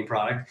wanted a vegan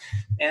product,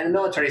 and the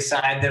military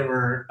side that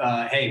were,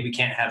 hey, we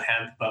can't have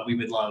hemp, but we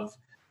would love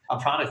a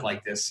product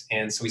like this.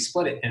 And so we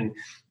split it. And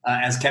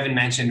as Kevin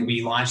mentioned,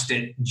 we launched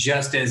it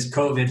just as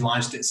COVID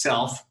launched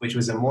itself, which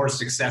was a more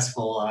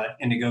successful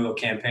Indiegogo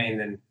campaign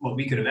than what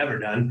we could have ever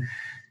done.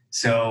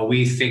 So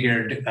we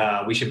figured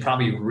we should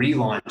probably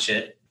relaunch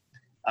it,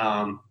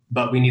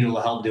 but we need a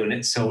little help doing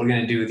it. So we're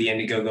going to do the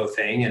Indiegogo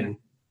thing. And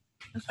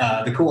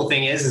the cool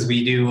thing is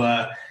we do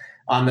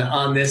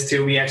on this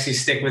too, we actually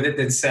stick with it.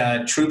 That's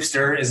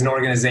Troopster is an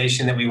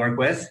organization that we work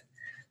with.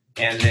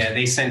 And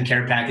they send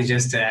care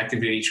packages to active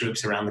duty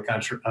troops around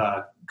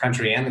the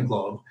country and the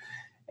globe.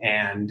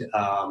 And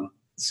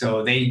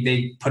so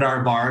they put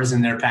our bars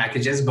in their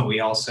packages, but we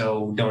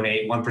also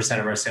donate 1%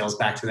 of our sales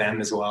back to them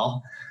as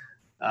well.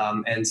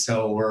 And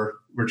so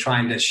we're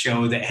trying to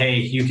show that, hey,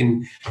 you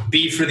can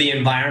be for the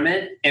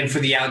environment and for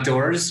the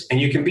outdoors,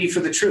 and you can be for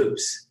the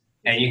troops,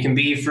 and you can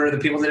be for the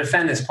people that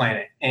defend this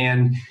planet.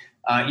 And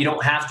you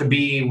don't have to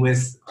be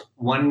with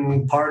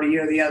one party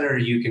or the other.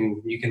 You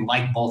can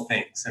like both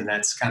things, and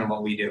that's kind of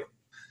what we do.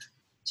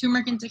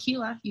 Turmeric and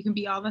tequila, you can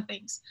be all the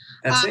things.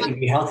 That's it. You can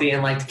be healthy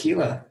and like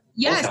tequila.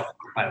 Yes.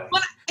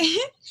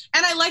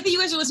 And I like that you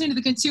guys are listening to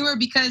the consumer,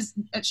 because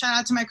shout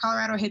out to my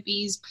Colorado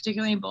hippies,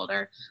 particularly in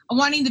Boulder,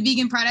 wanting the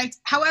vegan product.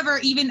 However,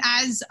 even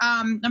as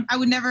I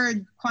would never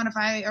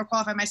quantify or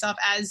qualify myself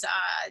as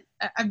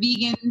a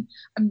vegan,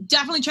 I'm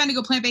definitely trying to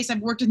go plant-based.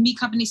 I've worked with meat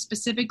companies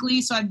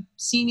specifically, so I've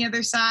seen the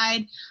other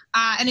side.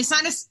 And it's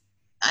not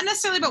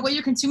necessarily about what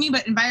you're consuming,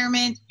 but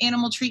environment,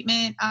 animal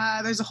treatment.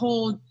 There's a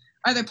whole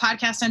other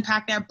podcast to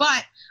unpack there.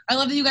 But I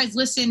love that you guys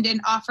listened and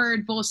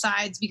offered both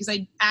sides, because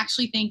I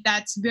actually think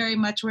that's very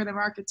much where the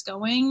market's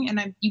going.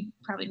 And you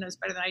probably know this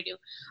better than I do.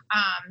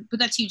 But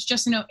that's huge.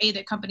 Just to know, A,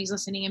 that companies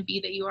listening, and B,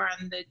 that you are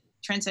on the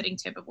trend-setting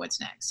tip of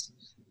what's next.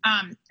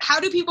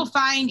 How do people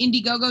find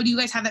Indiegogo? Do you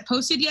guys have that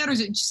posted yet, or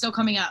is it still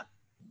coming up?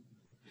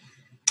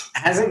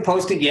 Hasn't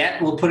posted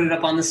yet. We'll put it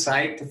up on the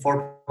site, the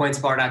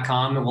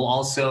FOURPOINTSBar.com, and we'll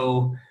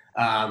also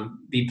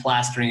be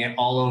plastering it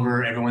all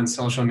over everyone's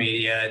social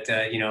media at,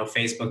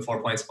 Facebook,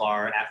 4 Points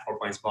Bar, at 4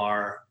 Points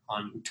Bar,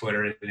 on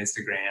Twitter and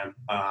Instagram.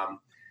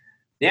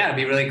 It'd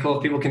be really cool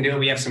if people can do it.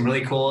 We have some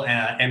really cool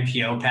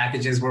MPO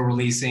packages we're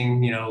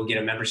releasing. Get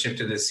a membership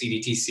to the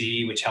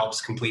CDTC, which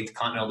helps complete the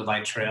Continental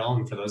Divide Trail.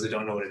 And for those that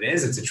don't know what it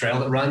is, it's a trail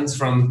that runs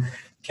from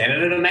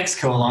Canada to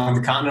Mexico along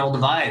the Continental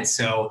Divide.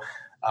 So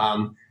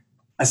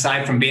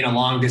aside from being a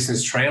long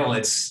distance trail,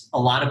 it's a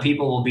lot of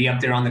people will be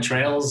up there on the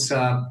trails,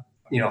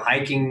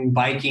 hiking,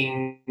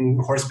 biking,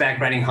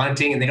 horseback riding,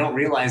 hunting, and they don't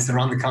realize they're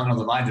on the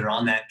Continental Divide. They're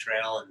on that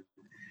trail.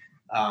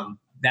 And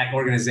that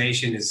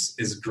organization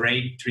is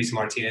great. Teresa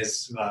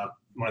Martinez,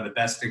 one of the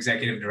best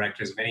executive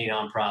directors of any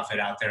nonprofit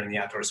out there in the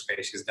outdoor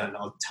space. She's done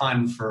a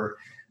ton for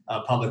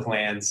public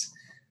lands.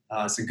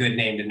 It's a good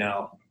name to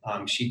know.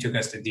 She took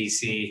us to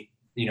DC.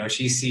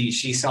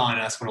 She saw in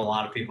us what a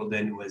lot of people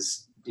didn't,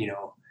 was,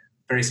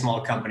 very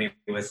small company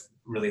with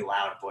really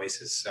loud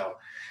voices. So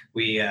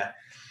we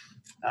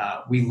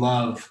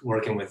love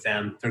working with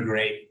them. They're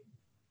great.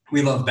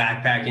 We love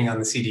backpacking on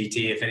the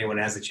CDT. If anyone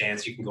has a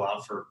chance, you can go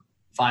out for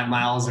 5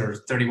 miles or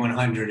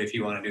 3,100 if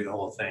you want to do the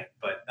whole thing.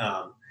 But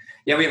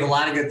we have a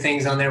lot of good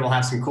things on there. We'll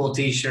have some cool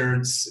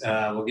T-shirts.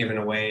 We'll give it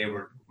away.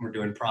 We're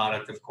doing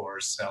product, of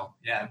course. So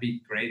it'd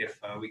be great if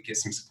we get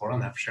some support on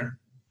that for sure.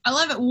 I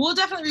love it. We'll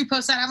definitely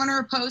repost that. I want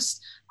to repost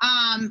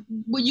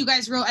what you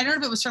guys wrote. I don't know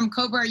if it was from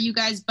Cobra or you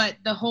guys, but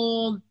the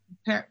whole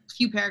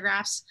few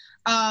paragraphs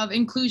of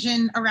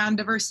inclusion around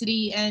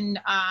diversity and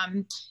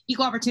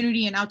equal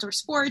opportunity in outdoor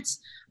sports.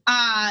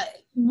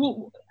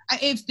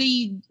 If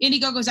the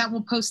Indigo goes out,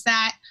 we'll post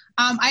that.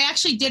 I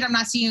actually did. I'm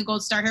not seeing a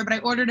gold star here, but I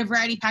ordered a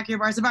variety pack of your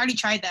bars. I've already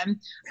tried them.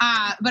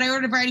 But I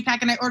ordered a variety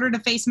pack and I ordered a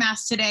face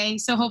mask today.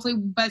 So hopefully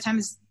by the time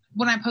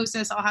when I post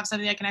this, I'll have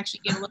something I can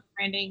actually get a little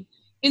branding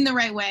in the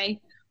right way.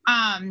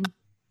 And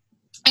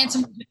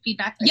some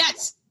feedback.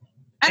 Yes.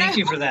 Thank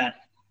you for that.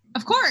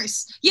 Of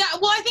course. Yeah.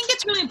 Well, I think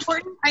it's really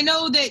important. I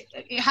know that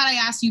had I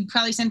asked, you'd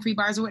probably send free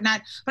bars or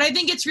whatnot, but I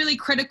think it's really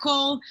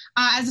critical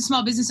as a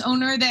small business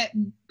owner that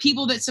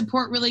people that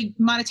support really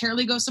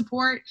monetarily go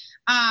support.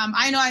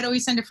 I know I'd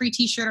always send a free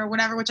t-shirt or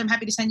whatever, which I'm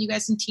happy to send you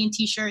guys some tea and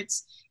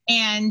t-shirts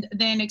and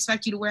then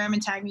expect you to wear them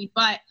and tag me.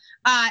 But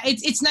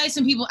it's nice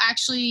when people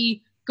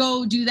actually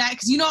go do that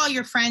because all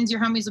your friends, your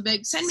homies will be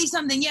like, send me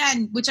something. Yeah.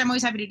 And which I'm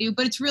always happy to do,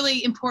 but it's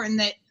really important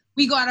that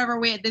we go out of our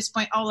way at this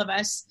point, all of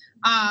us,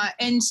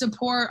 and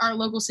support our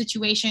local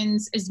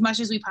situations as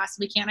much as we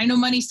possibly can. I know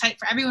money's tight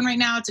for everyone right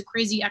now. It's a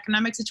crazy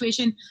economic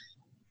situation.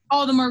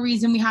 All the more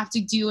reason we have to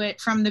do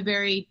it from the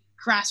very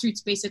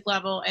grassroots basic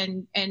level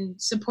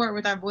and support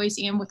with our voice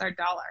and with our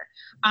dollar.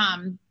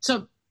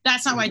 So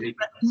that's not why I do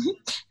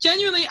it.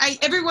 Genuinely,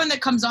 everyone that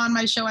comes on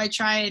my show, I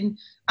try and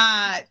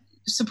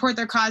support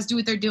their cause, do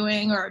what they're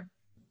doing, or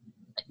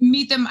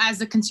meet them as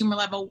the consumer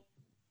level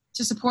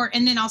to support.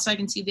 And then also I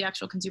can see the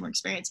actual consumer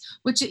experience,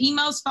 which the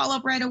emails follow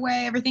up right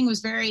away. Everything was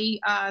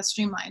very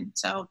streamlined.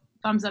 So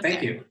thumbs up.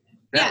 Thank you.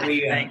 Yeah.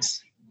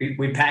 Thanks.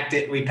 We packed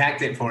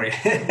it for you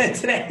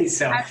today.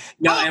 So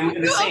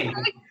and the same.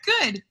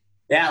 Good.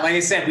 Yeah. Like I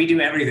said, we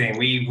do everything.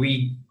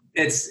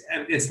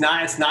 It's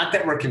not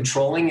that we're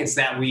controlling. It's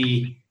that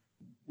we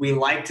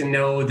like to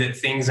know that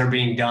things are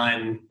being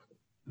done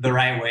the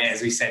right way,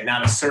 as we said,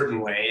 not a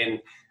certain way.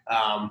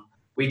 And,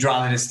 we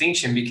draw the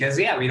distinction because,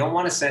 we don't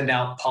want to send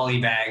out poly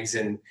bags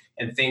and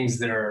things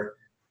that are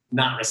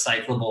not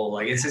recyclable.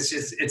 Like it's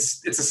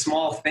a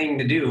small thing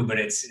to do, but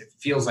it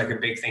feels like a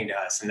big thing to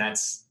us. And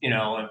that's,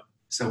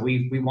 so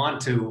we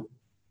want to,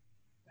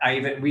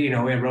 we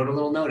wrote a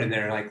little note in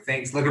there, like,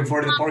 thanks, looking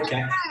forward to the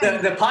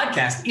podcast, the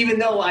podcast, even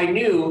though I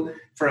knew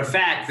for a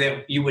fact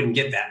that you wouldn't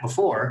get that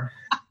before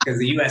because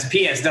the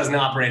USPS doesn't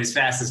operate as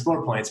fast as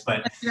 4 Points,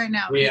 but right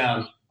now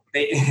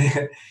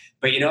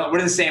but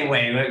we're the same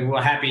way.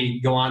 We're happy to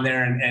go on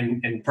there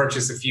and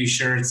purchase a few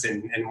shirts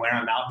and wear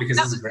them out because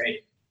this is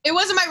great. It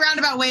wasn't my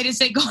roundabout way to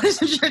say go to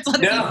some shirts.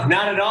 No,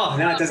 not at all.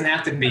 No, it doesn't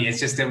have to be. It's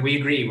just that we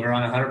agree. We're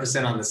on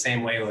 100% on the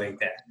same wavelength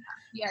there.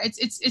 Yeah,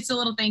 it's the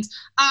little things.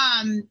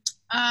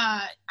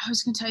 I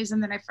was going to tell you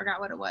something. I forgot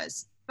what it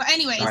was. But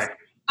anyways, right.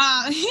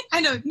 I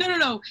know.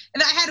 No.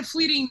 And I had a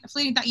fleeting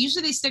thought.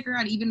 Usually they stick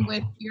around even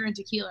with beer and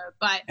tequila,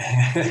 but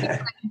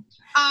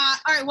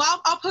all right.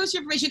 Well, I'll post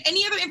your information.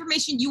 Any other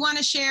information you want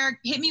to share,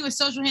 hit me with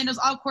social handles.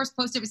 I'll of course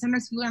post it, but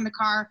sometimes people are in the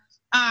car.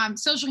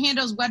 Social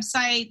handles,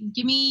 website,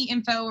 give me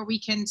info where we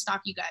can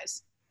stalk you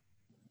guys.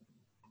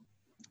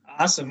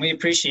 Awesome. We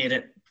appreciate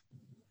it.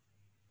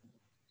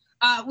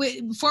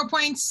 With 4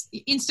 Points,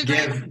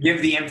 Instagram.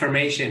 Give the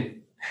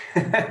information.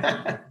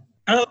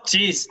 Oh,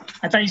 geez.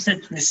 I thought you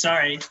said,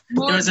 sorry.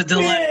 There was a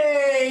delay.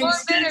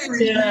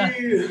 Yeah.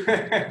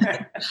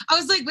 I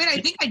was like, wait, I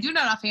think I do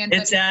know offhand.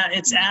 It's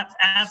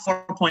at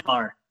 4 Point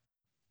Bar.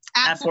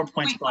 At 4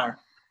 Points Bar.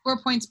 4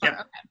 Points Bar. Yep.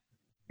 Okay.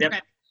 Yep.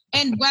 Okay.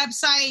 And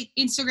website,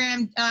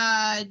 Instagram,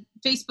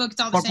 Facebook,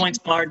 it's all the same.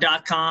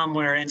 4pointsbar.com.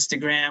 We're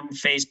Instagram,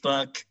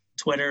 Facebook,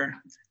 Twitter.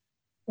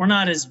 We're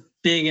not as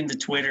big into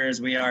Twitter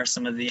as we are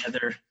some of the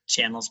other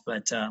channels,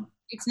 but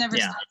it's never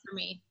stopped for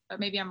me, but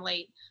maybe I'm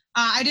late.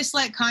 I just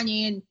let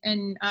Kanye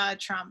and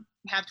Trump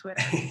have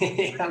Twitter.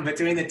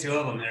 Between the two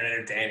of them, they're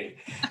entertaining.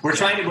 We're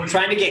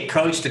trying to get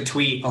Coach to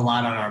tweet a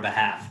lot on our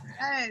behalf.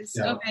 Yes.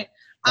 So okay.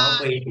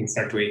 Hopefully he can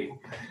start tweeting.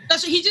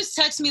 So he just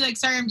texted me like,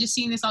 sorry, I'm just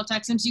seeing this. I'll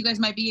text him. So you guys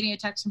might be getting a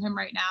text from him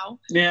right now.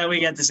 Yeah,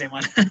 we got the same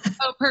one.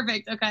 Oh,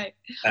 perfect. Okay.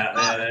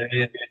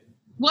 Yeah.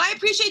 Well, I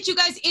appreciate you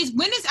guys.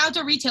 When is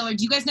Outdoor Retailer?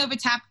 Do you guys know if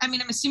it's I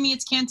mean, I'm assuming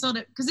it's canceled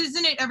because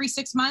isn't it every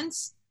 6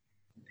 months?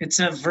 It's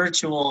a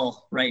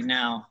virtual right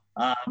now.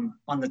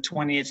 On the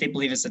 20th, I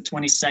believe it's the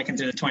 22nd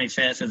to the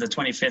 25th or the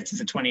 25th to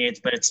the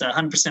 28th, but it's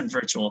 100%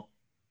 virtual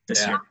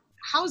this year.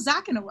 How's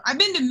that going to work? I've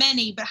been to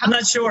many, but I'm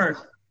not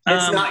sure.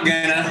 It's not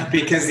gonna,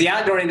 because the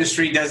outdoor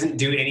industry doesn't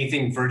do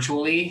anything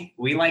virtually.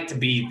 We like to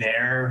be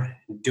there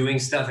doing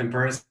stuff in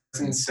person.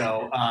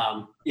 So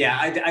we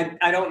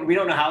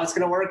don't know how it's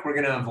gonna work. We're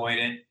gonna avoid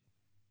it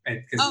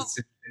because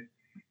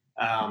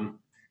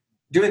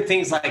doing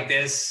things like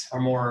this are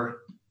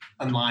more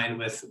in line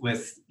with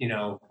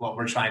what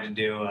we're trying to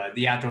do.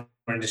 The outdoor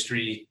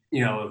industry,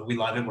 we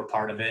love it. We're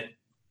part of it,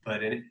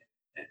 but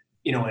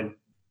an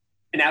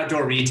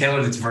outdoor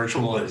retailer that's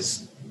virtual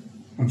is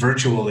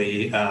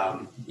virtually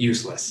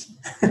useless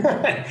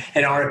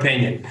in our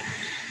opinion.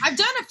 I've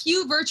done a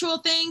few virtual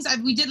things.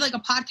 We did like a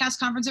podcast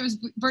conference that was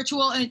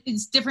virtual, and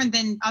it's different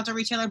than Outdoor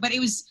Retailer, but it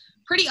was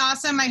pretty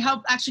awesome. I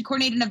helped actually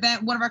coordinate an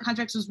event. One of our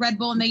contracts was Red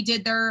Bull, and they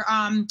did their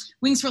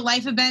Wings for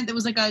Life event. That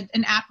was like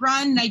an app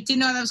run, and I didn't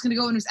know that was going to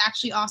go, and it was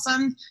actually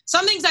awesome.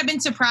 Some things I've been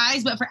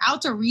surprised, but for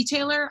outdoor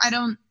retailer, I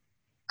don't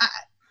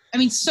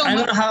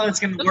know how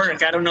it's going to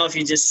work. I don't know if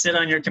you just sit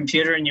on your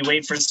computer and you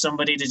wait for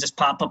somebody to just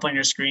pop up on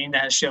your screen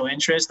to show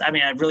interest. I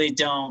mean, I really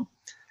don't.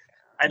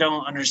 I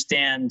don't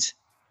understand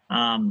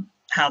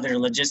how they're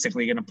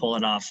logistically going to pull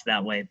it off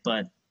that way.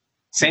 But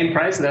same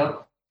price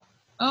though.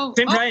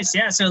 Same price,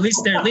 yeah. So at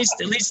least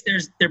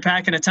they're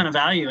packing a ton of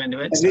value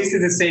into it. At least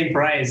it's the same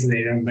price,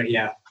 they don't. But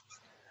yeah,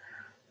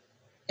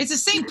 it's the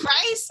same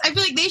price. I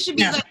feel like they should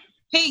be like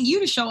paying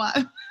you to show up.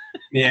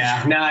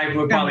 Yeah, no, I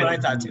would probably I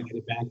thought too. get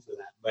it back for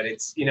that. But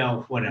it's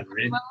whatever.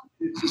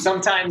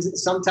 Sometimes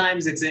it's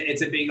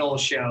a big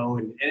old show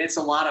and it's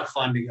a lot of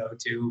fun to go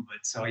to. But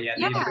so yeah.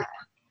 We're gonna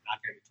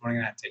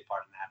have to take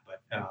part in that.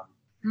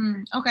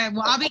 But okay,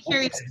 well, I'll be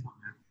curious.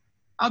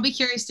 I'll be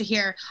curious to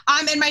hear.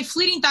 And my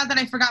fleeting thought that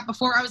I forgot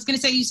before, I was going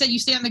to say, you said you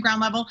stay on the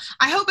ground level.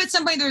 I hope at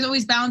some point there's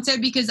always balance there,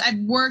 because I've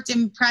worked,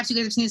 and perhaps you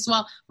guys have seen this as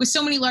well, with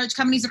so many large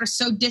companies that are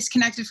so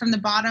disconnected from the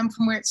bottom,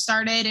 from where it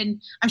started.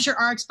 And I'm sure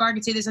RX Bar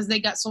could say this as they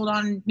got sold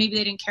on. Maybe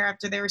they didn't care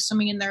after they were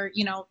swimming in their,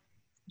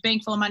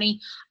 bank full of money.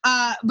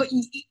 But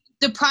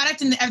the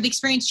product and the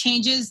experience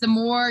changes the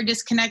more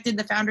disconnected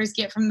the founders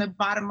get from the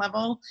bottom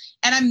level.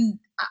 And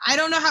I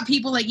don't know how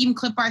people like even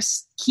Clip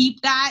Bars keep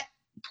that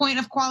point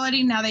of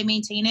quality. Now they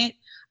maintain it.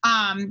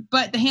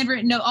 But the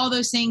handwritten note, all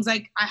those things,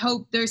 like, I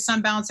hope there's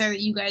some balance there that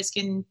you guys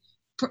can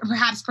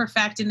perhaps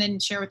perfect and then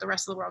share with the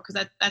rest of the world,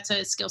 because that's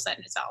a skill set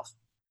in itself.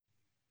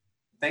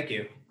 Thank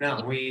you.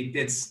 No,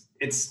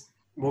 it's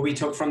what we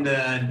took from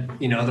the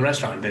the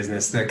restaurant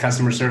business, the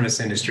customer service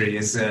industry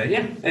is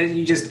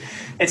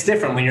it's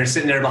different when you're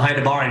sitting there behind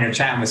a bar and you're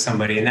chatting with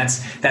somebody, and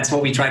that's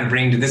what we try to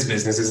bring to this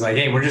business is like,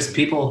 hey, we're just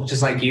people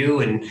just like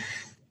you, and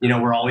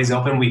we're always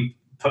open. We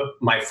put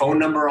my phone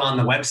number on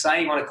the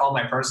website. You want to call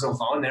my personal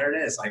phone? There it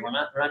is. Like, we're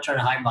not trying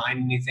to hide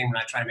behind anything. We're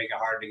not trying to make it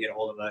hard to get a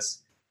hold of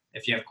us.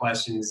 If you have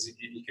questions,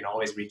 you can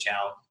always reach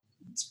out.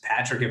 It's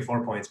Patrick at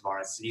 4 Points Bar.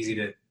 It's easy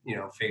to,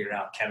 figure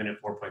out. Kevin at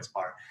 4 Points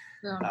Bar.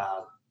 Yeah.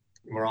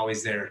 We're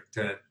always there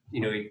to,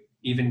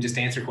 even just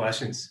answer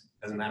questions.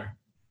 Doesn't matter.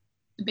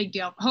 A big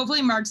deal.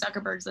 Hopefully Mark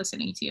Zuckerberg's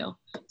listening to you.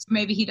 So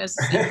maybe he does.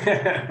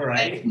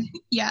 Right.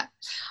 Yeah.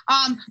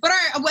 But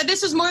all right,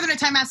 this was more than a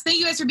time ask. Thank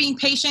you guys for being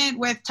patient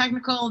with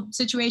technical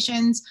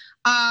situations.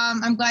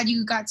 I'm glad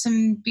you got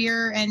some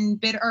beer and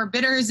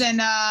bitters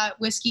and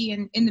whiskey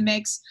in the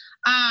mix.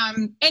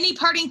 Any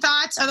parting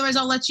thoughts? Otherwise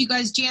I'll let you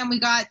guys jam. We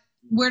got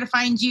where to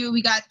find you.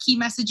 We got key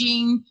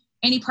messaging.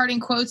 Any parting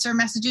quotes or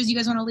messages you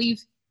guys want to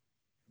leave?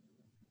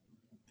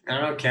 I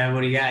don't know, Kev,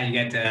 what do you got?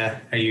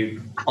 Are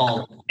you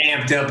all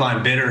amped up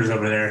on bitters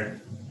over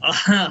there?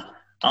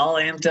 All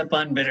amped up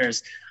on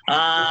bitters.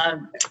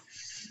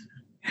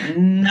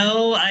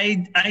 No,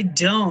 I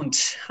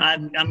don't.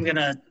 I'm going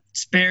to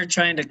spare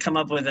trying to come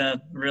up with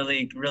a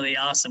really, really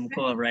awesome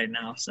quote right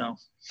now. So.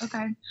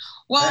 Okay.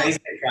 Well, I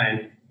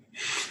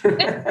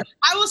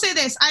will say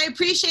this. I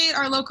appreciate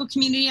our local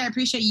community. I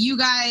appreciate you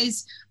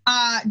guys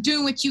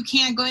doing what you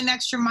can, going the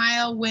extra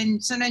mile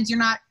when sometimes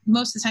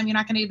most of the time you're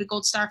not going to get a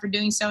gold star for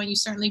doing so, and you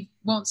certainly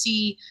won't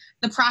see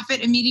the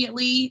profit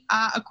immediately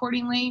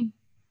accordingly.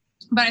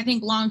 But I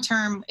think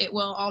long-term it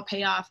will all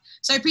pay off.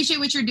 So I appreciate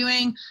what you're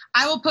doing.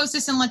 I will post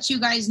this and let you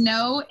guys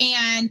know.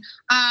 And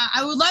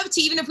I would love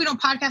to, even if we don't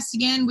podcast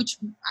again, which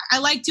I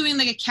like doing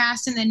like a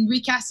cast and then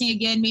recasting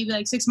again, maybe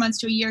like 6 months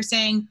to a year,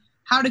 saying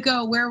how to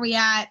go, where are we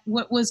at,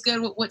 what was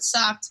good, what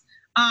sucked,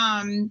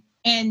 and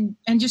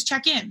just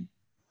check in.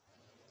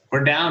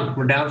 We're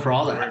down for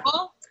all that.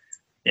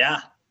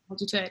 Yeah. We'll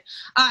do to it.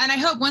 And I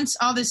hope once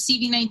all this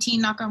CV-19,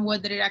 knock on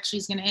wood, that it actually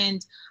is going to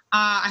end.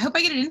 I hope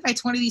I get an invite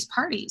to one of these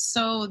parties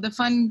so the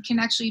fun can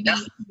actually be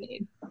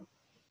made.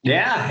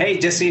 Yeah. Hey,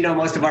 just so you know,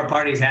 most of our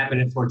parties happen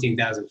at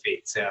 14,000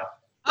 feet. So.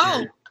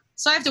 Oh,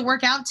 so I have to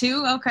work out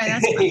too? Okay.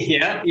 That's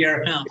yeah.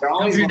 You're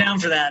always you're down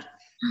for that.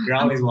 You're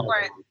always welcome.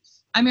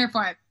 I'm here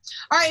for it.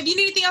 All right. If you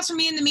need anything else from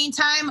me in the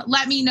meantime,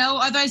 let me know.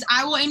 Otherwise,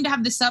 I will aim to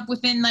have this up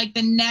within like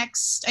the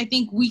next, I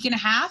think, week and a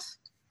half,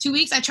 2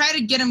 weeks. I try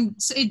to get them.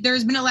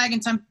 There's been a lag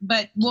in time,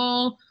 but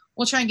we'll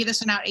try and get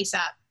this one out ASAP.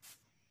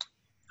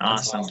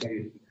 Awesome.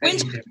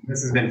 This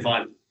has been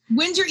fun.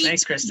 When's your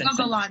Thanks, Kristen.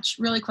 Go launch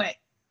really quick?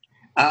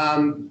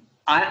 I'm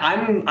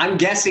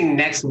guessing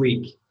next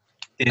week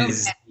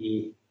is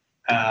the.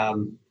 I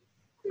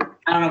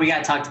don't know. We got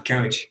to talk to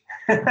Coach.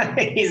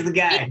 He's the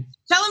guy.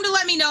 Tell him to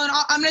let me know, and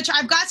I'm gonna try.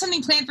 I've got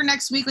something planned for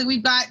next week. Like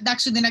we've got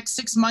actually the next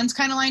 6 months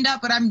kind of lined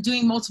up, but I'm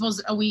doing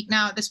multiples a week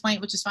now at this point,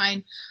 which is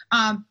fine.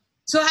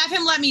 So have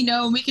him let me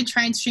know, and we can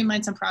try and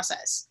streamline some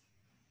process.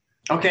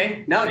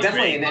 Okay. No,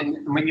 definitely. And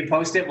then when you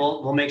post it,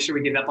 we'll make sure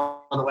we get it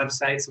up on the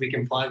website so we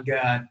can plug your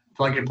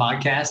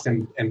podcast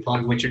and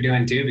plug what you're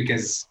doing too,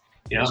 because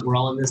we're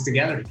all in this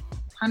together.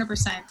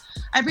 100%.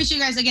 I appreciate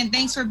you guys again.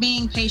 Thanks for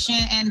being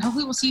patient, and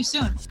hopefully we'll see you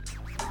soon.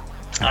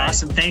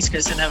 Awesome. Thanks,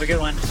 Kristen. Have a good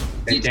one.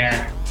 Take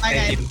care. Bye,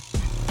 Thank guys. you.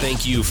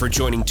 Thank you for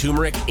joining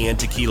Turmeric and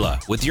Tequila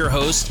with your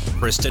host,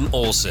 Kristen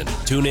Olson.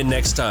 Tune in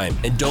next time,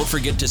 and don't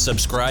forget to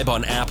subscribe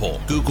on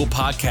Apple, Google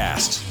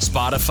Podcasts,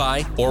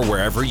 Spotify, or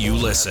wherever you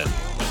listen.